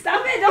D.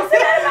 Stop it! Don't say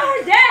that about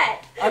her dad!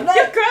 I'm not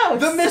You're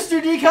gross. the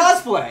Mr. D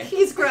cosplay.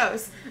 He's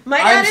gross. My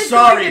dad I'm is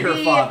sorry, going to her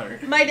be, father.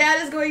 My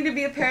dad is going to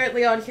be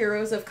apparently on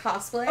Heroes of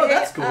Cosplay. Oh,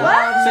 that's cool. Say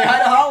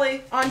hi to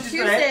Holly. On She's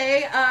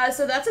Tuesday,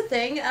 so that's a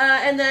thing.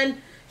 And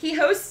then he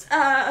hosts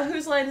a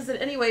Whose Line Is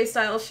It Anyway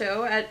style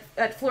show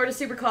at Florida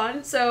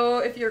SuperCon. So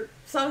if you're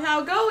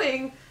somehow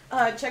going,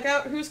 check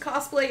out Whose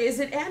Cosplay Is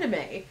It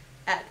Anime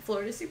at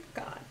Florida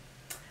SuperCon.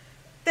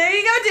 There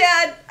you go,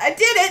 Dad. I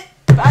did it.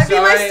 I be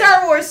my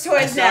Star Wars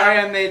toys now.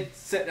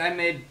 Sorry, I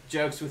made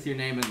jokes with your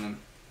name in them.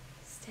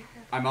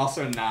 I'm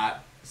also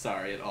not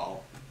sorry at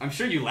all. I'm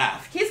sure you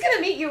laughed. He's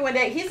gonna meet you one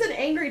day. He's an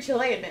angry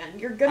Chilean man.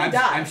 You're gonna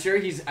die. I'm sure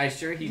he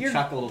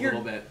chuckled a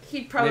little bit.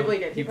 He probably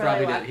did. He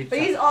probably did. But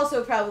he's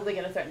also probably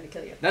gonna threaten to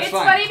kill you. That's it's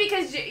fine. funny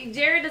because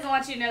Jared doesn't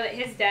want you to know that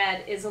his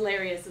dad is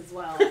hilarious as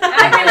well.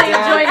 I really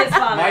enjoy his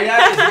father. My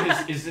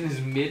dad is in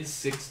his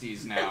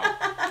mid-60s now.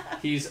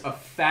 He's a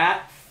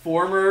fat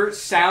former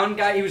sound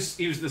guy. He was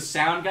the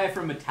sound guy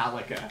for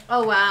Metallica.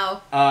 Oh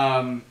wow.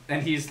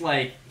 And he's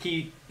like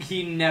he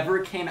never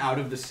came out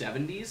of the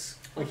 70s.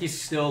 Like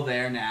he's still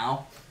there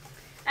now.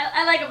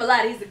 I like him a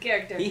lot. He's the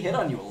character. He hit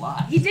on you a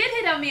lot. He did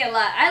hit on me a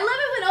lot. I love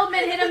it when old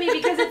men hit on me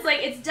because it's like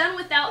it's done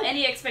without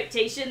any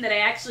expectation that I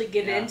actually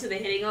give in to the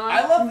hitting on.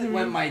 I love it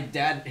when my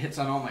dad hits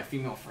on all my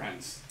female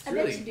friends. It's I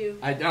bet you do.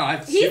 I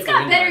know. He's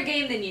got better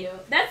game than you.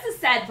 That's the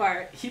sad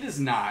part. He does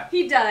not.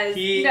 He does.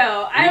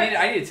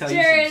 I need to tell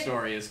Jared, you some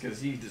stories because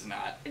he does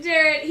not.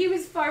 Jared, he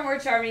was far more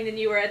charming than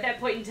you were at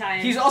that point in time.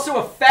 He's also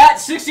a fat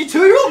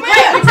 62-year-old man.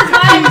 Right, which is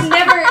why I would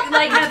never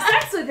have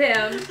sex with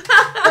him.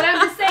 But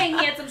I'm just saying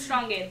he had some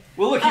strong game.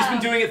 Well, look, he's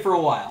been doing it for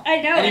a while.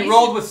 I know. And he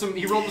rolled with some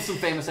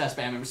famous ass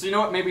band members. So you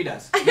know what? Maybe he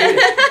does. All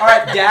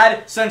right,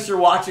 Dad. Since you're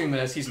watching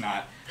this, he's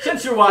not.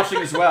 Since you're watching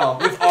as well,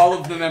 with all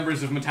of the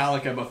members of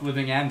Metallica, both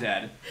living and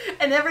dead.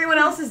 And everyone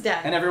else's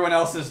dad. And everyone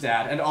else's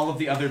dad, and all of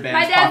the other bands.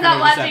 My dad's not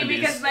popular watching in the 70s.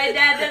 because my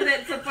dad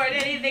doesn't support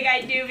anything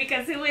I do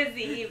because who is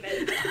he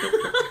even?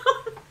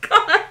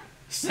 God.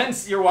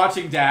 Since you're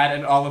watching Dad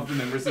and all of the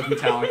members of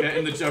Metallica,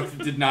 and the joke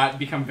did not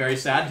become very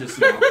sad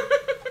just now.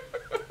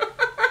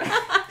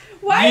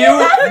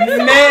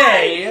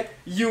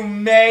 You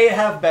may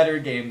have better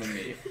game than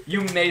me.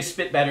 You may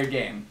spit better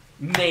game.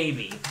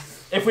 Maybe.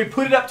 If we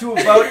put it up to a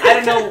vote, I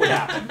don't know what would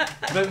happen.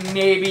 But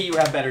maybe you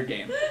have better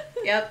game.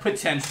 Yep.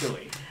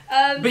 Potentially.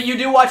 But you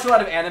do watch a lot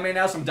of anime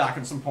now, so I'm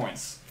docking some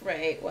points.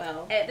 Right,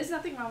 well. There's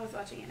nothing wrong with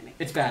watching anime.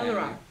 It's bad anime.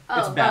 Wrong.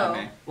 It's bad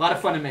anime. A lot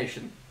of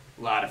Funimation.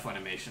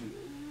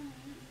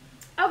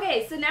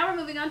 Okay, so now we're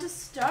moving on to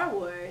Star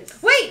Wars.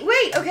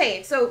 Wait,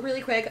 okay, so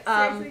really quick,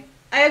 Seriously?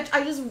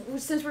 I just,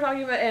 since we're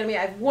talking about anime, I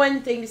have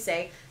one thing to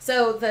say.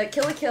 So the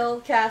Kill la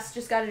Kill cast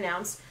just got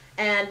announced,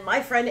 and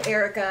my friend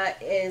Erica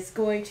is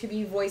going to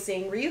be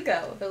voicing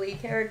Ryuko, the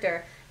lead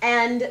character.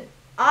 And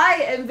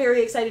I am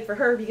very excited for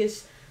her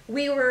because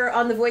we were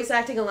on the Voice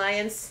Acting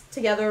Alliance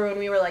together when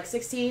we were like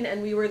 16,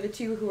 and we were the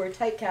two who were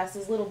typecast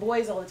as little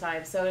boys all the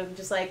time. So I'm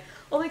just like,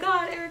 oh my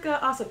god,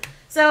 Erica, awesome.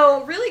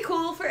 So really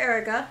cool for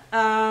Erica.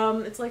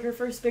 It's like her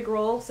first big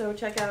role, so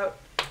check out,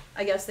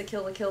 I guess, the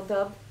Kill la Kill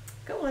dub.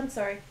 Go on,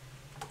 sorry.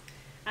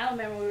 I don't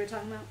remember what we were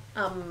talking about.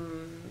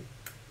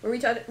 We were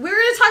going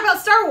to talk about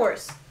Star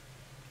Wars.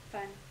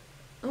 Fine.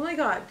 Oh my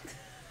god.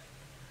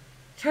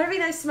 Try to be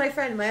nice to my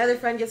friend. My other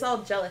friend gets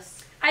all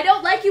jealous. I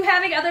don't like you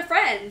having other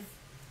friends.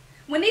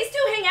 When these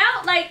two hang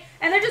out,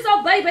 and they're just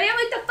all buddy, I'm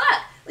like, the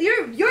fuck?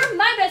 You're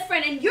my best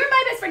friend, and you're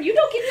my best friend. You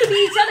don't get to be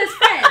each other's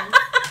friends.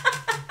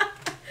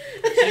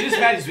 She just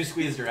mad because we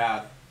squeezed her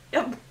out.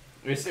 Yep.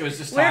 It was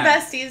just We're time.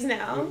 besties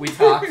now. We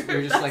talked. We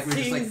were just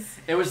Besties.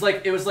 it was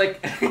like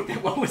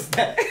what was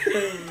that?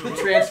 The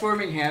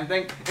transforming hand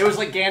thing. It was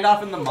like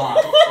Gandalf and the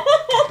Moth,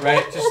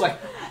 right? Just like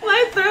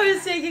my throat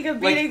is taking a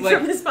beating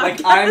from this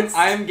podcast. Like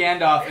I'm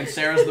Gandalf and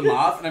Sarah's the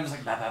Moth, and I'm just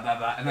like blah blah blah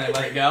blah, and then I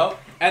let it go,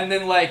 and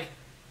then like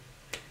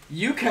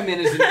you come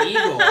in as an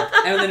eagle,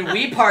 and then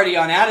we party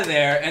on out of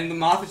there, and the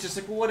Moth is just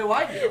like, well, what do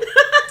I do?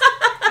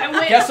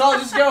 Guess I'll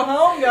just go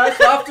home, guys.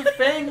 Off to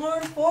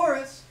Fanghorn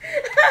Forest.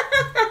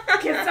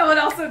 Can someone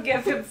also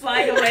give him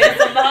flying away as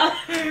a moth?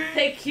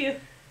 Thank you.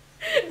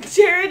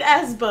 Jared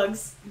as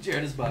Bugs.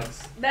 Jared is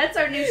Bugs. That's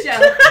our new show.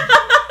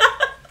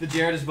 The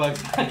Jared is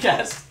Bugs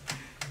podcast.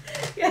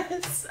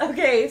 Yes.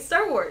 Okay.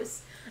 Star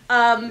Wars.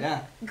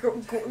 Yeah.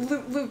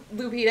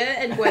 Lupita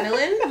and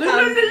Gwendolyn.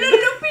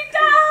 Lupita!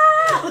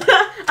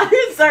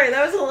 I'm sorry,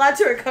 that was a lot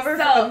to recover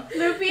So, from.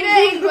 Lupita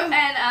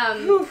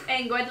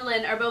and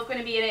Gwendolyn are both going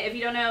to be in it. If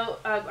you don't know,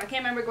 I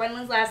can't remember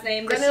Gwendolyn's last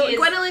name, but she is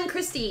Gwendolyn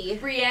Christie.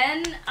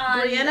 Brienne.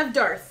 Brienne of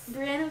Darth.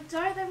 Brienne of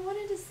Darth. I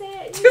wanted to say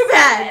it. Too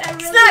bad. I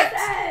really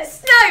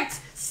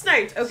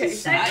Sniped. Okay.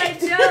 That's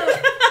my joke.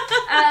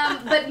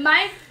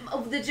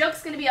 But the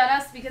joke's going to be on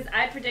us because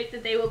I predict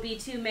that they will be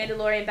two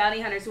Mandalorian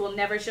bounty hunters who will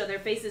never show their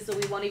faces, so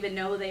we won't even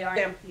know who they are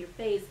in your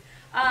face.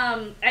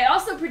 I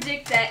also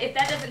predict that if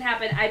that doesn't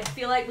happen, I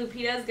feel like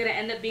Lupita is going to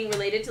end up being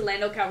related to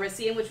Lando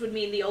Calrissian, which would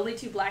mean the only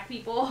two black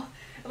people,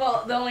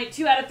 well, the only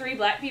 2 out of 3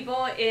 black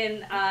people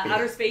in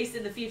outer space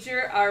in the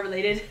future are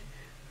related.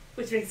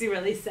 which makes you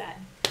really sad.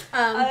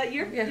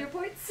 Your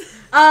points?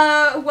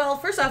 Well,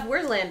 first off,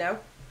 where's Lando?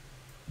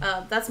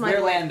 That's my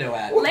Where point. Lando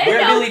at? Lando,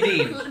 Where Billy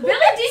Dean? Billy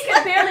Dean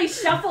can barely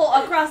shuffle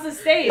across the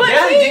stage. But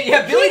Billy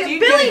Dean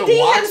Billy Dean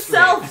walk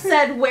himself straight.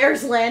 said,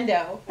 "Where's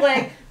Lando?"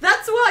 Like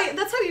that's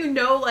how you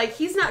know like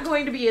he's not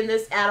going to be in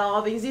this at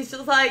all because he's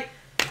just like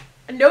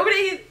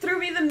nobody threw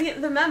me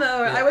the memo.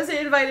 Yeah. I wasn't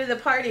invited to the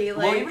party.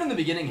 Like, Well, even in the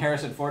beginning,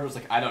 Harrison Ford was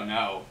like, "I don't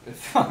know."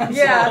 So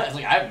Yeah. I was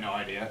like, "I have no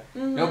idea.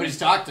 Nobody's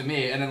talked to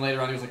me." And then later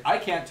on, he was like, "I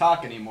can't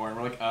talk anymore." And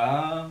we're like,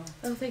 Oh,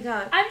 thank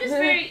God. I'm just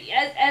very,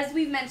 as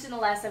we've mentioned the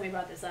last time we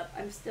brought this up,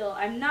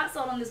 I'm not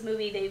sold on this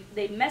movie.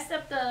 They messed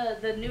up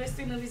the newest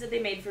 3 movies that they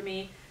made for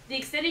me. The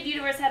extended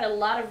universe had a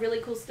lot of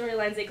really cool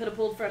storylines they could have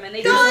pulled from, and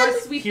they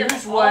just sweep them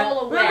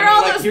all away. Remember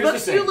all Like, those here's the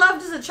books thing. you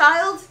loved as a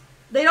child?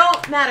 They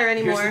don't matter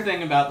anymore. Here's the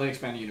thing about the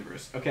expanded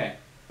universe. Okay,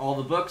 all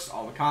the books,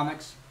 all the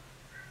comics,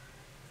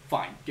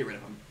 fine, get rid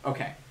of them.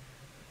 Okay,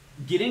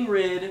 getting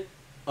rid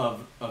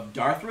of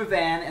Darth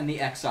Revan and the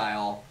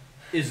Exile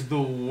is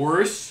the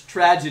worst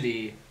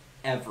tragedy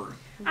ever.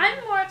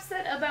 I'm more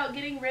upset about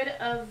getting rid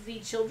of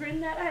the children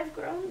that I've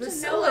grown The to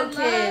Solo know and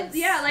love. kids.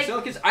 Yeah, like. So,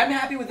 because I'm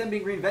happy with them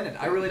being reinvented.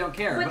 I really don't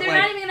care. But they're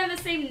like, not even gonna have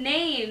the same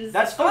names.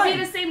 That's Or fine.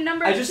 be the same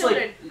number I of just,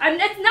 children.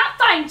 It's not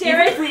fine,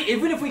 Jared.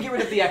 even if we get rid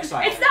of the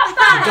Exile, It's not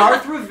fine.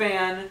 Darth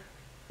Revan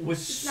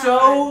was not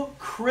so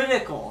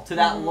critical to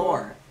that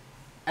lore,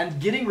 and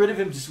getting rid of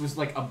him just was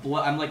like a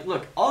blow. I'm like,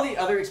 look, all the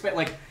other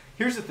like.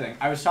 Here's the thing.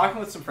 I was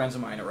talking with some friends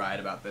of mine at Riot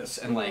about this,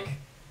 and like,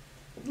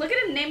 Look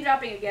at him name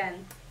dropping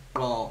again.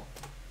 well,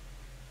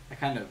 I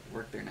kind of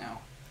work there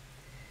now.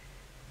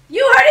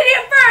 You heard it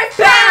here first.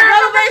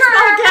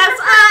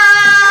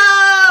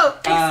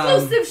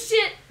 Exclusive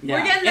shit. Yeah.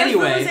 We're getting those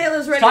anyway,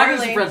 vuvuzelas ready talking to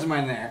early. some friends of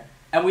mine there,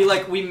 and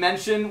we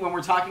mentioned when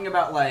we're talking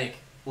about like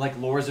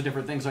lores of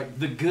different things, like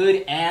the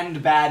good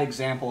and bad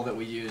example that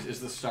we use is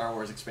the Star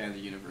Wars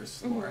expanded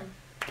universe lore,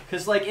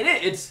 because like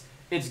it's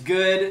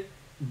good,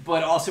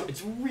 but also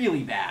it's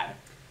really bad.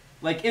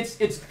 Like it's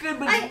good,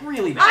 but it's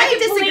really bad. I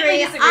completely disagree.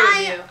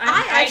 disagree with you.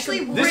 I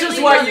actually This really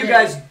is why love you it.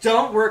 guys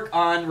don't work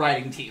on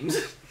writing teams.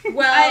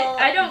 Well,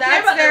 I don't care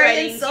that's about the very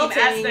writing team insulting.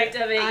 aspect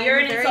of it. I'm You're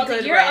an very insulting.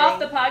 good You're writing. off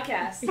the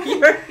podcast.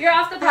 You're- You're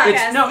off the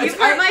podcast. You've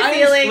hurt my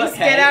feelings. Look,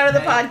 Get out of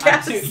the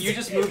podcast. Dude, you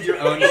just moved your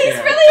own He's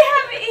chair. really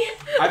heavy.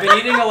 I've been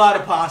eating a lot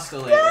of pasta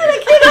lately.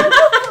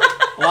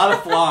 A lot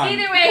of flan.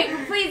 Either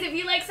way, please, if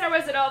you like Star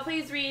Wars at all,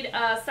 please read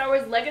Star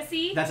Wars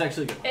Legacy. That's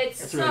actually a good one. It's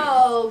That's so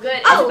really good.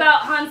 It's Oh.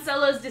 about Han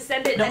Solo's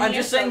descendant. No, and I'm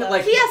just saying that, Solo.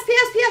 like-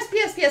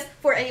 P.S.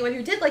 For anyone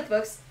who did like the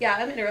books, yeah,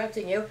 I'm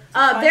interrupting you.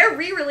 They're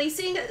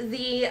re-releasing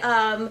the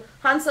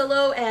Han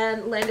Solo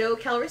and Lando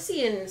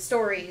Calrissian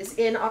stories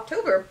in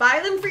October. Buy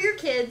them for your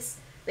kids.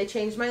 They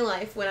changed my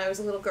life when I was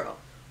a little girl.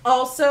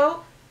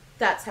 Also,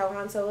 that's how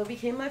Han Solo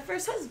became my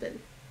first husband.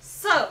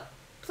 So,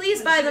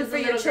 please buy She them was for a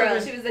your little girl.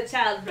 children. She was a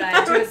child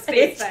bride to a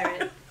space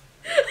pirate.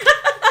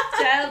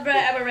 Child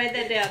bride. I'm gonna write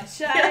that down.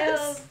 Child.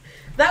 Yes.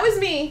 That was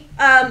me.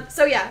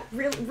 So yeah,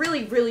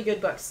 really, really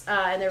good books.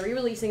 And they're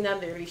re-releasing them.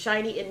 They're really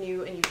shiny and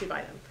new, and you should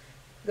buy them.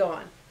 Go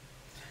on.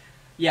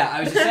 Yeah,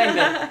 I was just saying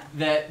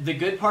that the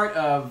good part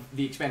of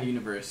the expanded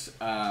universe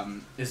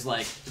is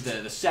like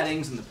the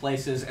settings and the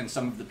places and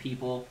some of the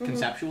people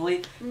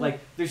conceptually. Like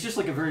there's just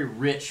like a very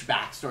rich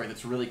backstory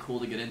that's really cool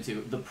to get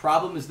into. The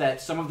problem is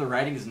that some of the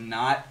writing is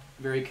not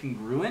very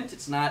congruent.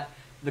 It's not,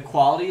 the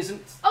quality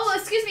isn't. Oh,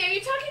 excuse me. Are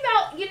you talking about,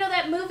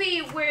 that movie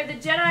where the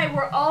Jedi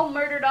were all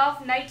murdered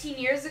off 19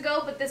 years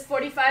ago, but this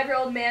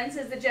 45-year-old man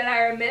says the Jedi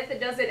are a myth and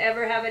doesn't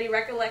ever have any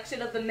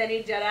recollection of the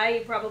many Jedi he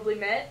probably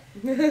met?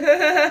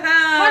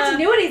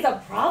 Continuity is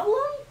a problem?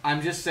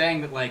 I'm just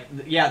saying that, like,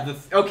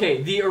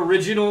 the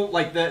original,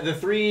 like, the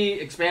 3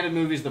 expanded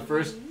movies, the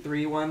first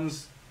 3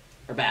 ones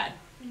are bad.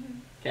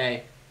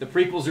 Okay? The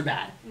prequels are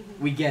bad.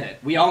 We get it.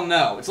 We all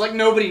know. It's like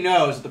nobody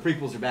knows that the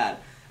prequels are bad.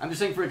 I'm just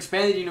saying for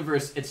expanded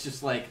universe, it's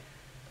just like,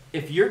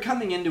 if you're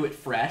coming into it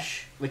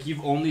fresh, like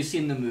you've only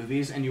seen the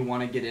movies and you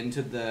want to get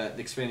into the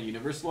expanded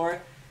universe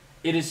lore,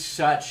 it is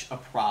such a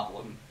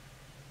problem.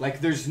 Like,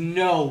 there's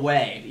no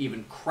way to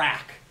even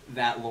crack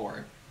that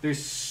lore.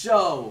 There's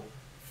so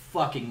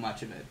fucking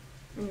much of it.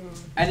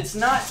 And it's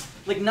not,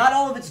 like, not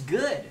all of it's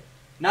good.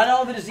 Not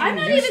all of it is even I'm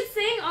not even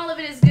saying all of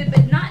it is good,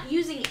 but not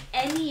using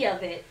any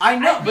of it. I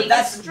know, but think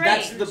that's is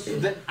strange.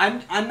 the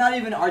I'm not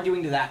even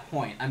arguing to that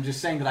point. I'm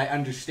just saying that I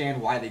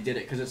understand why they did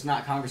it, because it's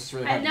not Congress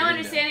really I hard have to no get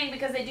into. understanding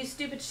because they do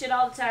stupid shit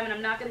all the time, and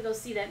I'm not gonna go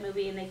see that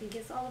movie, and they can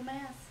kiss all of my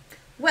ass.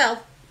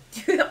 Well,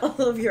 all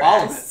of your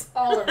All of ass.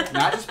 All of it.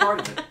 Not just part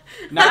of it.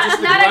 Not just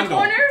the not grundle. a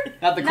corner.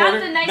 Not the Not corner.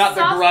 the nice not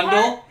the soft grundle.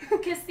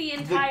 part. Kiss the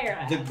entire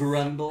ass. The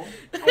grundle.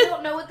 I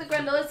don't know what the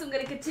grundle is, so I'm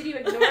gonna continue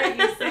ignoring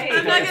you saying.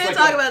 I'm not It's going like to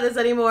talk a- about this It's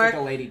anymore. like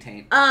a lady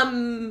taint.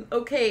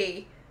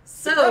 Okay. The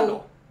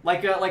So,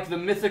 grundle. Like the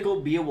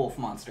mythical Beowulf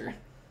monster.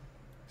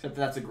 Except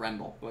that's a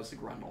grundle. What's a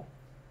grundle?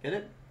 Get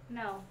it?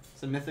 No.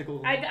 It's a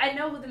mythical. I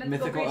know who the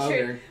mythical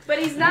creature, ogre. but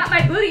he's not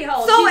my booty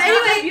hole. So He's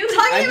not my anyway, beauty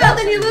talking hole. about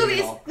the new Beauty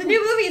movies. hole. The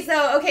new movies,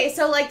 though. Okay,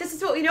 so like this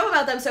is what we know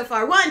about them so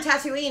far. One,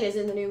 Tatooine is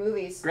in the new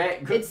movies.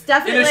 Great. It's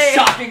definitely In a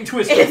shocking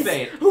twist of it's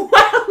fate.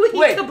 wowie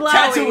Wait, kablowy.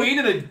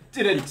 Tatooine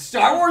in a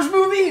Star Wars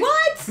movie?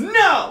 What?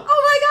 No! Oh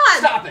my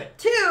god! Stop it!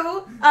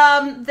 Two,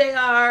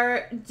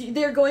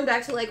 they're going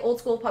back to like old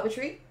school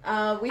puppetry.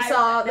 We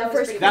saw the that was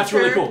first. pretty That's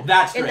really cool.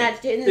 That's in great.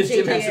 that in Is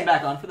Jim JJ Henson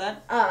back on for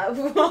that?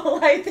 Well,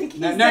 I think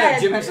he's No,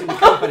 dead. Jim Henson the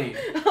company.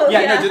 Oh,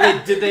 yeah,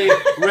 no, did they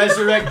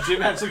resurrect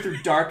Jim Henson through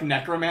dark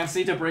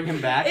necromancy to bring him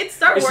back? It's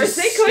Star Is Wars. his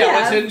They could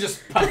skeleton have.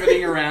 just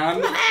puppeting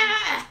around?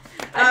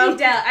 I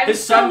would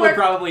His son would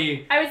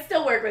probably. I would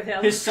still work with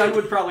him. His son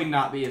would probably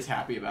not be as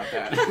happy about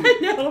that. I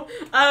know.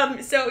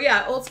 So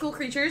yeah, old school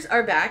creatures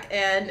are back,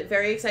 and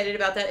very excited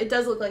about that. It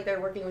does look like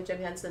they're working with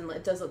Jim Henson.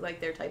 It does look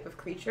like their type of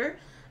creature.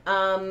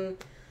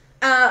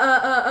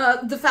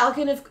 The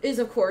Falcon is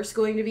of course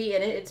going to be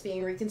in it. It's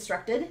being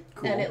reconstructed,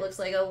 Cool. and it looks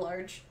like a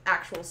large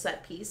actual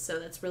set piece. So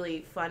that's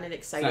really fun and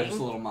It's not exciting. just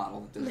a little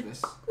model that does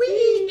this.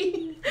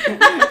 Whee!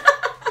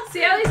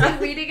 See how they say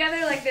we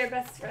together like they're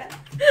best friends?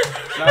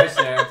 Sorry,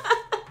 Sarah.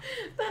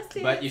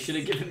 Besties. But you should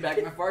have given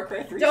back my Far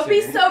Cry 3 Don't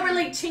be sticker.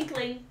 soberly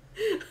chinkling.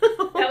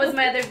 That was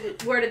my other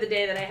word of the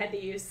day that I had to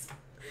use.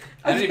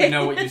 I didn't even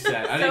know what you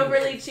said. I didn't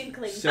Soberly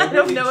chinkling. I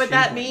don't know what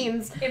that Chinkling.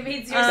 means. It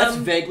means you're That's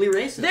vaguely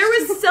racist. There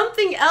was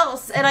something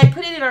else, and I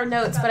put it in our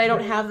notes, but I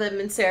don't have them,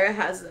 and Sarah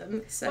has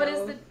them. So. What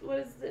is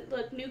the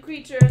look, new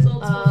creatures,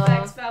 old school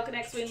effects, Falcon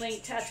X-Wing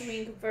link,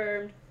 Tatooine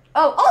confirmed.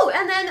 Oh,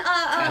 and then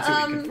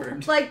Tatooine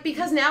confirmed. like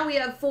because now we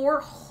have 4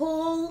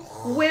 whole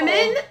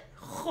women,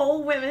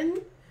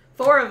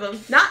 4 of them,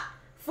 not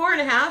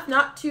 4.5,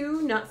 not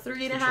 2, not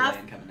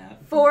 3.5, coming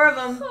out. 4 of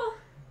them.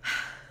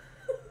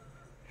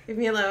 Leave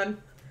me alone.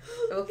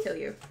 I will kill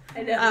you.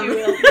 I know you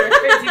will. You're a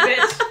crazy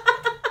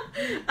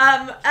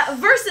bitch.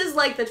 Versus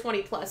like the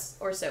 20 plus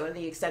or so in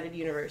the extended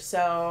universe.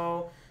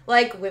 So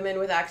like women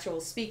with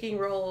actual speaking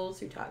roles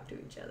who talk to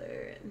each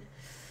other.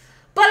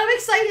 But I'm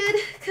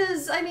excited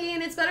because I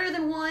mean it's better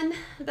than 1,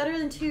 better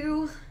than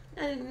 2,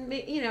 and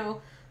you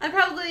know I'm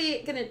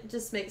probably gonna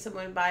just make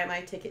someone buy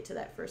my ticket to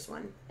that first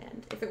one,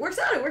 and if it works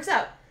out, it works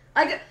out.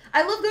 I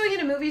love going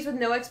into movies with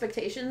no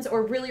expectations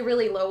or really,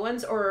 really low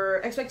ones or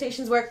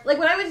expectations where, like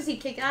when I went to see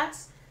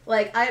Kick-Ass,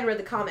 like I had read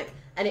the comic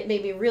and it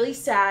made me really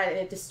sad and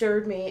it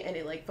disturbed me and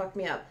it like fucked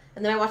me up.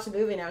 And then I watched the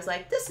movie and I was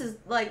like, this is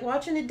like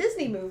watching a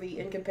Disney movie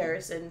in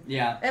comparison.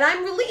 Yeah. And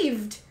I'm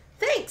relieved.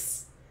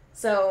 Thanks.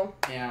 So,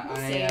 Yeah, we'll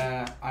see.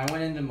 I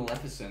went into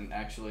Maleficent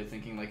actually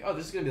thinking like, oh,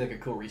 this is gonna be like a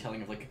cool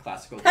retelling of like a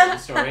classical Disney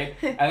story,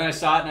 and then I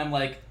saw it and I'm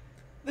like,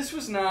 this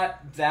was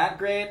not that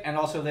great, and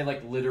also they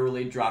like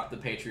literally dropped the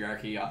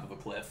patriarchy off of a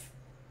cliff.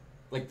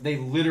 Like they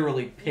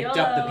literally picked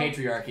up the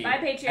patriarchy, Bye,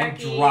 patriarchy. and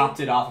dropped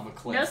it off of a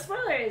cliff. No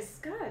spoilers.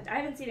 Good. I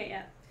haven't seen it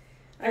yet.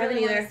 I haven't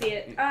really either. want to see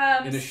it.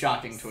 In a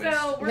shocking twist.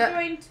 So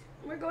Yeah.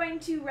 we're going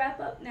to wrap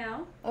up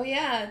now. Oh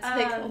yeah, it's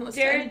like almost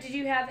Jared, done. did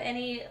you have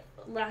any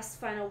last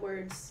final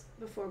words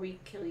before we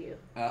kill you?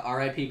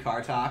 R.I.P.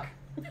 Car Talk.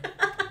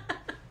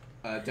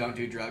 Don't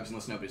do drugs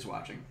unless nobody's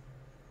watching.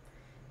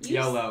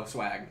 YOLO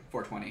swag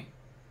 420.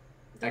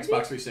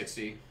 Xbox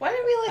 360. Why did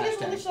we let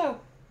him on the Hashtag. show?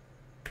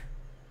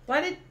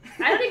 Why did...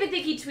 I don't even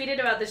think he tweeted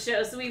about the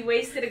show, so we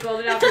wasted a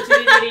golden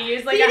opportunity to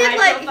use like He a did, high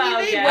like, he profile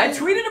made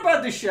guest. I tweeted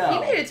about the show. He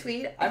made a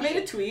tweet. I made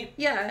a tweet.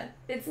 Yeah.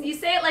 It's you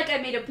say it like I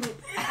made a poop.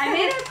 I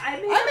made a I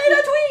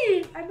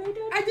tweet. I made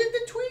a I did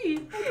the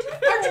tweet.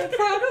 Aren't you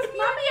proud of me?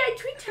 Mommy, I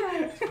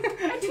tweeted.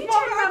 I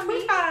tweeted,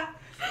 Mommy.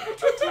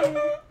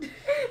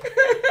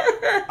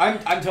 I'm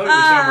totally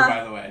sober,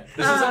 by the way.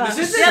 This is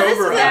yeah, this is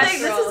sober. the us.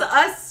 thing. This is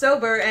us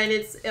sober, and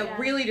it's Yeah.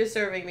 really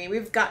disturbing me.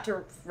 We've got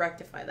to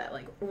rectify that,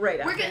 like, right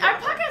after. Our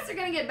podcasts are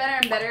gonna get better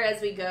and better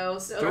as we go.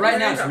 So But right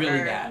now it's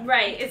really bad.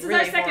 Right, it's Really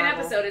our second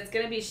horrible. episode. It's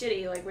gonna be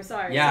shitty. Like we're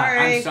sorry. Yeah,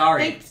 Sorry. I'm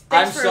sorry. Thanks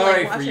I'm for,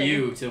 sorry like, for watching.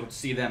 you to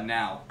see them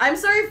now. I'm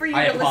sorry for you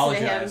I to listen to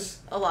him apologize.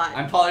 a lot.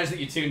 I apologize that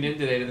you tuned in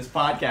today to this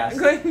podcast. I'm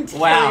going to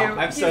Wow, kill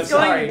you. I'm so He's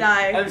sorry. going to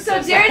die. I'm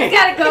So so Jared's sorry.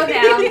 gotta go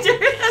now.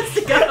 Jared has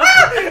to go.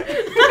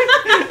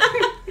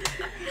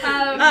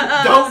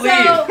 Don't so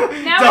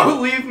leave. now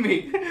Don't leave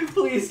me.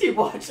 Please keep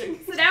watching.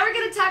 So now we're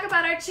gonna talk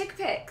about our chick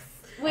pics,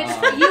 which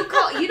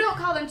you don't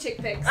call them chick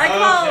pics. I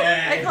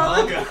call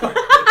I'll them. go.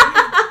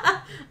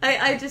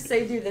 I just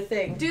say do the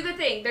thing. Do the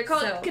thing. They're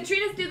called So.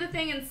 Catrina's Do the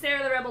Thing and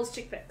Sarah the Rebel's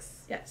chick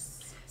pics. Yes.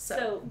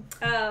 So,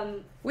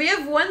 We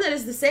have one that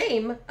is the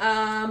same.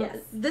 Yes.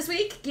 This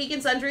week, Geek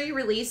and Sundry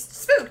released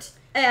Spooked.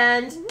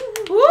 And,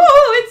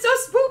 it's so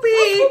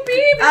spoopy!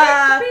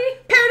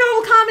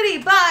 Paranormal Comedy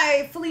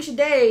by Felicia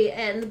Day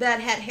and the Bad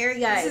Hat Harry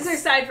guys. This is her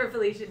side for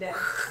Felicia Day.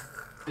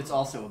 It's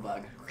also a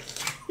bug.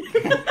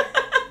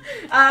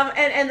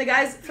 And the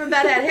guys from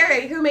Bad Hat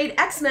Harry who made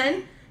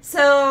X-Men.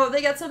 So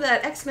they got some of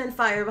that X-Men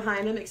fire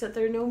behind them, except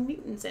there are no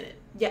mutants in it.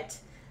 Yet.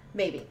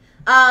 Maybe.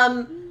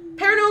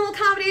 Paranormal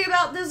comedy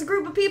about this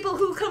group of people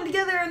who come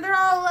together and they're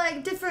all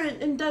like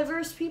different and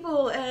diverse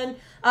people, and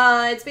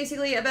it's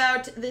basically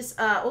about this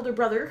older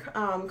brother,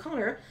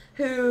 Connor,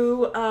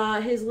 who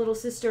his little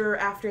sister,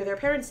 after their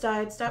parents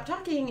died, stopped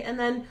talking, and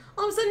then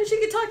all of a sudden she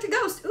could talk to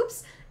ghosts.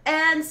 Oops.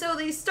 And so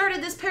they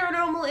started this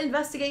paranormal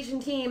investigation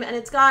team, and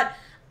it's got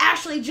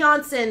Ashley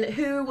Johnson,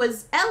 who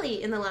was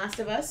Ellie in The Last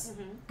of Us.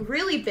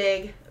 Really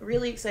big.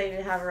 Really excited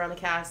to have her on the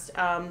cast.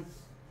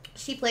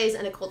 She plays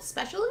an occult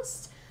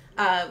specialist,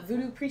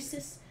 voodoo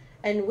priestess,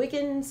 and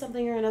Wiccan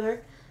something or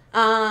another.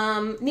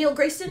 Neil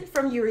Grayston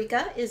from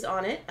Eureka is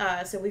on it,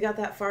 so we got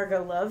that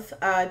Fargo love.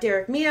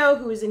 Derek Mio,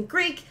 who is in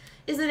Greek,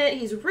 is in it.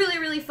 He's really,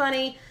 really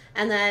funny.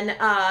 And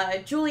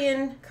then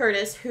Julian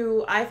Curtis,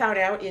 who I found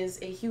out is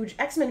a huge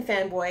X-Men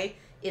fanboy,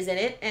 is in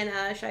it.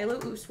 And Shiloh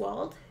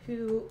Oswald,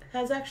 who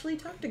has actually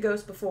talked to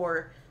ghosts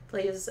before,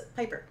 plays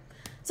Piper.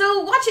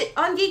 So watch it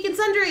on Geek and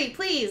Sundry,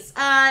 please.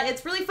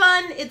 It's really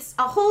fun. It's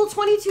a whole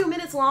 22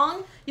 minutes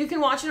long. You can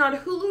watch it on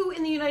Hulu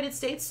in the United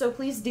States, so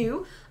please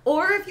do.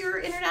 Or if you're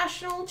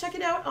international, check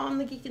it out on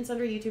the Geek and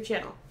Sundry YouTube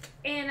channel.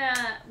 And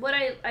what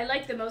I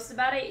like the most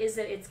about it is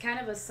that it's kind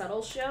of a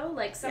subtle show.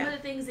 Like, some of the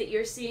things that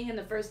you're seeing in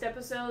the first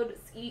episode,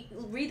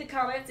 read the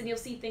comments and you'll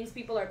see things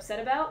people are upset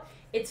about.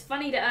 It's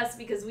funny to us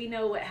because we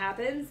know what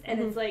happens,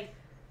 and it's like,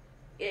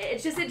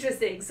 it's just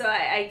interesting. So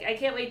I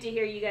can't wait to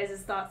hear you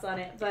guys' thoughts on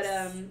it. But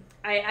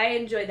I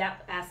enjoy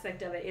that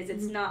aspect of it, is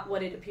it's not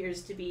what it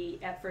appears to be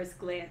at first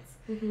glance.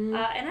 And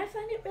I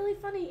find it really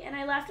funny, and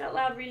I laughed out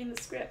loud reading the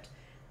script.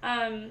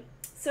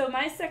 So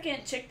my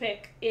second chick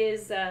pick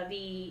is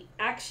the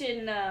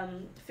action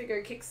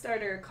figure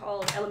Kickstarter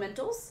called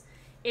Elementals.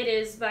 It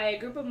is by a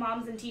group of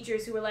moms and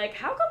teachers who were like,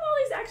 how come all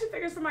these action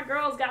figures for my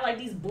girls got like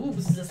these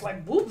boobs, just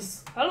like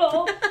boobs?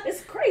 Hello,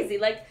 it's crazy.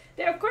 Like,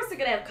 of course they're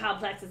gonna have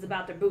complexes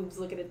about their boobs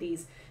looking at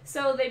these.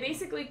 So they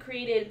basically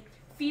created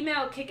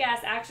female kick-ass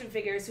action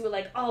figures who were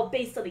like all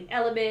based on the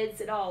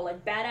elements and all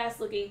like badass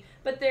looking,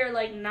 but they're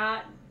like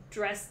not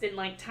dressed in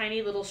like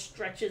tiny little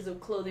stretches of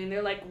clothing.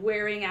 They're like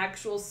wearing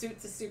actual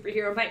suits a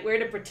superhero might wear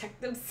to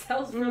protect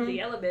themselves from the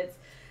elements.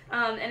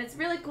 And it's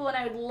really cool, and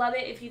I would love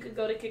it if you could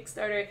go to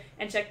Kickstarter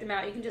and check them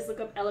out. You can just look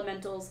up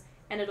Elementals,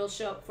 and it'll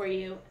show up for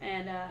you,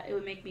 and it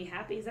would make me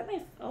happy. Is that my...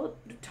 Oh,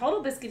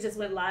 Total Biscuit just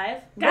went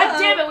live. God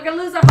damn it, we're going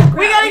to lose our whole crowd.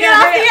 We got to get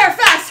off the air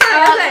fast.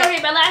 Hurry.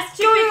 Okay, my last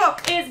chick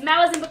is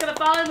Malice and Book of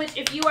the Fallen, which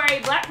if you are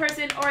a black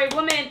person or a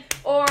woman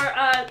or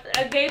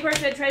a gay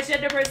person,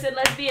 transgender person,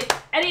 lesbian,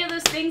 any of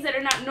those things that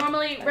are not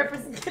normally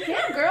represented...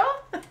 Yeah,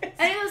 girl.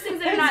 Any of those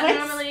things that are not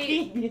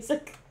normally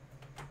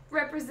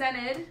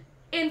represented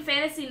in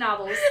fantasy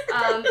novels,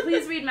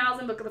 please read Malice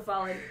and Book of the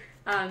Fallen.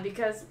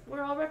 Because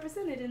we're all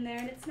represented in there,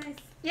 and it's nice.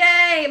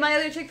 Yay! My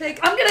other chick pick.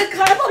 I'm gonna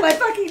climb on my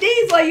fucking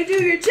knees while you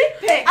do your chick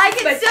pick. I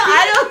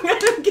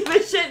don't give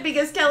a shit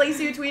because Kelly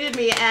Sue tweeted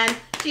me, and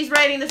she's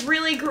writing this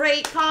really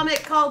great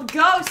comic called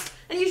Ghost,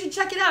 and you should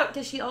check it out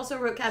because she also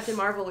wrote Captain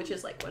Marvel, which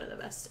is like one of the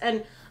best,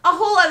 and a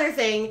whole other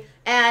thing.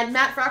 And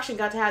Matt Fraction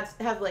got to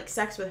have like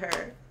sex with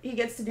her. He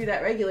gets to do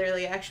that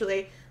regularly,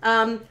 actually.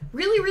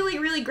 Really, really,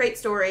 really great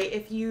story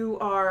if you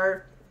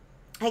are,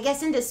 I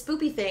guess, into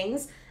spoopy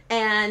things.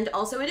 And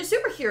also into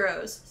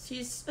superheroes.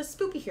 She's a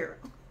spoopy hero.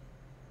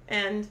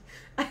 And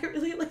I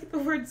really like the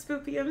word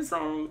spoopy, I'm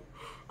sorry.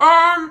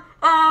 I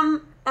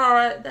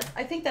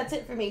think that's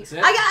it for me. That's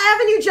it? I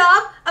have a new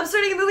job. I'm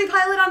starting a movie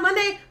pilot on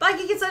Monday. Bye,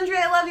 Geeky Sundry.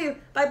 I love you.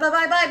 Bye, bye,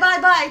 bye, bye,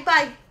 bye, bye,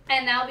 bye.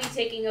 And I'll be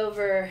taking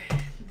over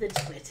the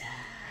Twitter.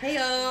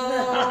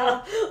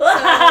 Heyo. So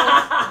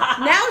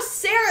now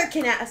Sarah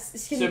can ask.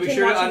 So be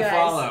sure to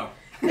unfollow.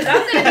 I'm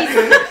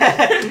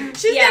gonna be...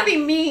 She's gonna be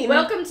mean.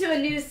 Welcome to a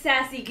new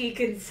sassy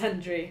Geek and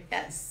Sundry.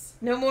 Yes.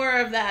 No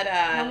more of that,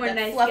 no more that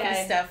nice fluffy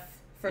guy stuff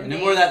from No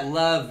me. more of that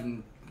love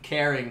and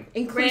caring.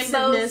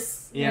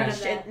 Inclusiveness. Yeah.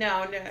 Shit.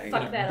 No.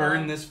 Fuck that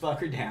Burn all. this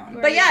fucker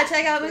down. But yeah,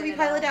 check out Burn it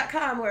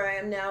moviepilot.com, where I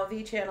am now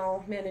the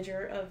channel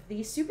manager of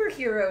the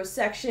superheroes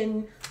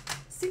section.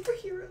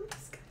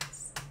 Superheroes,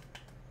 guys.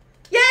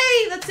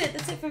 Yay! That's it.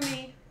 That's it for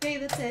me. Yay,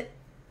 that's it.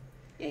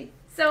 Yay.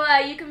 So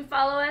you can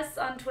follow us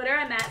on Twitter.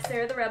 I'm at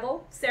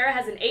SarahTheRebel. Sarah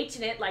has an H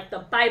in it, like the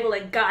Bible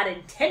and God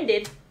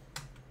intended.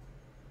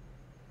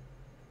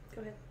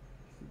 Go ahead.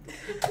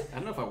 I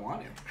don't know if I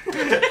want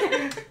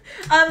to.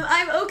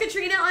 I'm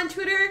Catrina on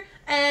Twitter,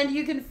 and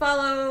you can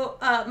follow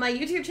my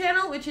YouTube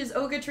channel, which is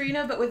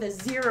Catrina, but with a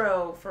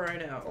 0 for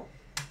an O.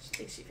 She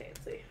thinks she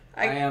fancy.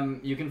 I am.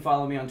 You can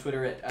follow me on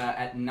Twitter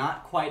at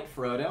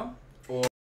NotQuiteFrodo.